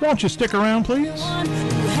 Won't you stick around, please?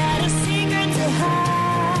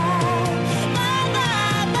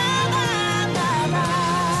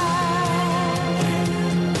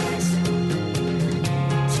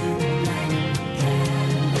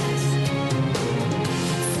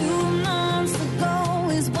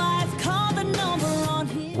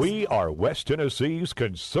 We are West Tennessee's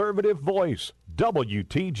conservative voice,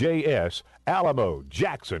 WTJS, Alamo,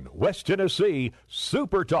 Jackson, West Tennessee,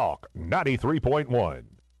 Super Talk 93.1.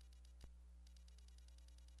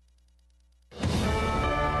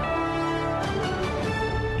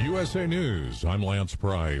 USA News, I'm Lance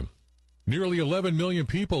Pry. Nearly 11 million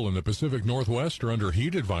people in the Pacific Northwest are under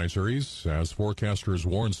heat advisories, as forecasters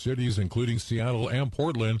warn cities including Seattle and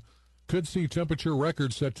Portland could see temperature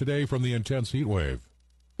records set today from the intense heat wave.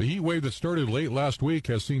 The heat wave that started late last week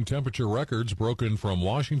has seen temperature records broken from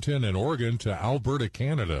Washington and Oregon to Alberta,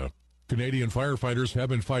 Canada. Canadian firefighters have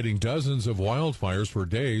been fighting dozens of wildfires for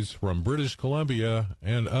days from British Columbia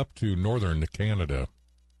and up to northern Canada.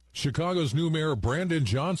 Chicago's new mayor, Brandon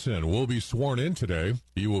Johnson, will be sworn in today.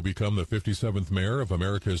 He will become the 57th mayor of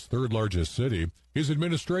America's third-largest city. His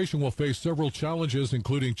administration will face several challenges,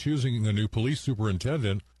 including choosing a new police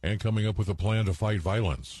superintendent and coming up with a plan to fight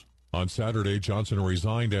violence. On Saturday, Johnson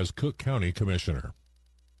resigned as Cook County Commissioner.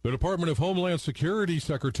 The Department of Homeland Security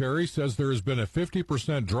Secretary says there has been a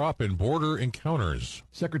 50% drop in border encounters.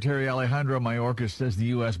 Secretary Alejandro Mayorkas says the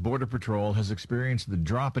U.S. Border Patrol has experienced the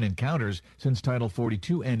drop in encounters since Title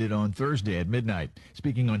 42 ended on Thursday at midnight.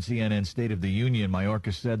 Speaking on CNN's State of the Union,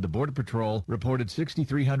 Mayorkas said the Border Patrol reported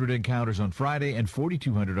 6,300 encounters on Friday and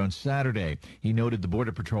 4,200 on Saturday. He noted the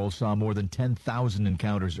Border Patrol saw more than 10,000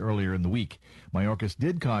 encounters earlier in the week. Mayorkas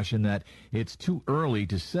did caution that it's too early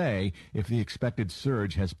to say if the expected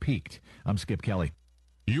surge has peaked. I'm Skip Kelly.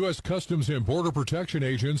 U.S. Customs and Border Protection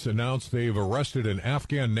agents announced they've arrested an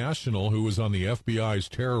Afghan national who was on the FBI's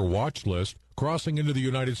terror watch list crossing into the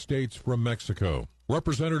United States from Mexico.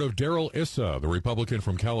 Representative Darrell Issa, the Republican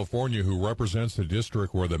from California who represents the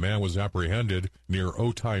district where the man was apprehended near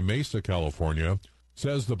Otay Mesa, California,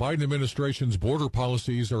 says the Biden administration's border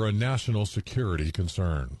policies are a national security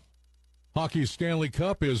concern. Hockey's Stanley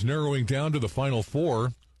Cup is narrowing down to the Final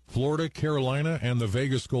Four. Florida, Carolina, and the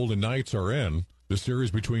Vegas Golden Knights are in. The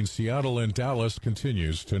series between Seattle and Dallas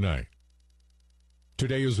continues tonight.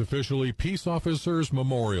 Today is officially Peace Officers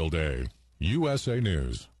Memorial Day. USA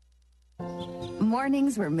News.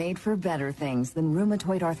 Mornings were made for better things than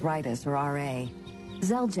rheumatoid arthritis or RA.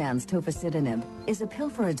 Xeljanz tofacitinib is a pill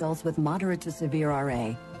for adults with moderate to severe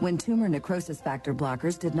RA when tumor necrosis factor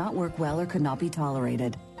blockers did not work well or could not be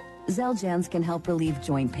tolerated. Xeljanz can help relieve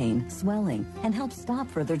joint pain, swelling, and help stop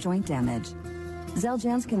further joint damage.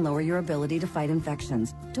 Xeljanz can lower your ability to fight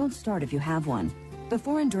infections. Don't start if you have one.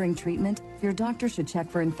 Before and during treatment, your doctor should check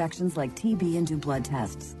for infections like TB and do blood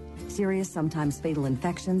tests. Serious, sometimes fatal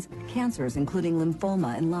infections, cancers including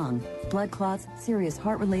lymphoma and lung, blood clots, serious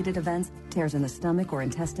heart-related events, tears in the stomach or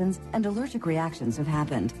intestines, and allergic reactions have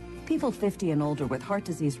happened. People 50 and older with heart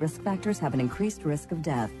disease risk factors have an increased risk of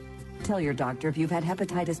death. Tell your doctor if you've had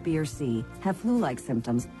hepatitis B or C, have flu-like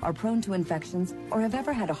symptoms, are prone to infections, or have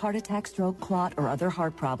ever had a heart attack, stroke, clot, or other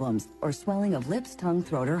heart problems, or swelling of lips, tongue,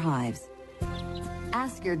 throat, or hives.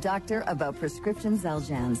 Ask your doctor about prescription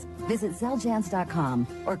Xeljanz. Visit Xeljanz.com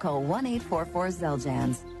or call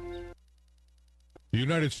 1-844-XELJANZ. The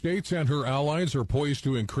United States and her allies are poised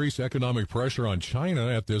to increase economic pressure on China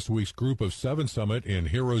at this week's Group of Seven summit in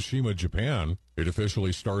Hiroshima, Japan. It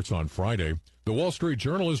officially starts on Friday. The Wall Street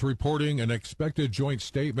Journal is reporting an expected joint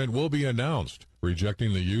statement will be announced,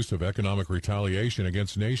 rejecting the use of economic retaliation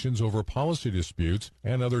against nations over policy disputes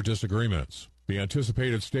and other disagreements. The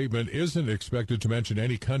anticipated statement isn't expected to mention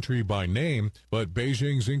any country by name, but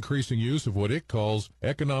Beijing's increasing use of what it calls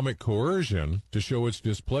economic coercion to show its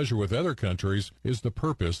displeasure with other countries is the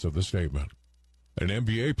purpose of the statement. An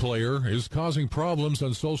NBA player is causing problems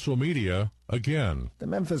on social media again. The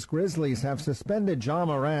Memphis Grizzlies have suspended Jon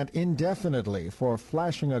Morant indefinitely for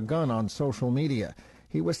flashing a gun on social media.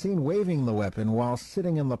 He was seen waving the weapon while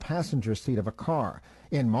sitting in the passenger seat of a car.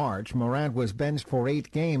 In March, Morant was benched for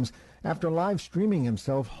 8 games after live streaming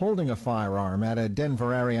himself holding a firearm at a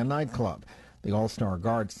Denver area nightclub. The All-Star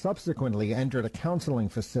guard subsequently entered a counseling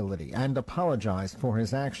facility and apologized for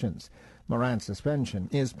his actions. Morant's suspension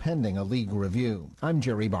is pending a league review. I'm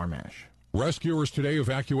Jerry Barmash. Rescuers today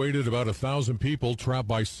evacuated about 1,000 people trapped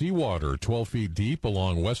by seawater 12 feet deep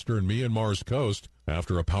along western Myanmar's coast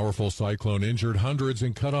after a powerful cyclone injured hundreds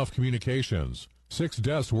and cut off communications. 6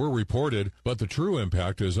 deaths were reported, but the true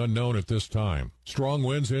impact is unknown at this time. Strong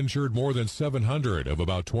winds injured more than 700 of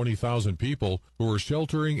about 20,000 people who were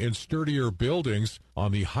sheltering in sturdier buildings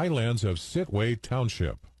on the highlands of Sitwe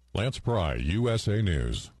Township. Lance Pry, USA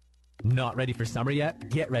News. Not ready for summer yet?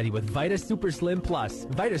 Get ready with Vita Super Slim Plus.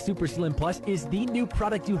 Vita Super Slim Plus is the new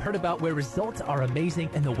product you heard about where results are amazing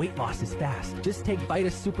and the weight loss is fast. Just take Vita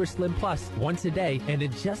Super Slim Plus once a day and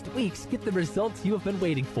in just weeks get the results you have been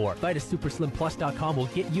waiting for. VitaSuperSlimPlus.com will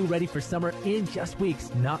get you ready for summer in just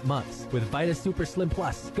weeks, not months. With Vita Super Slim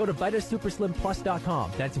Plus, go to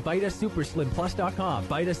VitaSuperSlimPlus.com. That's VitaSuperSlimPlus.com.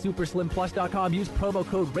 VitaSuperSlimPlus.com. Use promo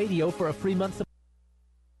code RADIO for a free month supply.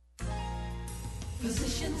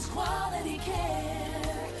 Physicians Quality Care,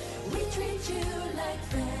 we treat you like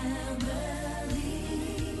family.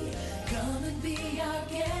 Come and be our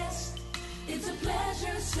guest, it's a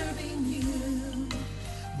pleasure serving you.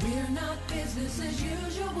 We're not business as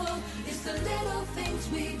usual, it's the little things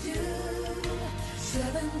we do.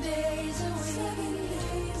 7 days a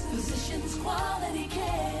week, Physicians Quality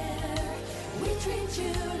Care, we treat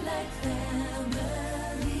you like family.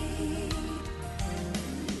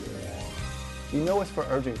 You know us for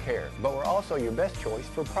urgent care, but we're also your best choice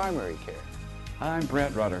for primary care. I'm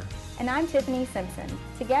Brent Rutter. And I'm Tiffany Simpson.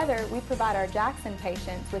 Together, we provide our Jackson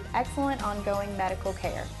patients with excellent ongoing medical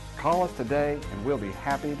care. Call us today and we'll be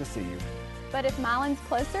happy to see you. But if Milan's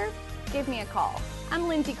closer, give me a call. I'm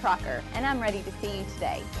Lindsay Crocker, and I'm ready to see you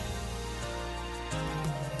today.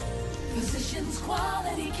 Physicians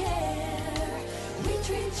Quality Care, we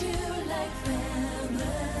treat you like family.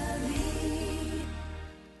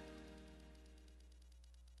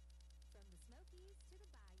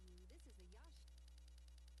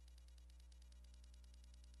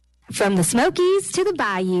 From the Smokies to the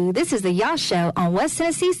Bayou, this is the Y'all Show on West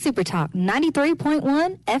Tennessee Super Talk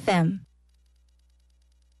 93.1 FM.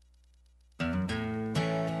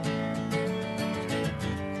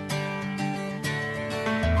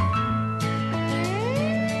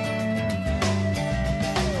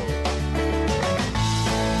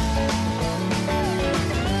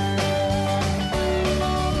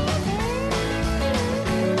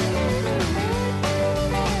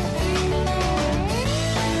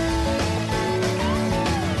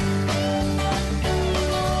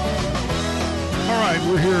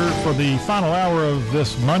 We're here for the final hour of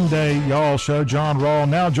this Monday Y'all Show. Jon Rawl,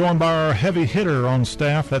 now joined by our heavy hitter on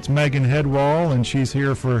staff. That's Megan Hedwall, and she's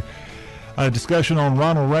here for a discussion on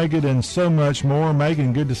Ronald Reagan and so much more.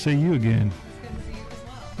 Megan, good to see you again. It's good to see you as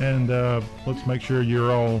well. And let's make sure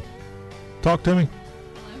you're all... Talk to me.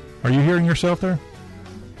 Are you hearing yourself there?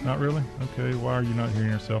 Not really? Okay, why are you not hearing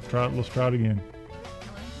yourself? Let's try it again.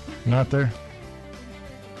 Not there?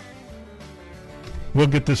 We'll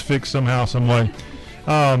get this fixed somehow, some way.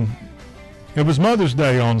 It was Mother's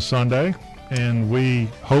Day on Sunday, and we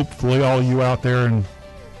hopefully all you out there in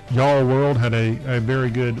y'all world had a very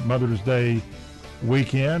good Mother's Day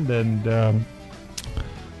weekend, and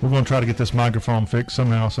we're going to try to get this microphone fixed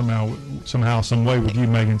somehow, some way with you,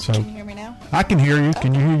 Megan. So can you hear me now? I can hear you.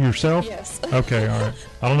 Can you hear yourself? Yes. Okay, all right.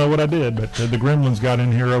 I don't know what I did, but the gremlins got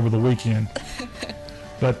in here over the weekend.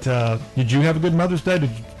 But did you have a good Mother's Day?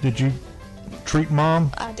 Did you treat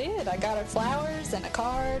Mom? I did. I got her flowers and a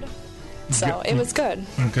card, so it was good.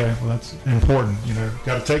 Okay, well, that's important. You know,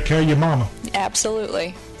 got to take care of your mama.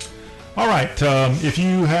 Absolutely. All right, if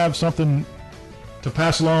you have something to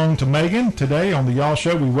pass along to Megan today on the Y'all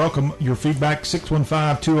Show, we welcome your feedback.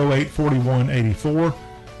 615-208-4184.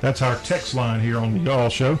 That's our text line here on the Y'all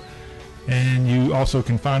Show. And you also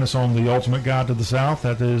can find us on the Ultimate Guide to the South.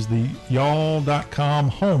 That is the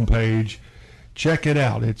y'all.com homepage. Check it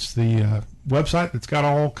out. It's the website that's got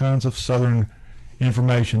all kinds of Southern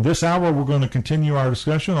information. This hour, we're going to continue our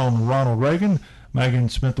discussion on Ronald Reagan. Megan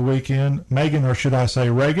spent the weekend. Megan, or should I say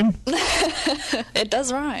Reagan? It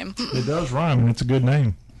does rhyme. It does rhyme, and it's a good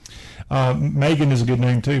name. Megan is a good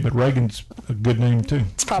name too, but Reagan's a good name too.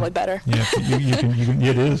 It's probably better. Yeah, you can.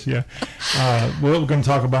 It is. Yeah. We're going to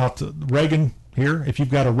talk about Reagan here. If you've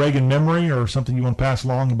got a Reagan memory or something you want to pass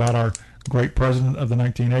along about our great president of the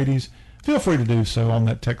 1980s, feel free to do so on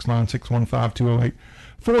that text line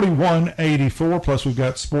 615-208-4184. Plus, we've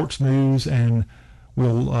got sports news, and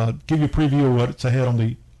we'll give you a preview of what's ahead on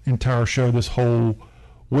the entire show this whole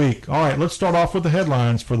week. All right, let's start off with the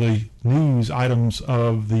headlines for the news items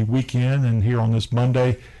of the weekend. And here on this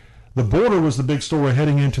Monday, the border was the big story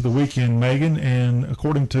heading into the weekend, Megan. And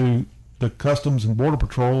according to the Customs and Border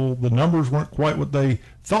Patrol, the numbers weren't quite what they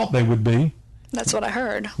thought they would be. That's what I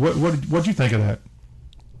heard. What'd you think of that?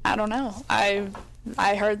 I don't know. I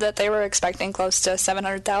heard that they were expecting close to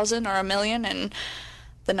 700,000 or 1 million, and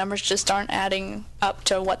the numbers just aren't adding up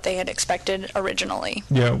to what they had expected originally.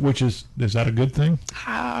 Yeah, is that a good thing?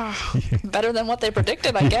 Better than what they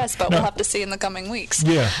predicted, I guess, but we'll have to see in the coming weeks.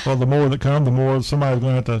 Yeah, well, the more that come, the more somebody's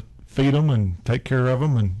going to have to feed them and take care of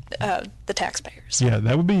them. And the taxpayers. Yeah,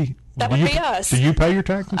 that would be us. Do you pay your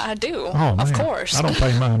taxes? I do. Oh, man. Of course. I don't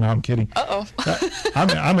pay mine. No, I'm kidding. Uh-oh.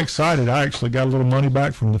 I'm excited. I actually got a little money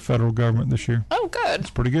back from the federal government this year. Oh, good.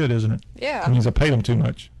 It's pretty good, isn't it? Yeah. It means I paid them too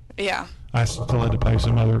much. Yeah. I still had to pay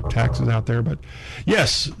some other taxes out there. But,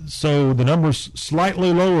 yes, so the number's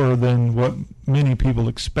slightly lower than what many people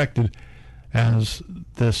expected as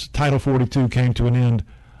this Title 42 came to an end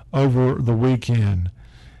over the weekend.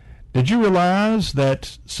 Did you realize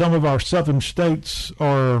that some of our southern states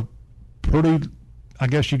are pretty, I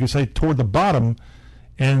guess you could say, toward the bottom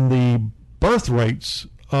in the birth rates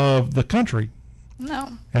of the country? No.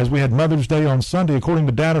 As we had Mother's Day on Sunday, according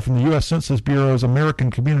to data from the U.S. Census Bureau's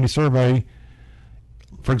American Community Survey,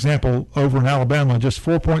 for example, over in Alabama, just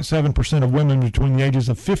 4.7% of women between the ages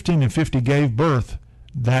of 15 and 50 gave birth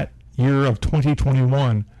that year of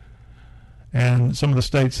 2021. And some of the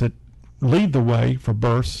states that lead the way for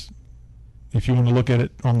births, if you want to look at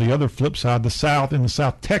it on the other flip side, the South, in the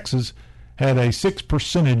South, Texas, had a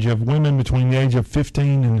 6% of women between the age of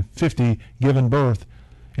 15 and 50 given birth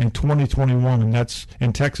in 2021, and that's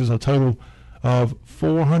in Texas a total of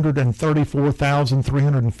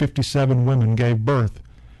 434,357 women gave birth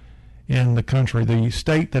in the country. The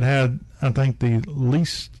state that had, I think, the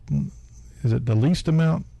least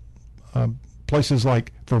amount? Places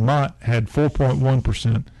like Vermont had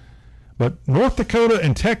 4.1%. But North Dakota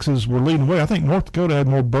and Texas were leading the way. I think North Dakota had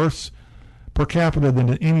more births per capita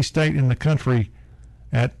than any state in the country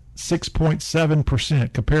at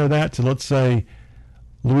 6.7%. Compare that to, let's say,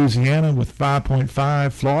 Louisiana with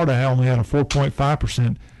 5.5. Florida only had a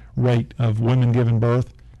 4.5% rate of women giving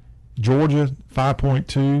birth. Georgia,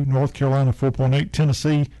 5.2. North Carolina, 4.8.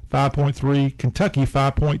 Tennessee, 5.3. Kentucky,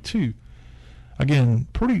 5.2. Again,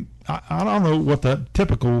 pretty, I don't know what the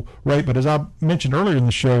typical rate, but as I mentioned earlier in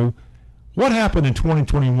the show, what happened in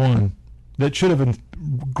 2021 that should have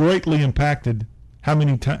greatly impacted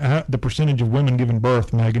the percentage of women giving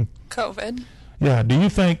birth, Megan? COVID. Yeah. Do you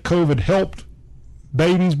think COVID helped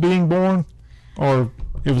babies being born, or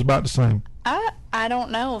it was about the same? I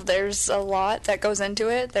don't know. There's a lot that goes into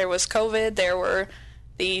it. There was COVID. There were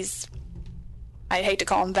these, I hate to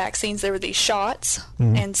call them vaccines, there were these shots,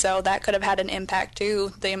 and so that could have had an impact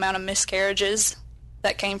too, the amount of miscarriages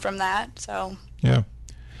that came from that. So yeah.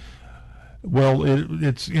 Well,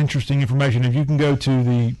 it's interesting information. If you can go to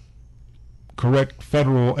the correct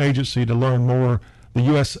federal agency to learn more, the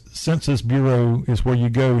U.S. Census Bureau is where you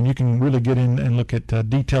go, and you can really get in and look at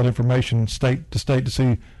detailed information state to state to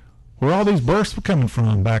see where all these births were coming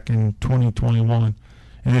from back in 2021.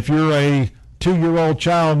 And if you're a 2-year-old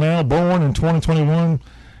child now born in 2021,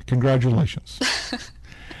 congratulations.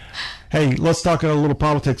 Hey, let's talk a little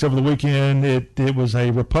politics. Over the weekend, it was a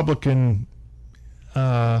Republican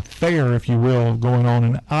fair, if you will, going on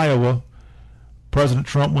in Iowa. President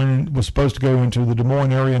Trump was supposed to go into the Des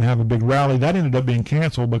Moines area and have a big rally. That ended up being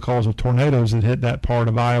canceled because of tornadoes that hit that part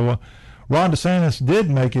of Iowa. Ron DeSantis did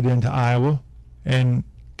make it into Iowa and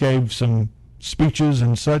gave some speeches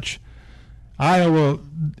and such. Iowa,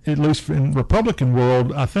 at least in Republican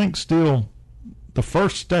world, I think still the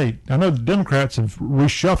first state. I know the Democrats have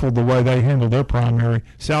reshuffled the way they handle their primary.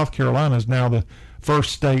 South Carolina is now the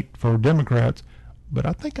first state for Democrats. But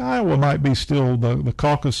I think Iowa might be still the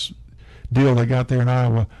caucus deal they got there in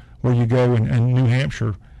Iowa, where you go, and New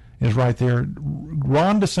Hampshire is right there.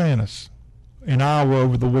 Ron DeSantis in Iowa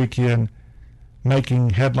over the weekend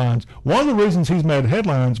making headlines. One of the reasons he's made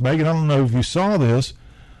headlines, Megan, I don't know if you saw this,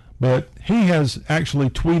 but he has actually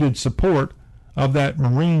tweeted support of that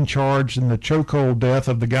Marine charge and the chokehold death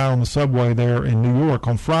of the guy on the subway there in New York.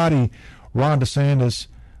 On Friday, Ron DeSantis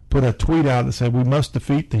put a tweet out that said, "We must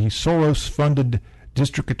defeat the Soros-funded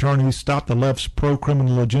district attorneys, stop the left's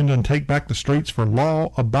pro-criminal agenda, and take back the streets for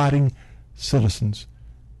law-abiding citizens."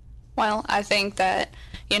 Well, I think that,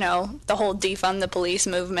 the whole defund the police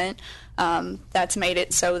movement, that's made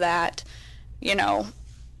it so that,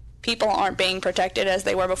 people aren't being protected as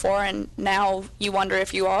they were before, and now you wonder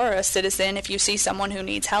if you are a citizen, if you see someone who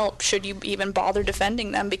needs help, should you even bother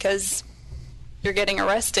defending them because you're getting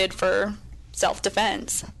arrested for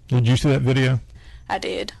self-defense. Did you see that video? I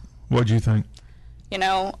did. What did you think?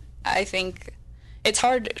 I think it's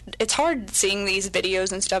hard seeing these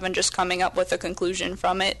videos and stuff and just coming up with a conclusion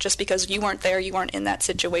from it, just because you weren't there, you weren't in that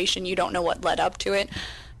situation, you don't know what led up to it.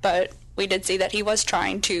 But we did see that he was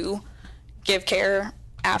trying to give care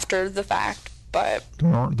after the fact, but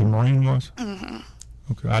the Marine was? Mm-hmm.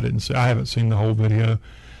 Okay, I haven't seen the whole video.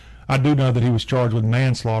 I do know that he was charged with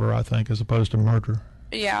manslaughter, I think, as opposed to murder.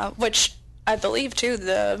 Yeah, which I believe too,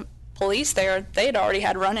 the police there, they'd already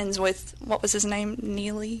had run-ins with, what was his name,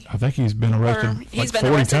 Neely? I think he's been arrested He's like been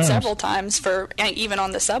 40 arrested times. several times for, even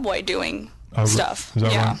on the subway doing stuff. Is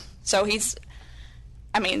that yeah. right? So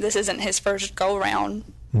this isn't his first go-round.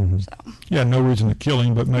 Mm-hmm. So. Yeah, no reason to kill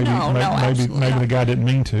him, but maybe the guy didn't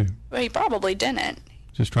mean to. Well, he probably didn't.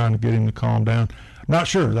 Just trying to get him to calm down. I'm not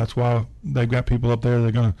sure. That's why they've got people up there.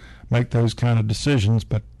 They're going to make those kind of decisions,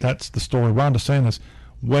 but that's the story. Ron DeSantis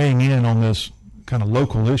weighing in on this kind of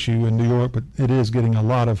local issue in New York, but it is getting a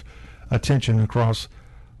lot of attention across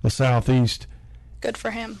the Southeast. Good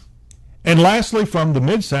for him. And lastly, from the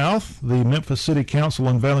Mid-South, the Memphis City Council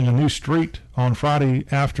unveiling a new street on Friday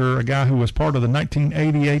after a guy who was part of the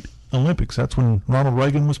 1988 Olympics. That's when Ronald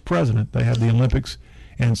Reagan was president. They had the Olympics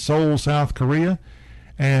in Seoul, South Korea.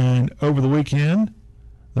 And over the weekend,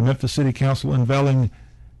 the Memphis City Council unveiling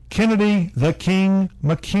Kennedy the King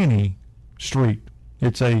McKinney Street.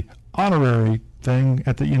 It's a honorary thing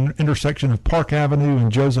at the intersection of Park Avenue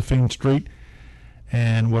and Josephine Street.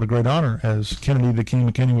 And what a great honor, as Kennedy the King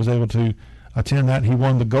McKinney was able to attend that. He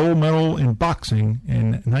won the gold medal in boxing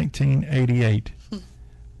in 1988.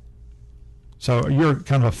 So you're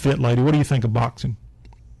kind of a fit lady. What do you think of boxing?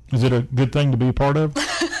 Is it a good thing to be a part of?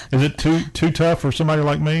 Is it too tough for somebody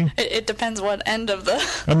like me? It depends what end of the...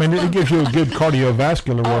 it gives you a good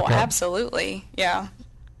cardiovascular workout. Oh, absolutely, yeah.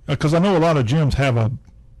 Because I know a lot of gyms have I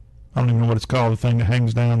don't even know what it's called, the thing that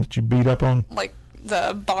hangs down that you beat up on. Like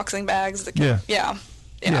the boxing bags. Yeah,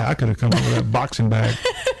 I could have come up with that boxing bag.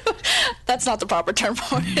 That's not the proper term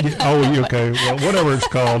for it. Yeah, okay. Well, whatever it's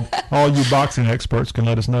called, all you boxing experts can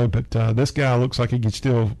let us know. But this guy looks like he could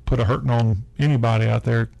still put a hurting on anybody out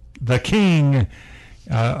there. The King,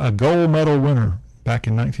 a gold medal winner back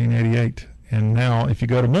in 1988. And now if you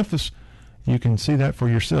go to Memphis, you can see that for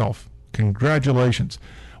yourself. Congratulations.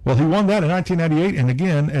 Well, he won that in 1998, and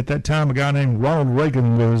again, at that time, a guy named Ronald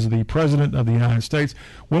Reagan was the President of the United States.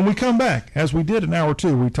 When we come back, as we did in hour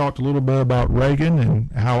two, we talked a little bit about Reagan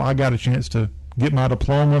and how I got a chance to get my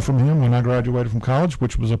diploma from him when I graduated from college,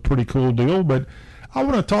 which was a pretty cool deal. But I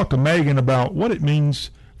want to talk to Megan about what it means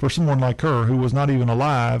for someone like her who was not even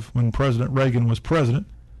alive when President Reagan was president.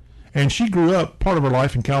 And she grew up part of her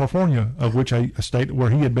life in California, of which a state where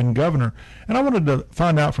he had been governor. And I wanted to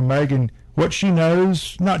find out from Megan what she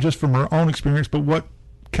knows, not just from her own experience, but what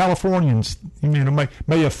Californians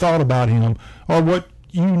may have thought about him, or what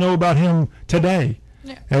you know about him today.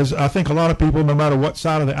 Yeah. As I think a lot of people, no matter what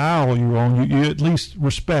side of the aisle you're on, you at least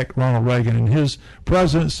respect Ronald Reagan and his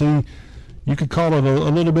presidency. You could call it a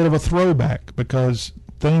little bit of a throwback, because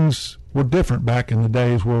things were different back in the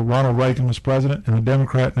days where Ronald Reagan was president and a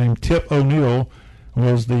Democrat named Tip O'Neill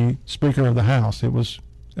was the Speaker of the House. It was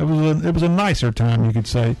a nicer time, you could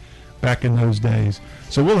say, back in those days.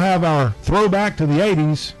 So we'll have our throwback to the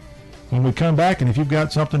 80s when we come back, and if you've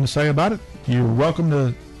got something to say about it, you're welcome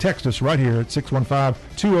to text us right here at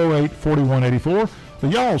 615-208-4184. The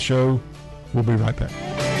Y'all Show. We'll be right back.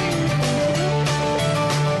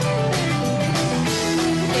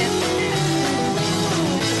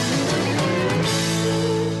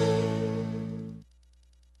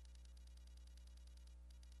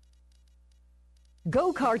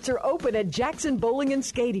 Go-karts are open at Jackson Bowling and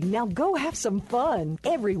Skating. Now go have some fun.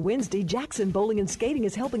 Every Wednesday, Jackson Bowling and Skating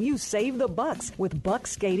is helping you save the bucks with buck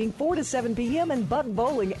skating 4 to 7 p.m. and buck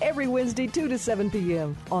bowling every Wednesday 2 to 7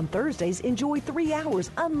 p.m. On Thursdays, enjoy 3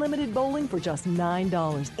 hours unlimited bowling for just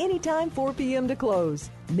 $9. Anytime 4 p.m. to close.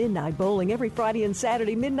 Midnight bowling every Friday and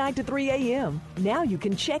Saturday, midnight to 3 a.m. Now you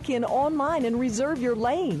can check in online and reserve your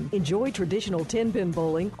lane. Enjoy traditional 10-pin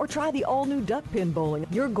bowling or try the all-new duck pin bowling.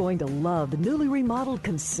 You're going to love the newly remodeled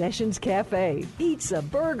Concessions Cafe. Pizza,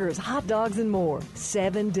 burgers, hot dogs, and more.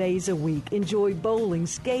 7 days a week. Enjoy bowling,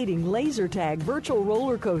 skating, laser tag, virtual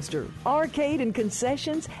roller coaster, arcade and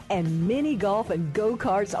concessions, and mini golf and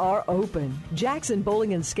go-karts are open. Jackson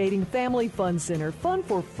Bowling and Skating Family Fun Center. Fun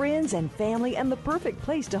for friends and family and the perfect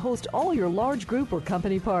place to host all your large group or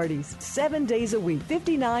company parties. 7 days a week.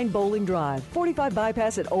 59 Bowling Drive. 45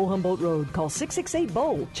 Bypass at Old Humboldt Road. Call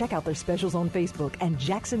 668-BOWL. Check out their specials on Facebook and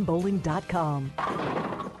jacksonbowling.com.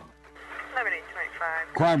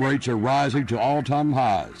 Crime rates are rising to all-time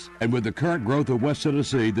highs, and with the current growth of West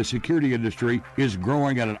Tennessee, the security industry is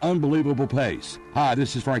growing at an unbelievable pace. Hi,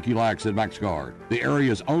 this is Frankie Lax at MaxGuard, the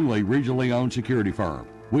area's only regionally owned security firm.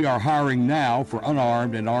 We are hiring now for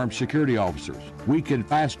unarmed and armed security officers. We can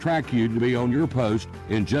fast-track you to be on your post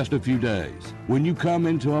in just a few days. When you come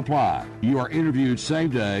in to apply, you are interviewed same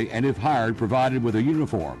day and, if hired, provided with a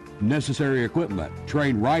uniform, necessary equipment,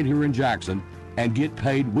 trained right here in Jackson, and get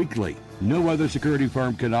paid weekly. No other security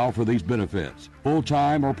firm can offer these benefits,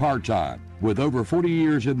 full-time or part-time. With over 40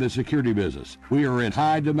 years in the security business, we are in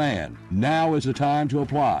high demand. Now is the time to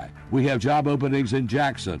apply. We have job openings in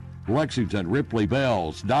Jackson, Lexington, Ripley,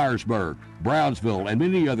 Bells, Dyersburg, Brownsville, and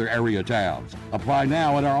many other area towns. Apply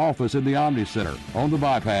now at our office in the Omni Center, on the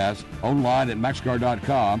bypass, online at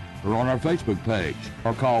MaxGuard.com, or on our Facebook page,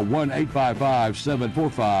 or call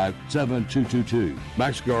 1-855-745-7222.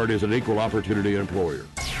 MaxGuard is an equal opportunity employer.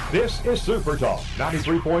 This is Super Talk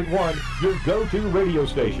 93.1, your go-to radio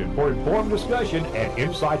station for informed discussion and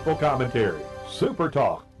insightful commentary. Super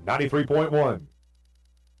Talk 93.1.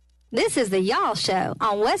 This is the Y'all Show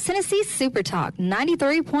on West Tennessee Super Talk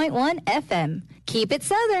 93.1 FM. Keep it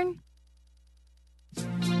Southern.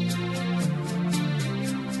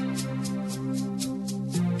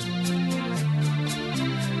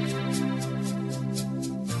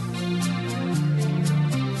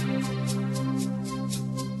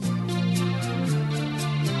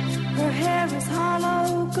 Her hair is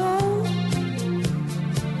hollow gold,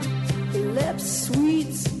 lips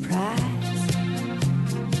sweet surprise.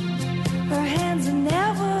 Her hands are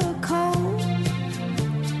never cold.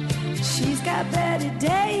 She's got Betty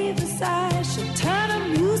Davis eyes. She'll turn her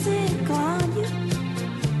music on you.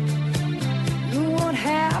 You won't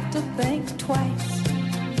have to think twice.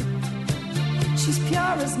 She's pure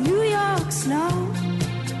as New York snow.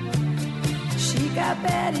 She got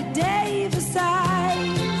Betty Davis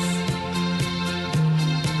eyes.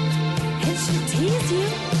 And she'll tease you,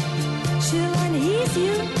 she'll unease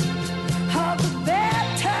you, all the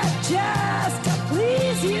better just to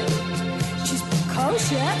please you. She's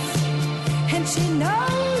precocious, and she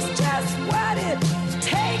knows just what it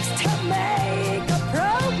takes to make a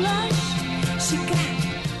pro blush. She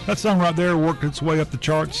got That song right there worked its way up the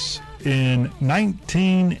charts in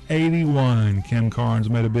 1981. Kim Carnes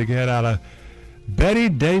made a big hit out of Betty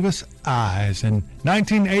Davis Eyes. And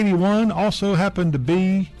 1981 also happened to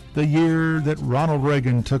be the year that Ronald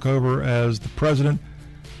Reagan took over as the president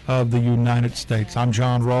of the United States. I'm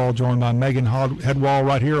Jon Rawl, joined by Megan Hedwall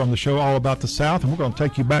right here on the show All About the South, and we're going to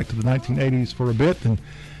take you back to the 1980s for a bit and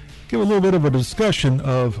give a little bit of a discussion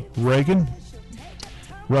of Reagan.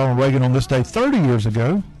 Ronald Reagan on this day 30 years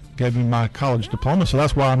ago gave me my college diploma, so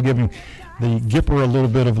that's why I'm giving the Gipper a little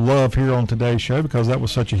bit of love here on today's show, because that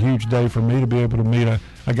was such a huge day for me to be able to meet a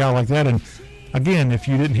guy like that. And again, if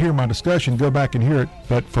you didn't hear my discussion, go back and hear it.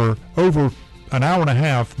 But for over an hour and a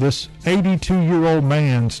half, this 82-year-old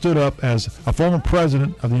man stood up as a former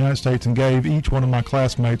president of the United States and gave each one of my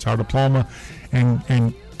classmates our diploma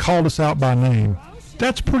and called us out by name.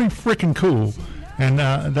 That's pretty freaking cool. And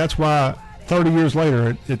that's why 30 years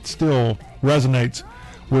later, it still resonates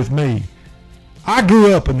with me. I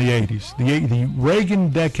grew up in the 80s, the Reagan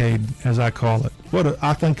decade, as I call it.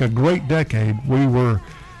 I think a great decade. We were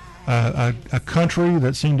a country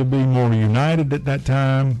that seemed to be more united at that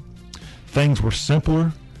time. Things were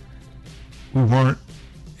simpler. We weren't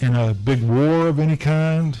in a big war of any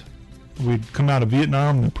kind. We'd come out of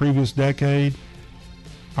Vietnam in the previous decade.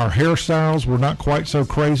 Our hairstyles were not quite so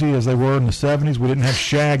crazy as they were in the 70s. We didn't have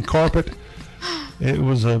shag carpet. It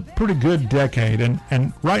was a pretty good decade.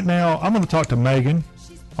 And right now, I'm going to talk to Megan,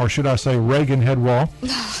 or should I say Reagan Hedwall,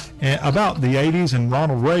 about the 80s and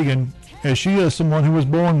Ronald Reagan, as she is someone who was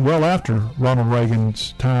born well after Ronald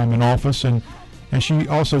Reagan's time in office. And she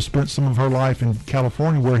also spent some of her life in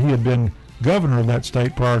California, where he had been governor of that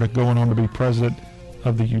state prior to going on to be president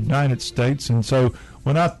of the United States. And so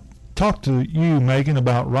when I talk to you, Megan,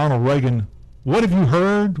 about Ronald Reagan, what have you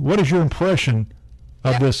heard? What is your impression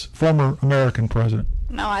of this former American president?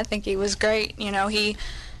 No, I think he was great. You know, he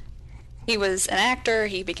was an actor.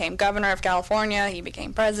 He became governor of California. He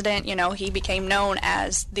became president. You know, he became known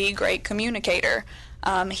as the great communicator.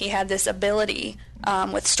 He had this ability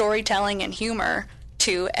with storytelling and humor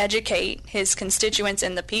to educate his constituents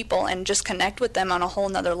and the people and just connect with them on a whole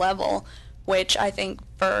nother level, which I think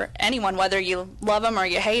for anyone, whether you love him or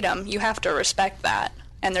you hate him, you have to respect that,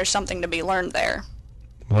 and there's something to be learned there.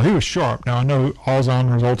 Well, he was sharp. Now, I know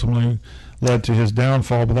Alzheimer's ultimately led to his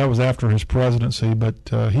downfall, but that was after his presidency. But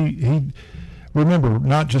he remember,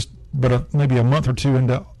 not just, but maybe a month or two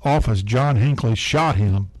into office, John Hinckley shot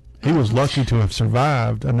him. He was lucky to have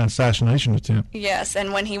survived an assassination attempt. Yes,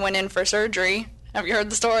 and when he went in for surgery, have you heard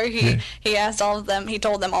the story? He asked all of them, he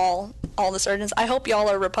told them all the surgeons, I hope y'all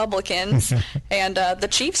are Republicans. And the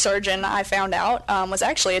chief surgeon, I found out, was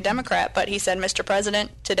actually a Democrat, but he said, Mr.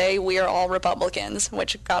 President, today we are all Republicans,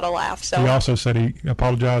 which got a laugh. So he also said he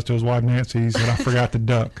apologized to his wife Nancy. He said, I forgot to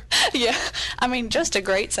duck. Yeah, I mean, just a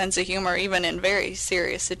great sense of humor, even in very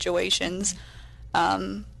serious situations.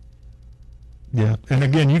 Yeah, and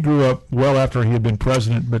again, you grew up well after he had been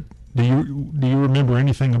president, but do you remember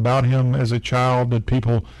anything about him as a child? Did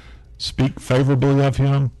people speak favorably of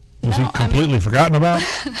him? Was he completely forgotten about?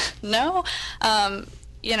 No.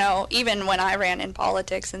 You know, even when I ran in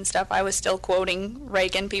politics and stuff, I was still quoting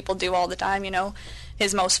Reagan. People do all the time. You know,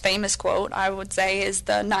 his most famous quote, I would say, is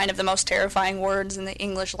the 9 of the most terrifying words in the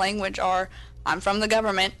English language are, I'm from the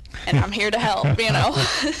government, and I'm here to help, you know.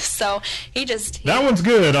 So that one's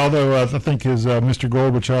good, although I think his Mr.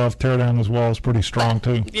 Gorbachev tear down his wall is pretty strong,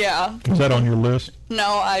 too. Yeah. Was that on your list?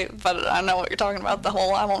 No, but I know what you're talking about,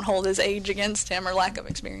 I won't hold his age against him or lack of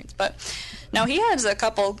experience. But, no, he has a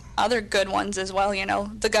couple other good ones as well, you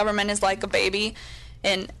know. The government is like a baby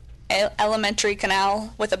in elementary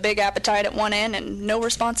canal with a big appetite at one end and no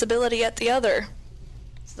responsibility at the other.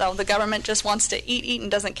 So the government just wants to eat, and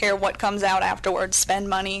doesn't care what comes out afterwards, spend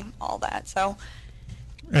money, all that. So.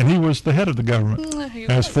 And he was the head of the government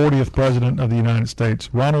as 40th President of the United States,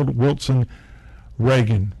 Ronald Wilson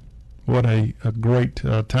Reagan. What a great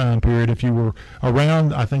time period. If you were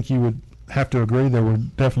around, I think you would have to agree there were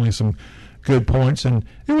definitely some good points. And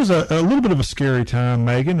it was a little bit of a scary time,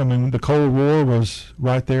 Megan. I mean, the Cold War was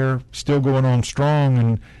right there, still going on strong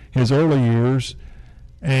in his early years.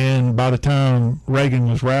 And by the time Reagan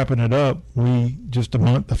was wrapping it up,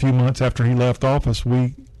 a few months after he left office,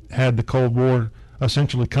 we had the Cold War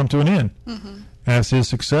essentially come to an end. Mm-hmm. As his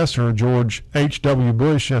successor, George H.W.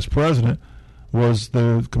 Bush, as president, was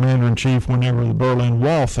the commander-in-chief whenever the Berlin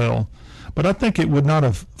Wall fell. But I think it would not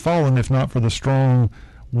have fallen if not for the strong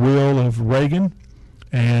will of Reagan.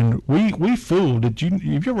 And we fooled. Have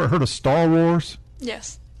you ever heard of Star Wars?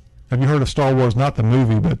 Yes. Have you heard of Star Wars, not the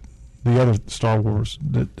movie, but the other Star Wars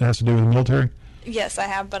that has to do with the military? Yes, I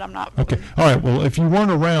have, but I'm not. Okay. All right. Well, if you weren't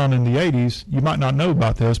around in the 80s, you might not know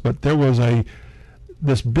about this, but there was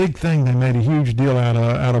this big thing they made a huge deal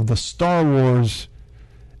out of the Star Wars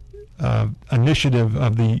initiative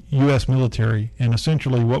of the U.S. military. And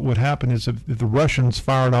essentially what would happen is if the Russians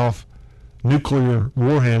fired off nuclear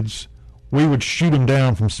warheads, we would shoot them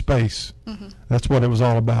down from space. Mm-hmm. That's what it was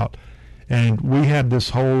all about. And we had this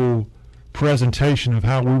whole presentation of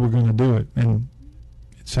how we were going to do it, and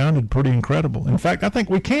it sounded pretty incredible. In fact, I think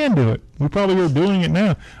we can do it. We probably are doing it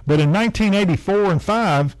now. But in 1984 and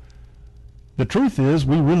 5, the truth is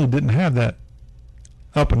we really didn't have that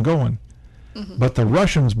up and going. Mm-hmm. But the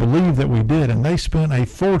Russians believed that we did, and they spent a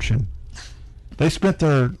fortune. They spent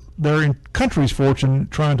their country's fortune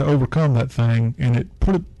trying to overcome that thing, and it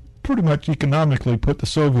pretty much economically put the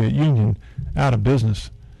Soviet Union out of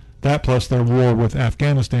business. That plus their war with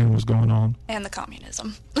Afghanistan was going on. And the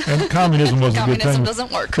communism. And communism was a good thing. Communism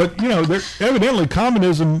doesn't work. But, you know, evidently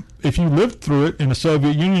communism, if you lived through it in the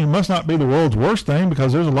Soviet Union, it must not be the world's worst thing,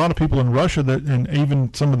 because there's a lot of people in Russia and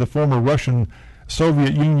even some of the former Russian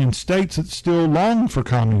Soviet Union states that still long for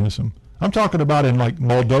communism. I'm talking about in, like,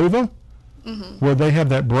 Moldova, mm-hmm. where they have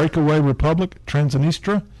that breakaway republic,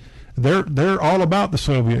 Transnistria. They're all about the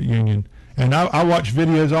Soviet Union. And I watch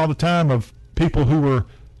videos all the time of people who were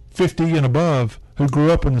 50 and above who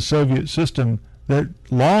grew up in the Soviet system that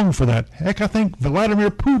long for that. Heck, I think Vladimir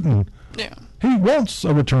Putin, he wants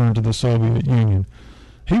a return to the Soviet Union.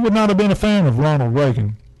 He would not have been a fan of Ronald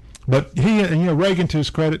Reagan. But Reagan, to his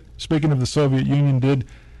credit, speaking of the Soviet Union, did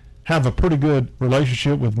have a pretty good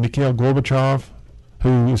relationship with Mikhail Gorbachev,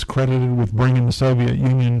 who is credited with bringing the Soviet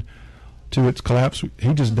Union to its collapse.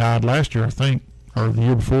 He just died last year, I think, or the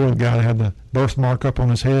year before, the guy that had the birthmark up on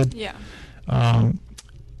his head. Yeah.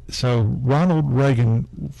 So Ronald Reagan,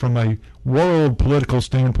 from a world political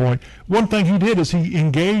standpoint, one thing he did is he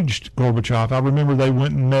engaged Gorbachev. I remember they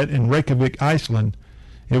went and met in Reykjavik, Iceland.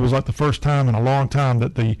 It was like the first time in a long time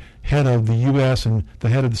that the head of the U.S. and the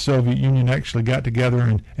head of the Soviet Union actually got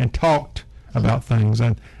together and talked about things.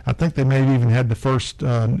 And I think they maybe even had the first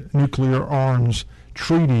nuclear arms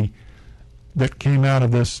treaty that came out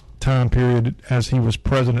of this time period as he was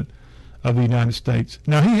president of the United States.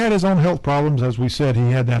 Now, he had his own health problems. As we said,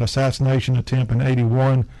 he had that assassination attempt in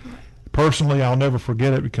 '81. Personally, I'll never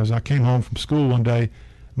forget it because I came home from school one day.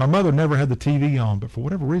 My mother never had the TV on, but for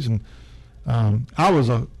whatever reason, I was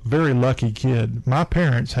a very lucky kid. My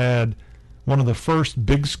parents had one of the first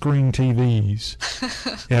big screen TVs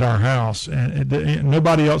at our house, and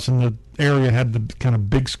nobody else in the area had the kind of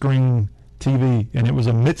big screen TV, and it was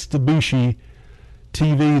a Mitsubishi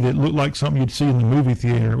TV that looked like something you'd see in the movie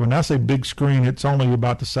theater. When I say big screen, it's only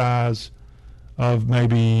about the size of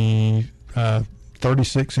maybe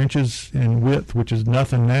 36 inches in width, which is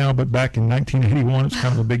nothing now, but back in 1981 it's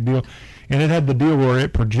kind of a big deal. And it had the deal where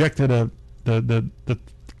it projected the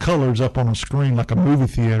colors up on a screen like a movie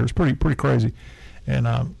theater. It's pretty crazy. And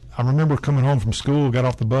I remember coming home from school, got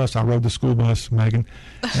off the bus. I rode the school bus, Megan,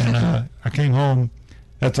 and I came home.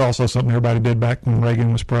 That's also something everybody did back when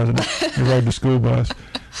Reagan was president. They rode the school bus.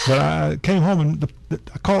 But I came home and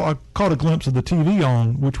I caught a glimpse of the TV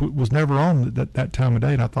on, which was never on that time of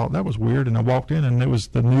day. And I thought that was weird. And I walked in, and it was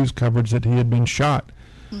the news coverage that he had been shot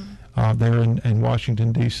there in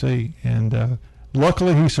Washington, D.C. And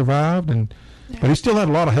luckily he survived. But he still had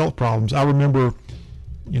a lot of health problems. I remember,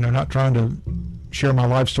 not trying to share my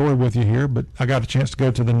life story with you here, but I got a chance to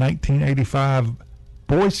go to the 1985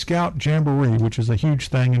 Boy Scout Jamboree, which is a huge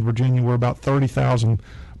thing in Virginia where about 30,000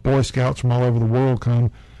 Boy Scouts from all over the world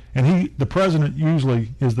come. And the president usually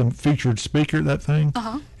is the featured speaker at that thing.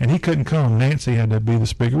 And he couldn't come. Nancy had to be the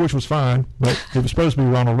speaker, which was fine, but it was supposed to be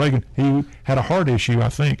Ronald Reagan. He had a heart issue, I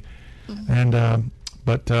think. And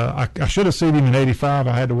but I should have seen him in '85.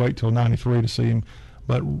 I had to wait till '93 to see him.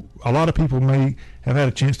 But a lot of people may have had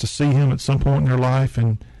a chance to see him at some point in their life,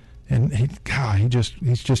 and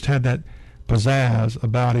he's just had that pizzazz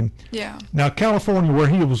about him. Yeah. Now, California, where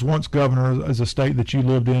he was once governor, is a state that you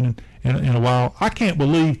lived in a while. I can't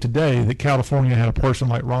believe today that California had a person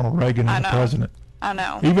like Ronald Reagan as the president. I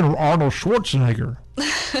know. Even Arnold Schwarzenegger.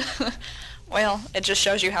 Well, it just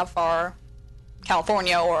shows you how far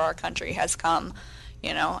California or our country has come.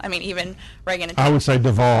 I mean, even Reagan. I would say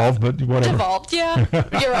devolved, but whatever. Devolved, yeah.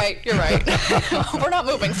 You're right. We're not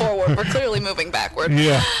moving forward. We're clearly moving backward.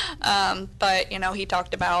 Yeah. But, he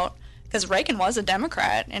talked about, because Reagan was a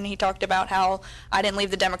Democrat, and he talked about how I didn't leave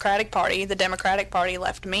the Democratic Party. The Democratic Party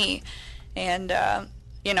left me. And,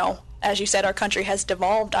 as you said, our country has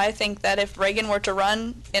devolved. I think that if Reagan were to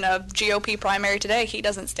run in a GOP primary today, he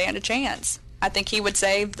doesn't stand a chance. I think he would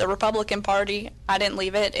say the Republican Party, I didn't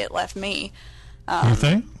leave it, it left me. You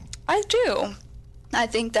think? I do. I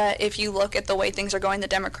think that if you look at the way things are going, the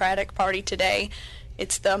Democratic Party today,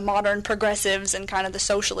 it's the modern progressives and kind of the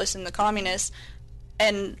socialists and the communists,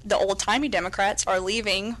 and the old-timey Democrats are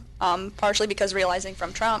leaving, partially because realizing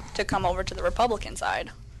from Trump to come over to the Republican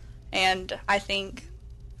side. And I think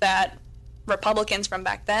that Republicans from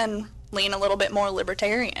back then lean a little bit more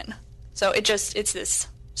libertarian. So it's this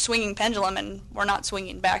swinging pendulum, and we're not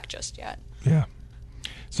swinging back just yet. Yeah.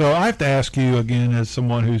 So I have to ask you again, as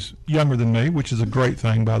someone who's younger than me, which is a great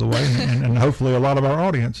thing, by the way, and hopefully a lot of our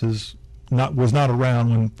audience was not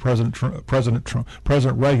around when President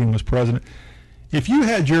Reagan was president. If you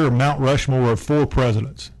had your Mount Rushmore of 4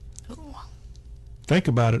 presidents, think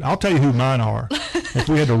about it. I'll tell you who mine are. If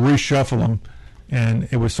we had to reshuffle them, and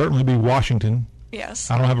it would certainly be Washington. Yes.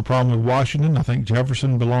 I don't have a problem with Washington. I think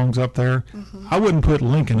Jefferson belongs up there. I wouldn't put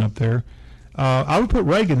Lincoln up there. I would put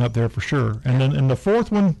Reagan up there for sure. And then the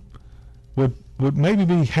fourth one would maybe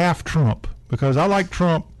be half Trump, because I like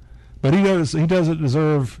Trump, but he doesn't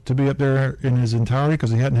deserve to be up there in his entirety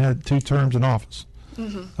because he hadn't had 2 terms in office.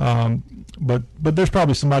 But there's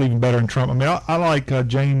probably somebody even better than Trump. I mean, I like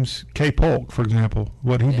James K. Polk, for example,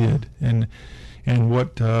 what he did, and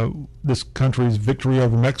what this country's victory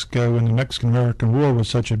over Mexico in the Mexican-American War was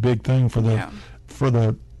such a big thing for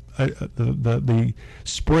the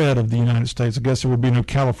spread of the United States. I guess there would be no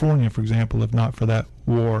California, for example, if not for that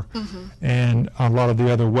war. And a lot of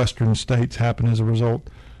the other Western states happened as a result.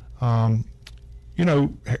 Franklin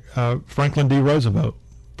D. Roosevelt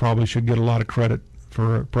probably should get a lot of credit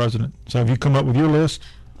for president. So have you come up with your list?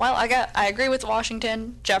 Well, I agree with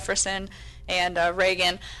Washington, Jefferson, and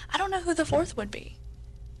Reagan. I don't know who the fourth would be.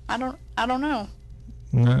 I don't know.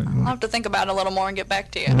 No, I'll have to think about it a little more and get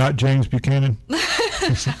back to you. not James Buchanan.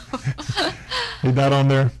 He's not on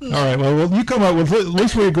there. No. All right. Well, you come up with, at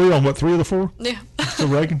least we agree on what, 3 of the 4? Yeah. So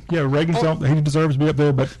Reagan, Reagan's up. He deserves to be up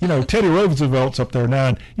there. But Teddy Roosevelt's up there now.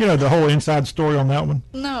 And the whole inside story on that one.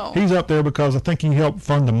 No. He's up there because I think he helped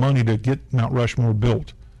fund the money to get Mount Rushmore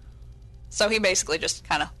built. So he basically just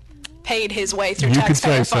kind of paid his way through You could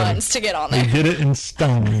taxpayer say so. funds to get on there. He did it in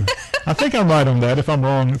stone. I think I'm right on that. If I'm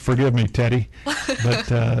wrong, forgive me, Teddy. But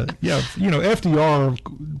FDR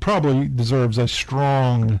probably deserves a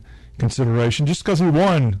strong consideration just because he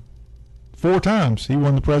won 4 times. He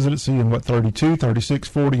won the presidency in 32, 36,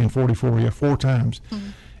 40, and 44. Yeah, 4 times,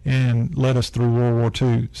 and led us through World War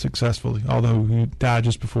II successfully. Although he died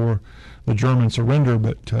just before the German surrender,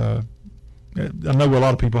 but I know a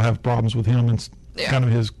lot of people have problems with him and kind of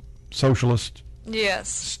his socialist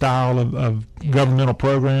style of governmental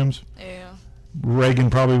programs. Yeah. Reagan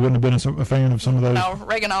probably wouldn't have been a fan of some of those. No,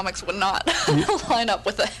 Reaganomics would not line up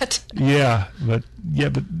with that. Yeah, but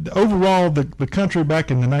overall, the country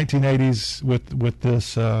back in the 1980s with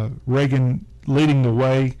this Reagan leading the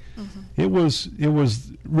way, it was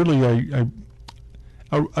really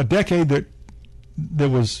a decade that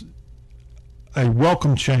was a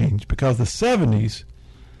welcome change, because the 70s,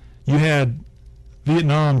 you had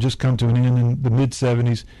Vietnam just come to an end in the mid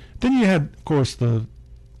 70s. Then you had, of course, the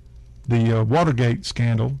Watergate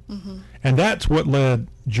scandal, and that's what led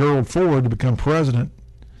Gerald Ford to become president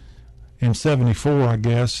in 74, I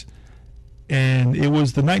guess. And it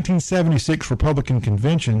was the 1976 Republican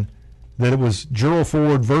convention that it was Gerald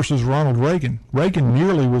Ford versus Ronald Reagan. Reagan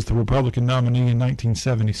nearly was the Republican nominee in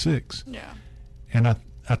 1976. Yeah. And I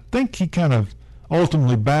think he kind of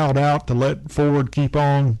ultimately bowed out to let Ford keep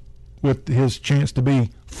on with his chance to be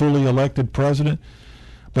fully elected president.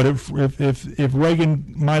 But if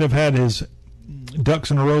Reagan might have had his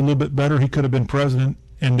ducks in a row a little bit better, he could have been president,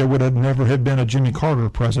 and there would have never have been a Jimmy Carter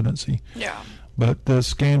presidency. Yeah. But the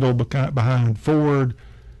scandal behind Ford,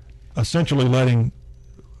 essentially letting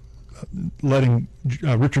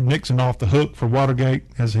Richard Nixon off the hook for Watergate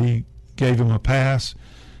as he gave him a pass,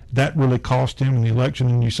 that really cost him in the election.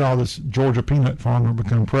 And you saw this Georgia peanut farmer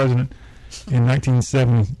become president in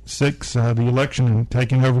 1976, the election, and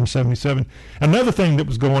taking over in 77. Another thing that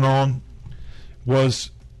was going on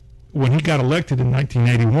was when he got elected in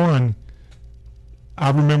 1981,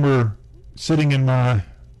 I remember sitting in my,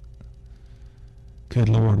 good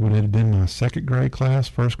Lord, would it have been my second grade class,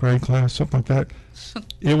 first grade class, something like that?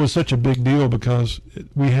 It was such a big deal because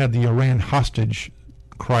we had the Iran hostage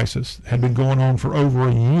crisis, had been going on for over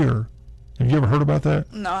a year. Have you ever heard about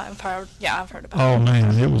that? No, I've heard about it. Oh,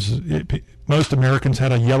 man, most Americans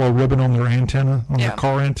had a yellow ribbon on their antenna, on their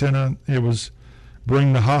car antenna. It was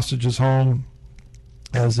bring the hostages home,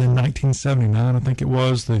 as in 1979, I think it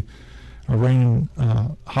was, the Iranian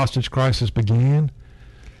hostage crisis began.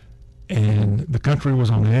 And the country was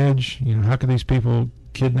on edge. How could these people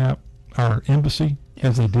kidnap our embassy,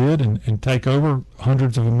 as they did, and take over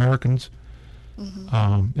hundreds of Americans?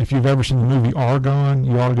 If you've ever seen the movie Argonne,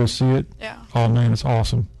 you ought to go see it. Yeah. Oh, man, it's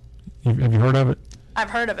awesome. Have you heard of it? I've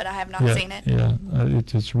heard of it. I have not seen it. Yeah,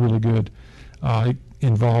 it's really good. It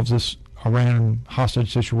involves this Iran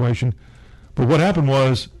hostage situation. But what happened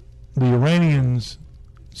was the Iranians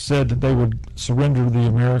said that they would surrender the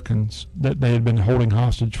Americans that they had been holding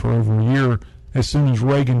hostage for over a year as soon as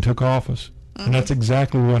Reagan took office. And that's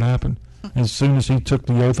exactly what happened. As soon as he took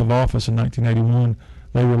the oath of office in 1981,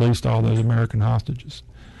 they released all those American hostages.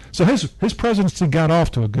 So his presidency got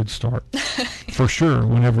off to a good start, for sure,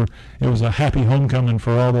 whenever it was a happy homecoming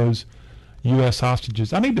for all those U.S.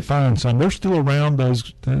 hostages. I need to find some. They're still around.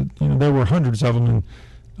 Those, there were hundreds of them,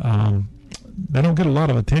 and they don't get a lot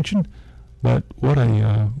of attention. But what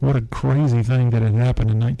a crazy thing that had happened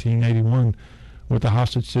in 1981 with the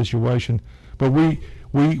hostage situation. But we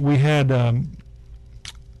had the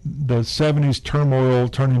 70s turmoil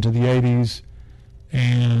turn into the 80s.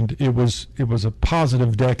 And it was a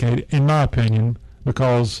positive decade, in my opinion,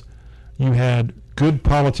 because you had good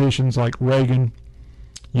politicians like Reagan,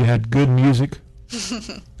 you had good music.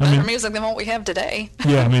 Better music than what we have today.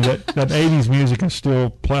 Yeah, that 80s music is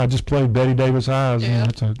still play. I just played Betty Davis Eyes. Yeah.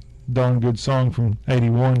 It's a darn good song from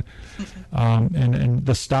 81. And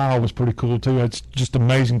the style was pretty cool too. It's just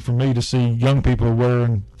amazing for me to see young people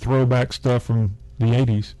wearing throwback stuff from the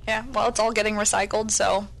 80s. Yeah, well, it's all getting recycled,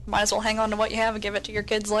 so might as well hang on to what you have and give it to your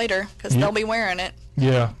kids later, because they'll be wearing it.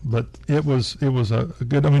 Yeah, but it was a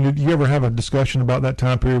good. Did you ever have a discussion about that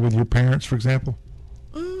time period with your parents, for example?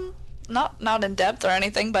 Not in depth or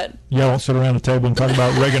anything, but Yeah, don't sit around the table and talk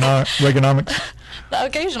about Reaganomics.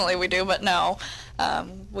 occasionally we do, but no.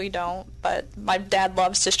 we don't. But my dad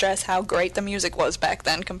loves to stress how great the music was back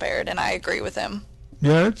then compared, and I agree with him.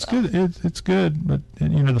 Yeah, it's good. It's good, but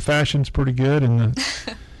the fashion's pretty good, and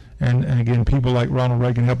and again, people like Ronald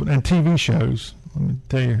Reagan help, and TV shows. Let me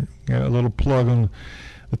tell you, got a little plug on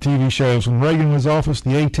the TV shows. When Reagan was office,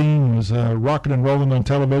 the A-Team was rocking and rolling on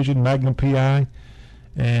television, Magnum P.I.,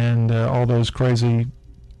 and all those crazy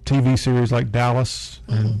TV series like Dallas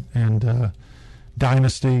and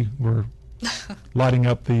Dynasty were lighting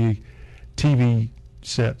up the TV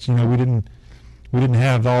sets. We didn't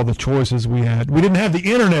have all the choices we had. We didn't have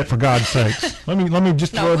the internet, for God's sakes. Let me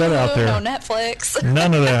just throw that out there. No Netflix.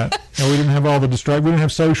 None of that. No, we didn't have all the distractions. We didn't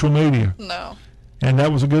have social media. No. And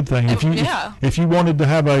that was a good thing. If you wanted to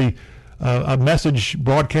have a message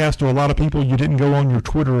broadcast to a lot of people, you didn't go on your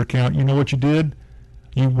Twitter account. You know what you did?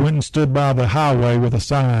 You went and stood by the highway with a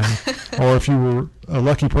sign. Or if you were a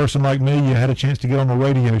lucky person like me, you had a chance to get on a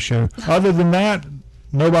radio show. Other than that,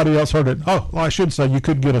 nobody else heard it. Oh, well, I should say you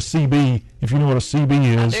could get a CB, if you know what a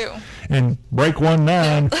CB is. I do. And break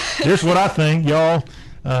 19. Here's what I think, y'all.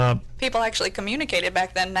 People actually communicated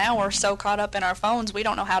back then. Now we're so caught up in our phones, we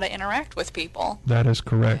don't know how to interact with people. That is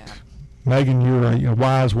correct. Yeah. Megan, you're a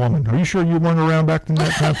wise woman. Are you sure you weren't around back in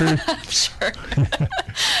that time period? I'm sure.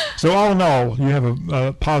 So all in all, you have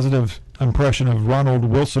a positive impression of Ronald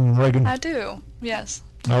Wilson Reagan? I do, yes.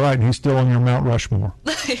 All right, and he's still on your Mount Rushmore.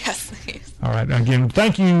 Yes, he is. All right, again,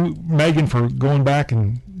 thank you, Megan, for going back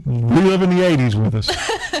and reliving the 80s with us.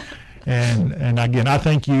 And again, I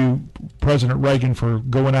thank you, President Reagan, for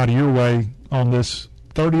going out of your way on this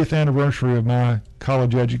 30th anniversary of my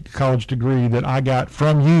college degree that I got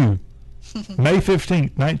from you, May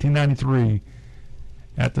 15th, 1993,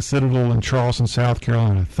 at the Citadel in Charleston, South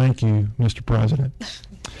Carolina. Thank you, Mr. President.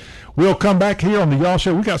 We'll come back here on the Y'all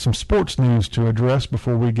Show. We got some sports news to address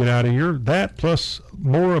before we get out of here. That plus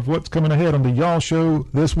more of what's coming ahead on the Y'all Show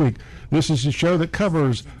this week. This is a show that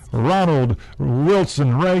covers Ronald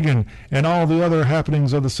Wilson Reagan and all the other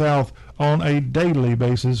happenings of the South on a daily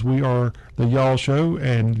basis. We are the Y'all Show,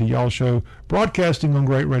 and the Y'all Show broadcasting on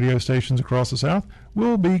great radio stations across the South.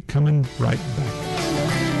 We'll be coming right back.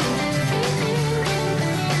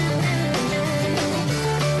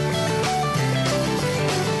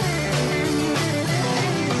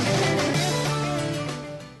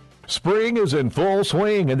 Spring is in full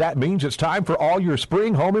swing, and that means it's time for all your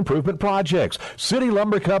spring home improvement projects. City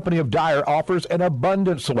Lumber Company of Dyer offers an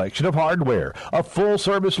abundant selection of hardware, a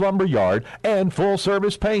full-service lumber yard, and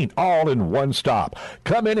full-service paint, all in one stop.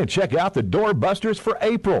 Come in and check out the door busters for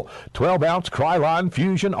April. 12-ounce Krylon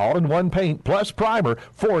Fusion all-in-one paint plus primer,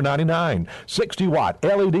 $4.99. 60-watt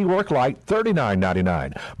LED work light,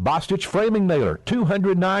 $39.99. Bostitch framing nailer,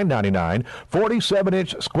 $209.99.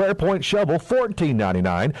 47-inch square point shovel,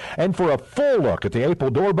 $14.99. And for a full look at the April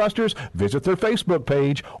doorbusters, visit their Facebook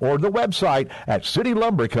page or the website at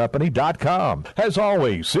citylumbercompany.com. As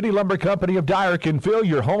always, City Lumber Company of Dyer can fill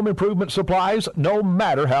your home improvement supplies no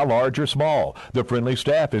matter how large or small. The friendly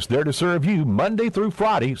staff is there to serve you Monday through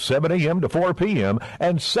Friday, 7 a.m. to 4 p.m.,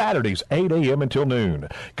 and Saturdays, 8 a.m. until noon.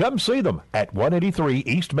 Come see them at 183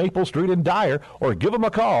 East Maple Street in Dyer, or give them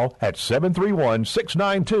a call at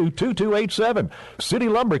 731-692-2287. City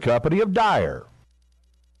Lumber Company of Dyer.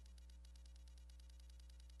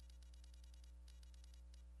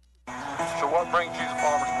 So what brings you to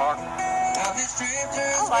Farmers Market?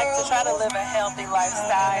 I like to try to live a healthy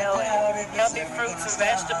lifestyle and healthy fruits and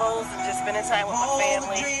vegetables and just spending time with my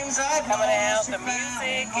family, coming out, the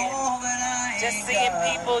music, and just seeing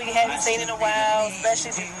people you hadn't seen in a while,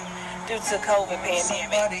 especially due to COVID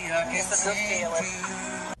pandemic. It's a good feeling.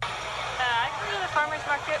 I go to the farmers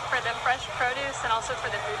market for the fresh produce and also for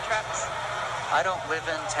the food trucks. I don't live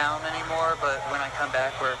in town anymore, but when I come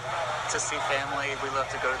back to see family, we love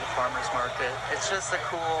to go to the farmers market. It's just a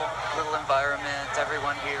cool little environment.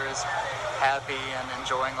 Everyone here is happy and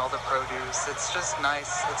enjoying all the produce. It's just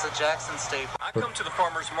nice. It's a Jackson staple. I come to the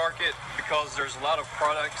farmers market because there's a lot of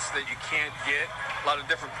products that you can't get, a lot of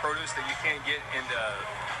different produce that you can't get in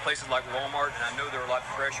places like Walmart, and I know they're a lot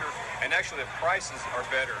fresher, and actually the prices are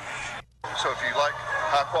better. So if you like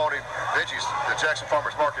high-quality veggies, the Jackson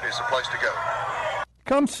Farmers Market is the place to go.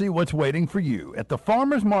 Come see what's waiting for you at the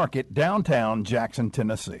Farmers Market, downtown Jackson,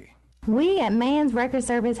 Tennessee. We at Man's Record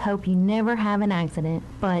Service hope you never have an accident,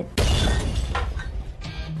 but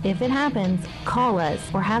If it happens, call us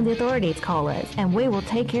or have the authorities call us, and we will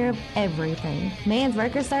take care of everything. Man's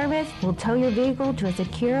Wrecker Service will tow your vehicle to a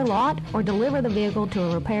secure lot or deliver the vehicle to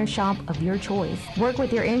a repair shop of your choice. Work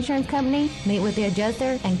with your insurance company, meet with the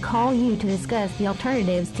adjuster, and call you to discuss the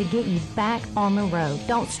alternatives to get you back on the road.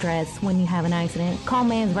 Don't stress when you have an accident. Call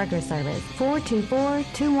Man's Wrecker Service,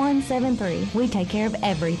 424-2173. We take care of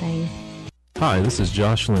everything. Hi, this is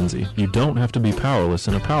Josh Lindsay. You don't have to be powerless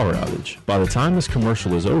in a power outage. By the time this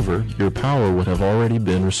commercial is over, your power would have already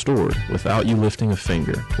been restored without you lifting a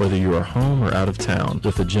finger, whether you are home or out of town,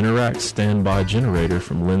 with a Generac standby generator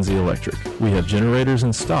from Lindsay Electric. We have generators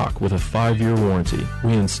in stock with a 5-year warranty.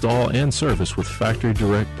 We install and service with factory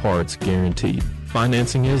direct parts guaranteed.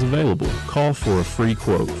 Financing is available. Call for a free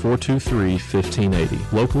quote,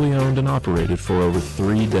 423-1580. Locally owned and operated for over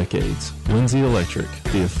 3 decades. Lindsay Electric,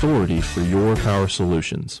 the authority for your power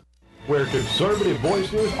solutions. Where conservative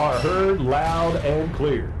voices are heard loud and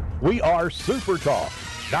clear. We are Super Talk,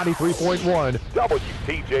 93.1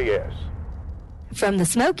 WTJS. From the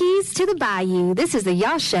Smokies to the Bayou, this is the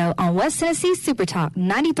Y'all Show on West Tennessee Super Talk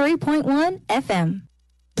 93.1 FM.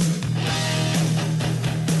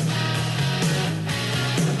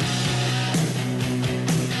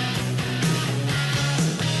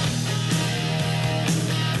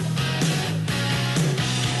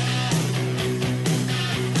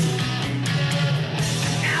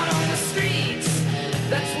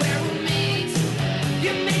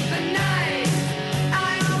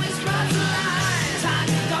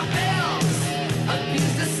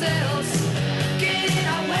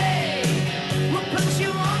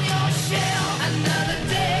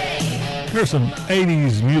 Here's some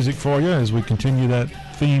 80s music for you as we continue that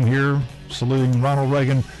theme here, saluting Ronald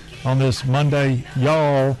Reagan on this Monday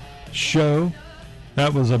Y'all Show.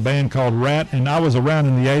 That was a band called Rat, and I was around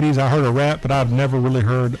in the 80s. I heard of Rat, but I've never really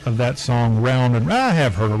heard of that song, Round and Round. I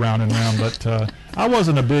have heard of Round and Round, but I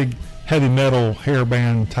wasn't a big heavy metal hair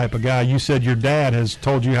band type of guy. You said your dad has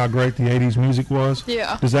told you how great the 80s music was?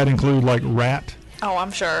 Yeah. Does that include, like, Rat? Oh,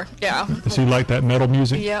 I'm sure, yeah. Does he like that metal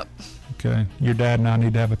music? Yep. Okay. Your dad and I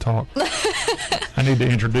need to have a talk. I need to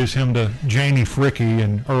introduce him to Janie Fricke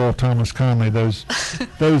and Earl Thomas Conley. Those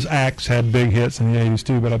acts had big hits in the 80s,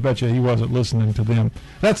 too, but I bet you he wasn't listening to them.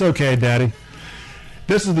 That's okay, Daddy.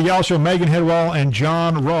 This is the Y'all Show. Megan Hedwall and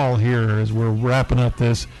Jon Rawl here as we're wrapping up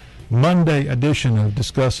this Monday edition of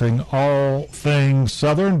discussing all things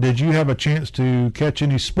Southern. Did you have a chance to catch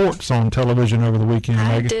any sports on television over the weekend,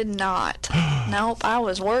 Megan? I did not. Nope, I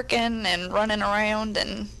was working and running around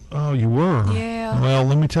and... Oh, you were? Yeah. Well,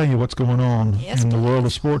 let me tell you what's going on in the world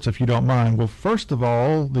of sports, if you don't mind. Well, first of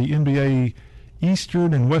all, the NBA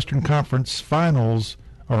Eastern and Western Conference finals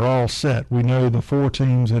are all set. We know the 4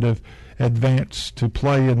 teams that have advanced to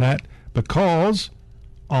play in that because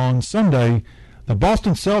on Sunday, the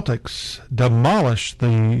Boston Celtics demolished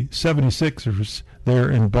the 76ers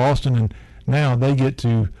there in Boston, and now they get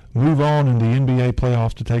to move on in the NBA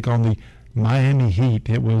playoffs to take on the Miami Heat.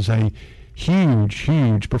 It was a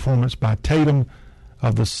huge performance by Tatum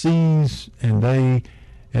of the C's, and they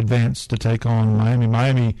advanced to take on Miami.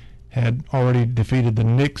 Miami had already defeated the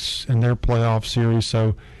Knicks in their playoff series,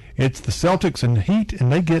 so it's the Celtics and Heat,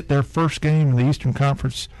 and they get their first game in the Eastern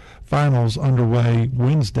Conference Finals underway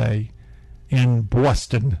Wednesday in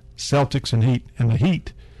Boston. Celtics and Heat, and the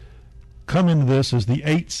Heat come into this as the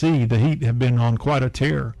 8th seed. The Heat have been on quite a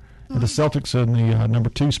tear. The Celtics are in the number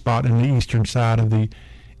 2 spot in the eastern side of the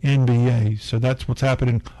NBA. So that's what's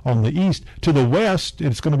happening on the East. To the West,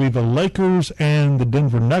 it's going to be the Lakers and the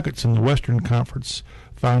Denver Nuggets in the Western Conference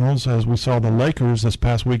Finals, as we saw the Lakers this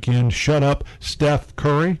past weekend shut up Steph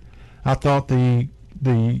Curry. I thought the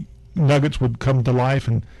Nuggets would come to life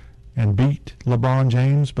and beat LeBron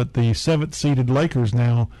James, but the 7th-seeded Lakers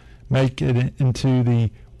now make it into the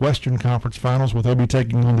Western Conference Finals, with they'll be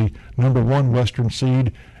taking on the number 1 Western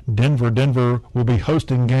seed, Denver. Denver will be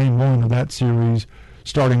hosting Game 1 of that series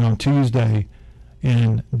starting on Tuesday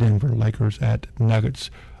in Denver. Lakers at Nuggets.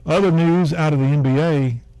 Other news out of the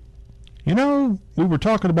NBA, you know, we were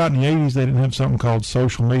talking about in the 80s they didn't have something called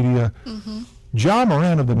social media. Jon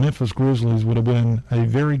Rawl of the Memphis Grizzlies would have been a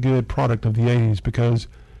very good product of the 80s, because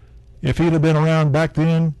if he'd have been around back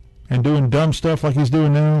then and doing dumb stuff like he's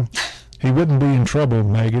doing now, he wouldn't be in trouble,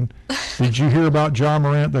 Megan. Did you hear about Jon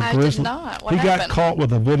Rawl, the Grizzly? I did not. What happened? Got caught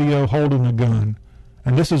with a video holding a gun.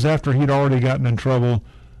 And this is after he'd already gotten in trouble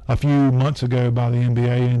a few months ago by the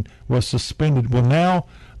NBA and was suspended. Well, now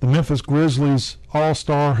the Memphis Grizzlies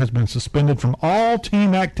All-Star has been suspended from all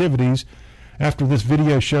team activities after this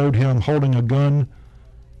video showed him holding a gun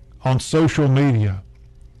on social media.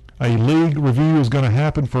 A league review is going to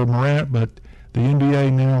happen for Morant, but the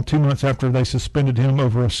NBA now, 2 months after they suspended him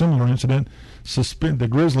over a similar incident, the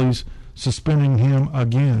Grizzlies suspending him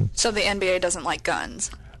again. So the NBA doesn't like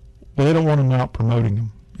guns. Well, they don't want him out promoting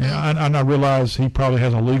them. Yeah, and I realize he probably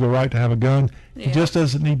has a legal right to have a gun. Yeah. He just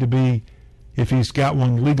doesn't need to be, if he's got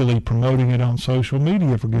one, legally promoting it on social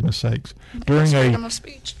media, for goodness sakes. During a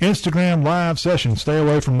Instagram live session. Stay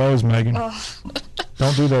away from those, Megan.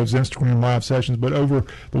 Don't do those Instagram live sessions. But over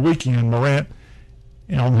the weekend, Morant,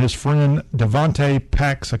 on his friend Devontae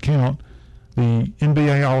Pack's account, the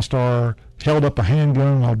NBA All-Star held up a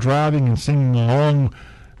handgun while driving and singing along.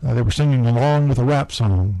 They were singing along with a rap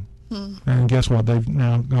song. And guess what? They've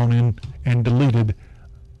now gone in and deleted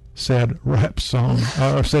said rap song,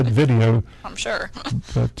 or said video. I'm sure.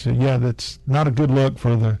 But, yeah, that's not a good look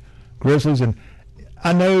for the Grizzlies. And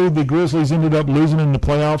I know the Grizzlies ended up losing in the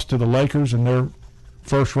playoffs to the Lakers in their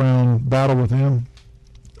first-round battle with them.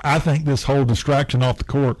 I think this whole distraction off the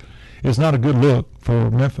court is not a good look for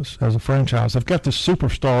Memphis as a franchise. They've got this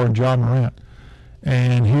superstar in Jon Rawl.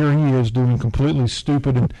 And here he is doing completely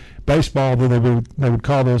stupid, and baseball, they would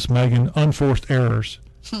call this, Megan, unforced errors.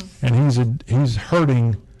 And he's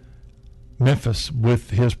hurting Memphis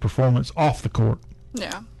with his performance off the court.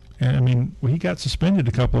 Yeah. And I mean, he got suspended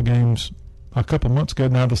a couple of games a couple of months ago.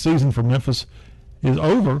 Now the season for Memphis is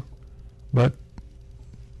over, but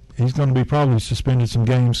he's going to be probably suspended some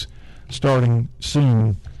games starting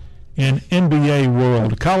soon. In NBA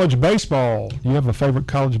world, college baseball. Do you have a favorite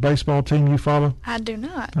college baseball team you follow? I do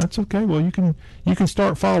not. That's okay. Well, you can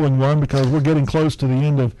start following one because we're getting close to the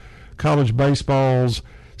end of college baseball's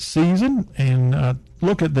season. And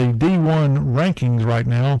look at the D1 rankings right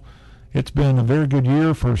now. It's been a very good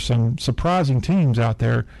year for some surprising teams out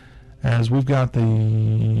there. As we've got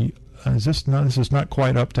this is not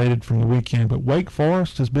quite updated from the weekend, but Wake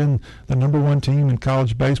Forest has been the #1 team in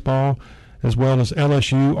college baseball, as well as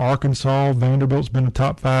LSU, Arkansas. Vanderbilt's been a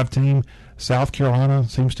top 5 team. South Carolina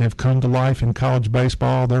seems to have come to life in college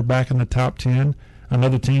baseball. They're back in the top 10.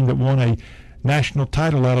 Another team that won a national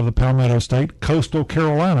title out of the Palmetto State, Coastal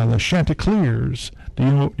Carolina, the Chanticleers.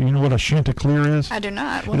 Do you know what a Chanticleer is? I do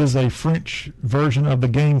not. It is a French version of the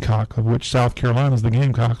Gamecock, of which South Carolina is the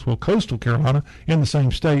Gamecocks. Well, Coastal Carolina, in the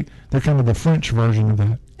same state, they're kind of the French version of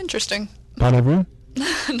that. Interesting. Parlez-vous?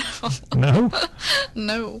 No. No?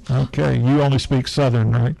 No. Okay, you only speak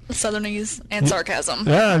Southern, right? Southernese and sarcasm.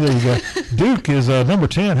 Yeah, there you go. Duke is number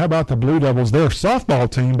 10. How about the Blue Devils? Their softball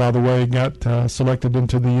team, by the way, got selected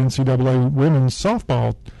into the NCAA women's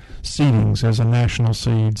softball seedings as a national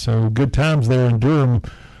seed. So good times there in Durham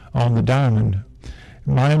on the diamond.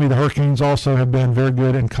 Miami, the Hurricanes, also have been very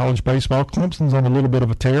good in college baseball. Clemson's on a little bit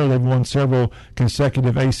of a tear. They've won several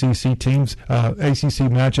consecutive ACC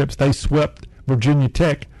matchups. They swept Virginia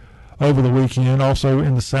Tech over the weekend. Also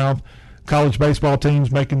in the South, college baseball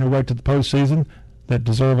teams making their way to the postseason that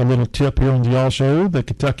deserve a little tip here on the Y'all Show. The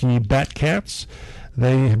Kentucky Batcats,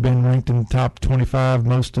 they have been ranked in the top 25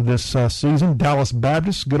 most of this season. Dallas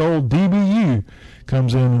Baptist, good old DBU,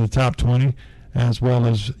 comes in the top 20, as well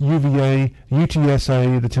as UVA,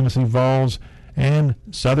 UTSA, the Tennessee Vols, and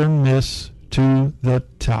Southern Miss to the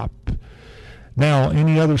top. Now,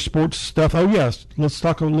 any other sports stuff? Oh, yes, let's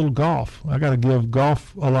talk a little golf. I got to give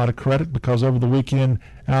golf a lot of credit because over the weekend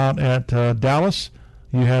out at Dallas,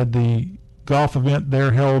 you had the golf event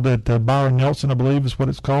there held at Byron Nelson, I believe is what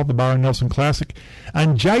it's called, the Byron Nelson Classic.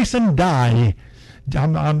 And Jason Day,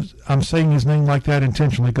 I'm saying his name like that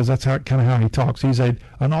intentionally because that's kind of how he talks. He's an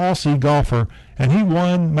Aussie golfer, and he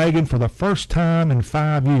won, Megan, for the first time in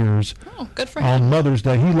 5 years. Oh, good for him. On Mother's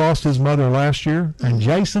Day. He lost his mother last year, and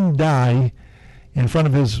Jason Day, in front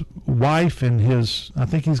of his wife and I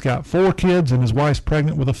think he's got 4 kids, and his wife's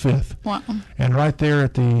pregnant with a 5th. Wow. And right there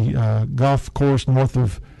at the golf course north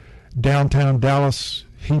of downtown Dallas,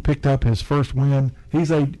 he picked up his first win.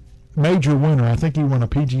 He's a major winner. I think he won a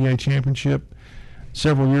PGA championship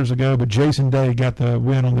several years ago, but Jason Day got the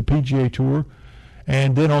win on the PGA Tour.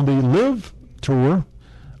 And then on the LIV Tour,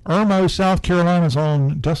 Irmo, South Carolina's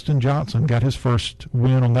own Dustin Johnson got his first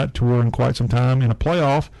win on that tour in quite some time. In a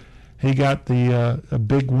playoff, he got a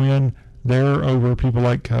big win there over people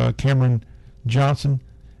like Cameron Johnson.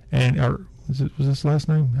 Was this last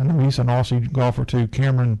name? I know he's an Aussie golfer too.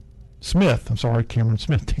 Cameron Smith. I'm sorry, Cameron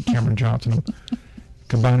Smith. Cameron Johnson. I'm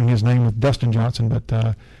combining his name with Dustin Johnson.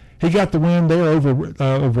 But he got the win there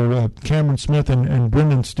over Cameron Smith and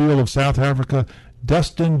Brendan Steele of South Africa.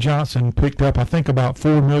 Dustin Johnson picked up, I think, about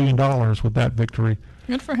 $4 million with that victory.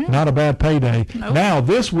 Good for him. Not a bad payday. Nope. Now,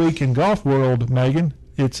 this week in golf world, Megan,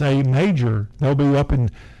 it's a major. They'll be up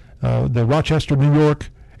in the Rochester, New York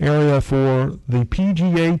area for the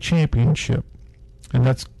PGA Championship. And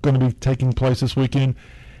that's going to be taking place this weekend.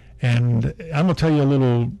 And I'm going to tell you a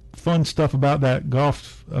little fun stuff about that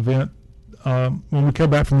golf event when we come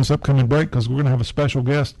back from this upcoming break, because we're going to have a special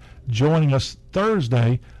guest joining us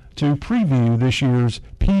Thursday to preview this year's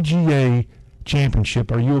PGA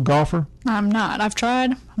Championship. Are you a golfer? I'm not. I've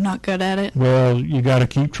tried. I'm not good at it. Well, you got to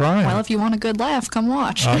keep trying. Well, if you want a good laugh, come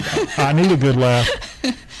watch. I need a good laugh.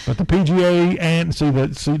 But the PGA and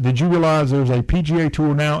did you realize there's a PGA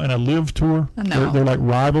Tour now and a Live Tour? No. They're like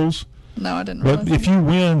rivals. No, I didn't. But if you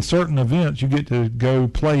win certain events, you get to go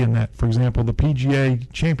play in that. For example, the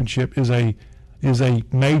PGA Championship is a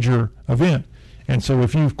major event. And so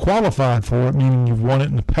if you've qualified for it, meaning you've won it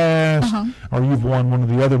in the past, or you've won one of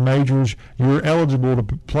the other majors, you're eligible to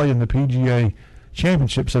play in the PGA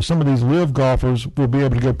Championship. So some of these live golfers will be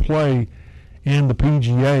able to go play in the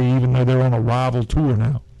PGA, even though they're on a rival tour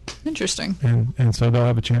now. Interesting. And so they'll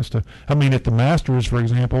have a chance to. I mean, at the Masters, for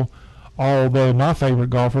example, although my favorite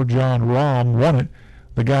golfer, Jon Rawl, won it,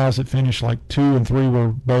 the guys that finished like 2 and 3 were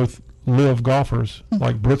both live golfers,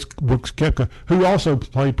 like Brooks Koepka, who also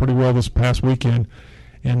played pretty well this past weekend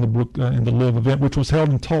in the live event, which was held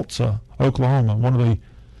in Tulsa, Oklahoma. One of the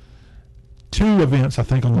 2 events, I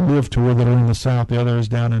think, on the live tour that are in the South. The other is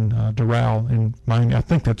down in Doral in Miami. I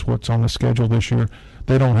think that's what's on the schedule this year.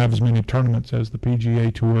 They don't have as many tournaments as the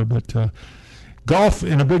PGA Tour, but golf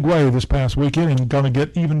in a big way this past weekend, and going to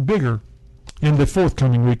get even bigger in the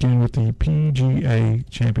forthcoming weekend with the PGA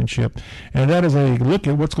Championship. And that is a look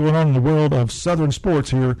at what's going on in the world of Southern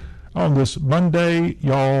sports here on this Monday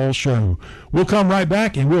Y'all Show. We'll come right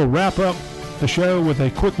back and we'll wrap up the show with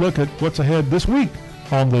a quick look at what's ahead this week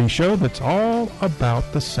on the show that's all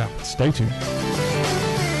about the South. Stay tuned.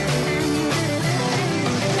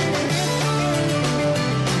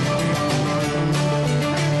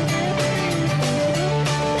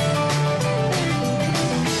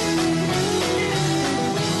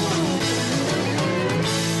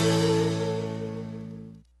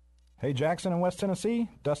 Hey Jackson and West Tennessee,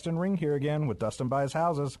 Dustin Ring here again with Dustin Buys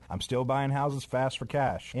Houses. I'm still buying houses fast for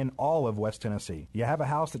cash in all of West Tennessee. You have a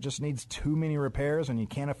house that just needs too many repairs and you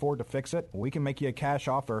can't afford to fix it? We can make you a cash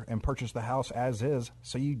offer and purchase the house as is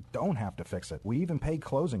so you don't have to fix it. We even pay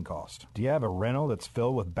closing costs. Do you have a rental that's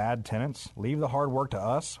filled with bad tenants? Leave the hard work to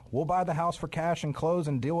us. We'll buy the house for cash and close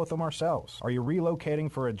and deal with them ourselves. Are you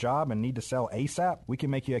relocating for a job and need to sell ASAP? We can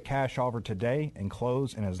make you a cash offer today and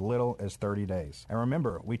close in as little as 30 days. And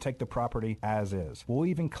remember, we take the property as is. We'll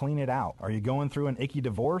even clean it out. Are you going through an icky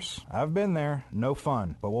divorce? I've been there. No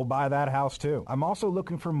fun. But we'll buy that house too. I'm also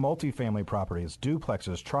looking for multifamily properties,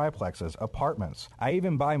 duplexes, triplexes, apartments. I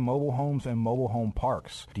even buy mobile homes and mobile home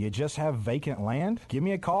parks. Do you just have vacant land? Give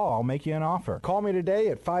me a call. I'll make you an offer. Call me today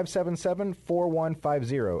at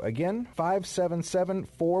 577-4150. Again,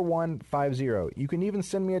 577-4150. You can even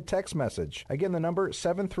send me a text message. Again, the number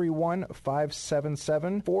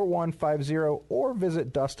 731-577-4150 or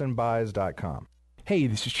visit DustinBuys.com. Hey,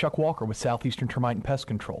 this is Chuck Walker with Southeastern Termite and Pest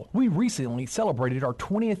Control. We recently celebrated our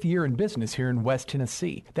 20th year in business here in West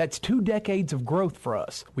Tennessee. That's 2 decades of growth for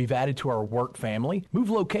us. We've added to our work family,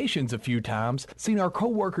 moved locations a few times, seen our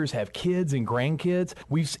co-workers have kids and grandkids.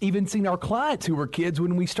 We've even seen our clients who were kids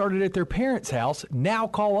when we started at their parents' house now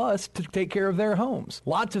call us to take care of their homes.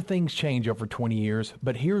 Lots of things change over 20 years,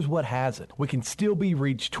 but here's what hasn't. We can still be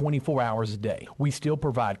reached 24 hours a day. We still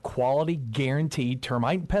provide quality, guaranteed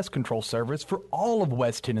termite and pest control service for all of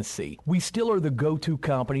West Tennessee. We still are the go-to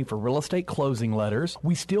company for real estate closing letters.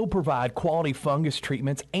 We still provide quality fungus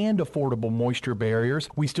treatments and affordable moisture barriers.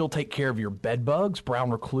 We still take care of your bed bugs,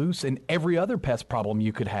 brown recluse, and every other pest problem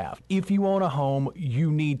you could have. If you own a home,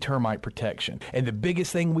 you need termite protection. And the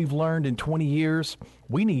biggest thing we've learned in 20 years,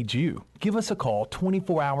 we need you. Give us a call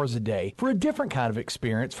 24 hours a day for a different kind of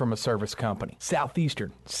experience from a service company.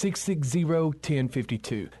 Southeastern,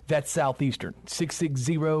 660-1052. That's Southeastern,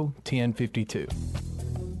 660-1052.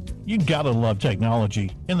 You gotta love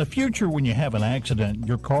technology. In the future, when you have an accident,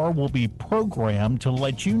 your car will be programmed to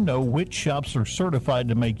let you know which shops are certified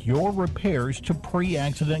to make your repairs to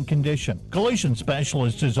pre-accident condition. Collision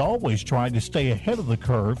Specialist has always tried to stay ahead of the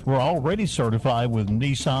curve. We're already certified with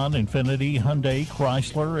Nissan, Infiniti, Hyundai,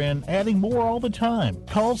 Chrysler, and adding more all the time.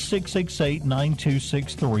 Call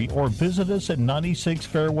 668-9263 or visit us at 96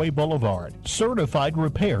 Fairway Boulevard. Certified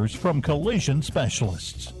repairs from Collision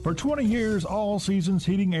Specialists. For 20 years, All Seasons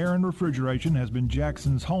Heating, Air, Air and Refrigeration has been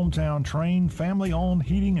Jackson's hometown trained, family-owned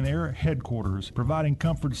heating and air headquarters, providing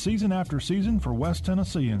comfort season after season for West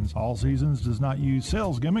Tennesseans. All Seasons does not use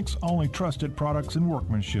sales gimmicks, only trusted products and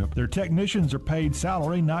workmanship. Their technicians are paid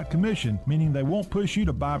salary, not commission, meaning they won't push you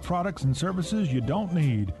to buy products and services you don't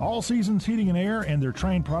need. All Seasons Heating and Air and their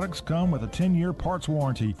trained products come with a 10-year parts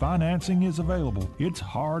warranty. Financing is available. It's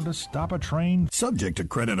hard to stop a train. Subject to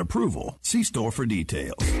credit approval. See store for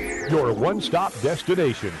details. Your one-stop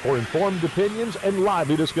destination for informed opinions and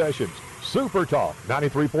lively discussions. Super Talk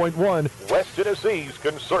 93.1, West Tennessee's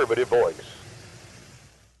conservative voice.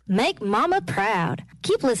 Make Mama proud.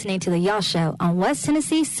 Keep listening to the Y'all Show on West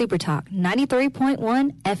Tennessee Super Talk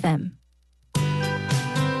 93.1 FM.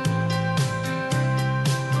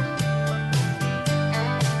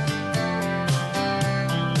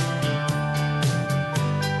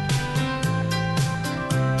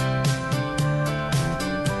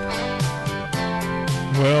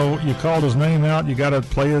 Well, you called his name out. You got to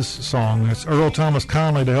play his song. It's Earl Thomas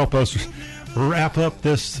Conley to help us wrap up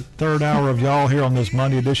this third hour of y'all here on this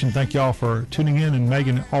Monday edition. Thank y'all for tuning in. And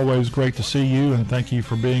Megan, always great to see you. And thank you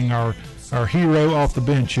for being our hero off the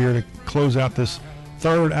bench here to close out this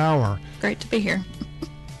third hour. Great to be here.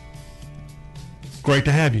 Great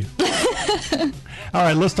to have you. All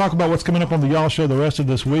right, let's talk about what's coming up on the Y'all Show the rest of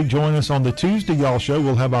this week. Join us on the Tuesday Y'all Show.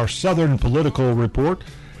 We'll have our Southern Political Report,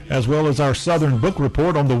 as well as our Southern Book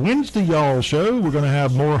Report. On the Wednesday Y'all Show, we're going to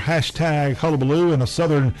have more hashtag hullabaloo and a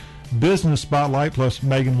Southern Business Spotlight, plus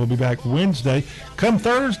Megan will be back Wednesday. Come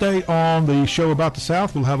Thursday on the show about the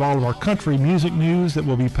South, we'll have all of our country music news that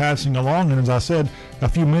we'll be passing along. And as I said a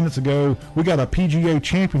few minutes ago, we got a PGA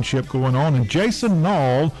championship going on, and Jason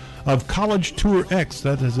Rawl of College Tour X,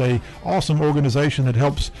 that is a awesome organization that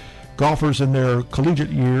helps golfers in their collegiate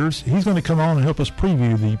years. He's going to come on and help us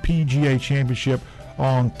preview the PGA championship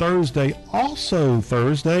on Thursday. Also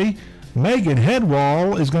Thursday, Megan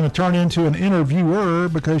Hedwall is going to turn into an interviewer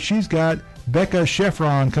because she's got Becca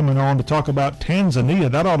Sheffron coming on to talk about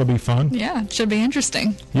Tanzania. That ought to be fun. Yeah, it should be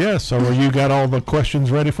interesting. Yes, so you got all the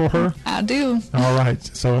questions ready for her? I do. All right,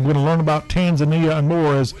 so I'm going to learn about Tanzania and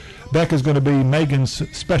more as Becca's going to be Megan's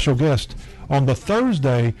special guest on the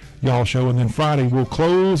Thursday Y'all Show, and then Friday we'll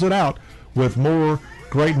close it out with more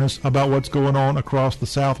greatness about what's going on across the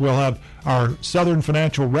South. We'll have our Southern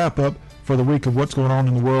Financial Wrap-Up for the week of what's going on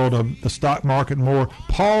in the world of the stock market and more.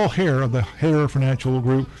 Paul Hare of the Hare Financial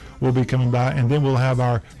Group will be coming by, and then we'll have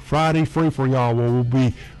our Friday Free for Y'all, where we'll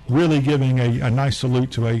be really giving a nice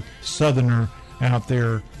salute to a Southerner out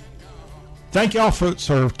there. Thank y'all for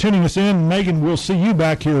tuning us in. Megan, we'll see you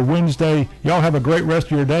back here Wednesday. Y'all have a great rest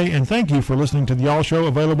of your day, and thank you for listening to the Y'all Show,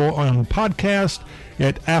 available on podcast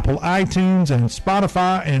at Apple iTunes and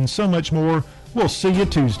Spotify and so much more. We'll see you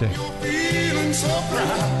Tuesday. Feeling so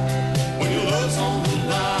proud.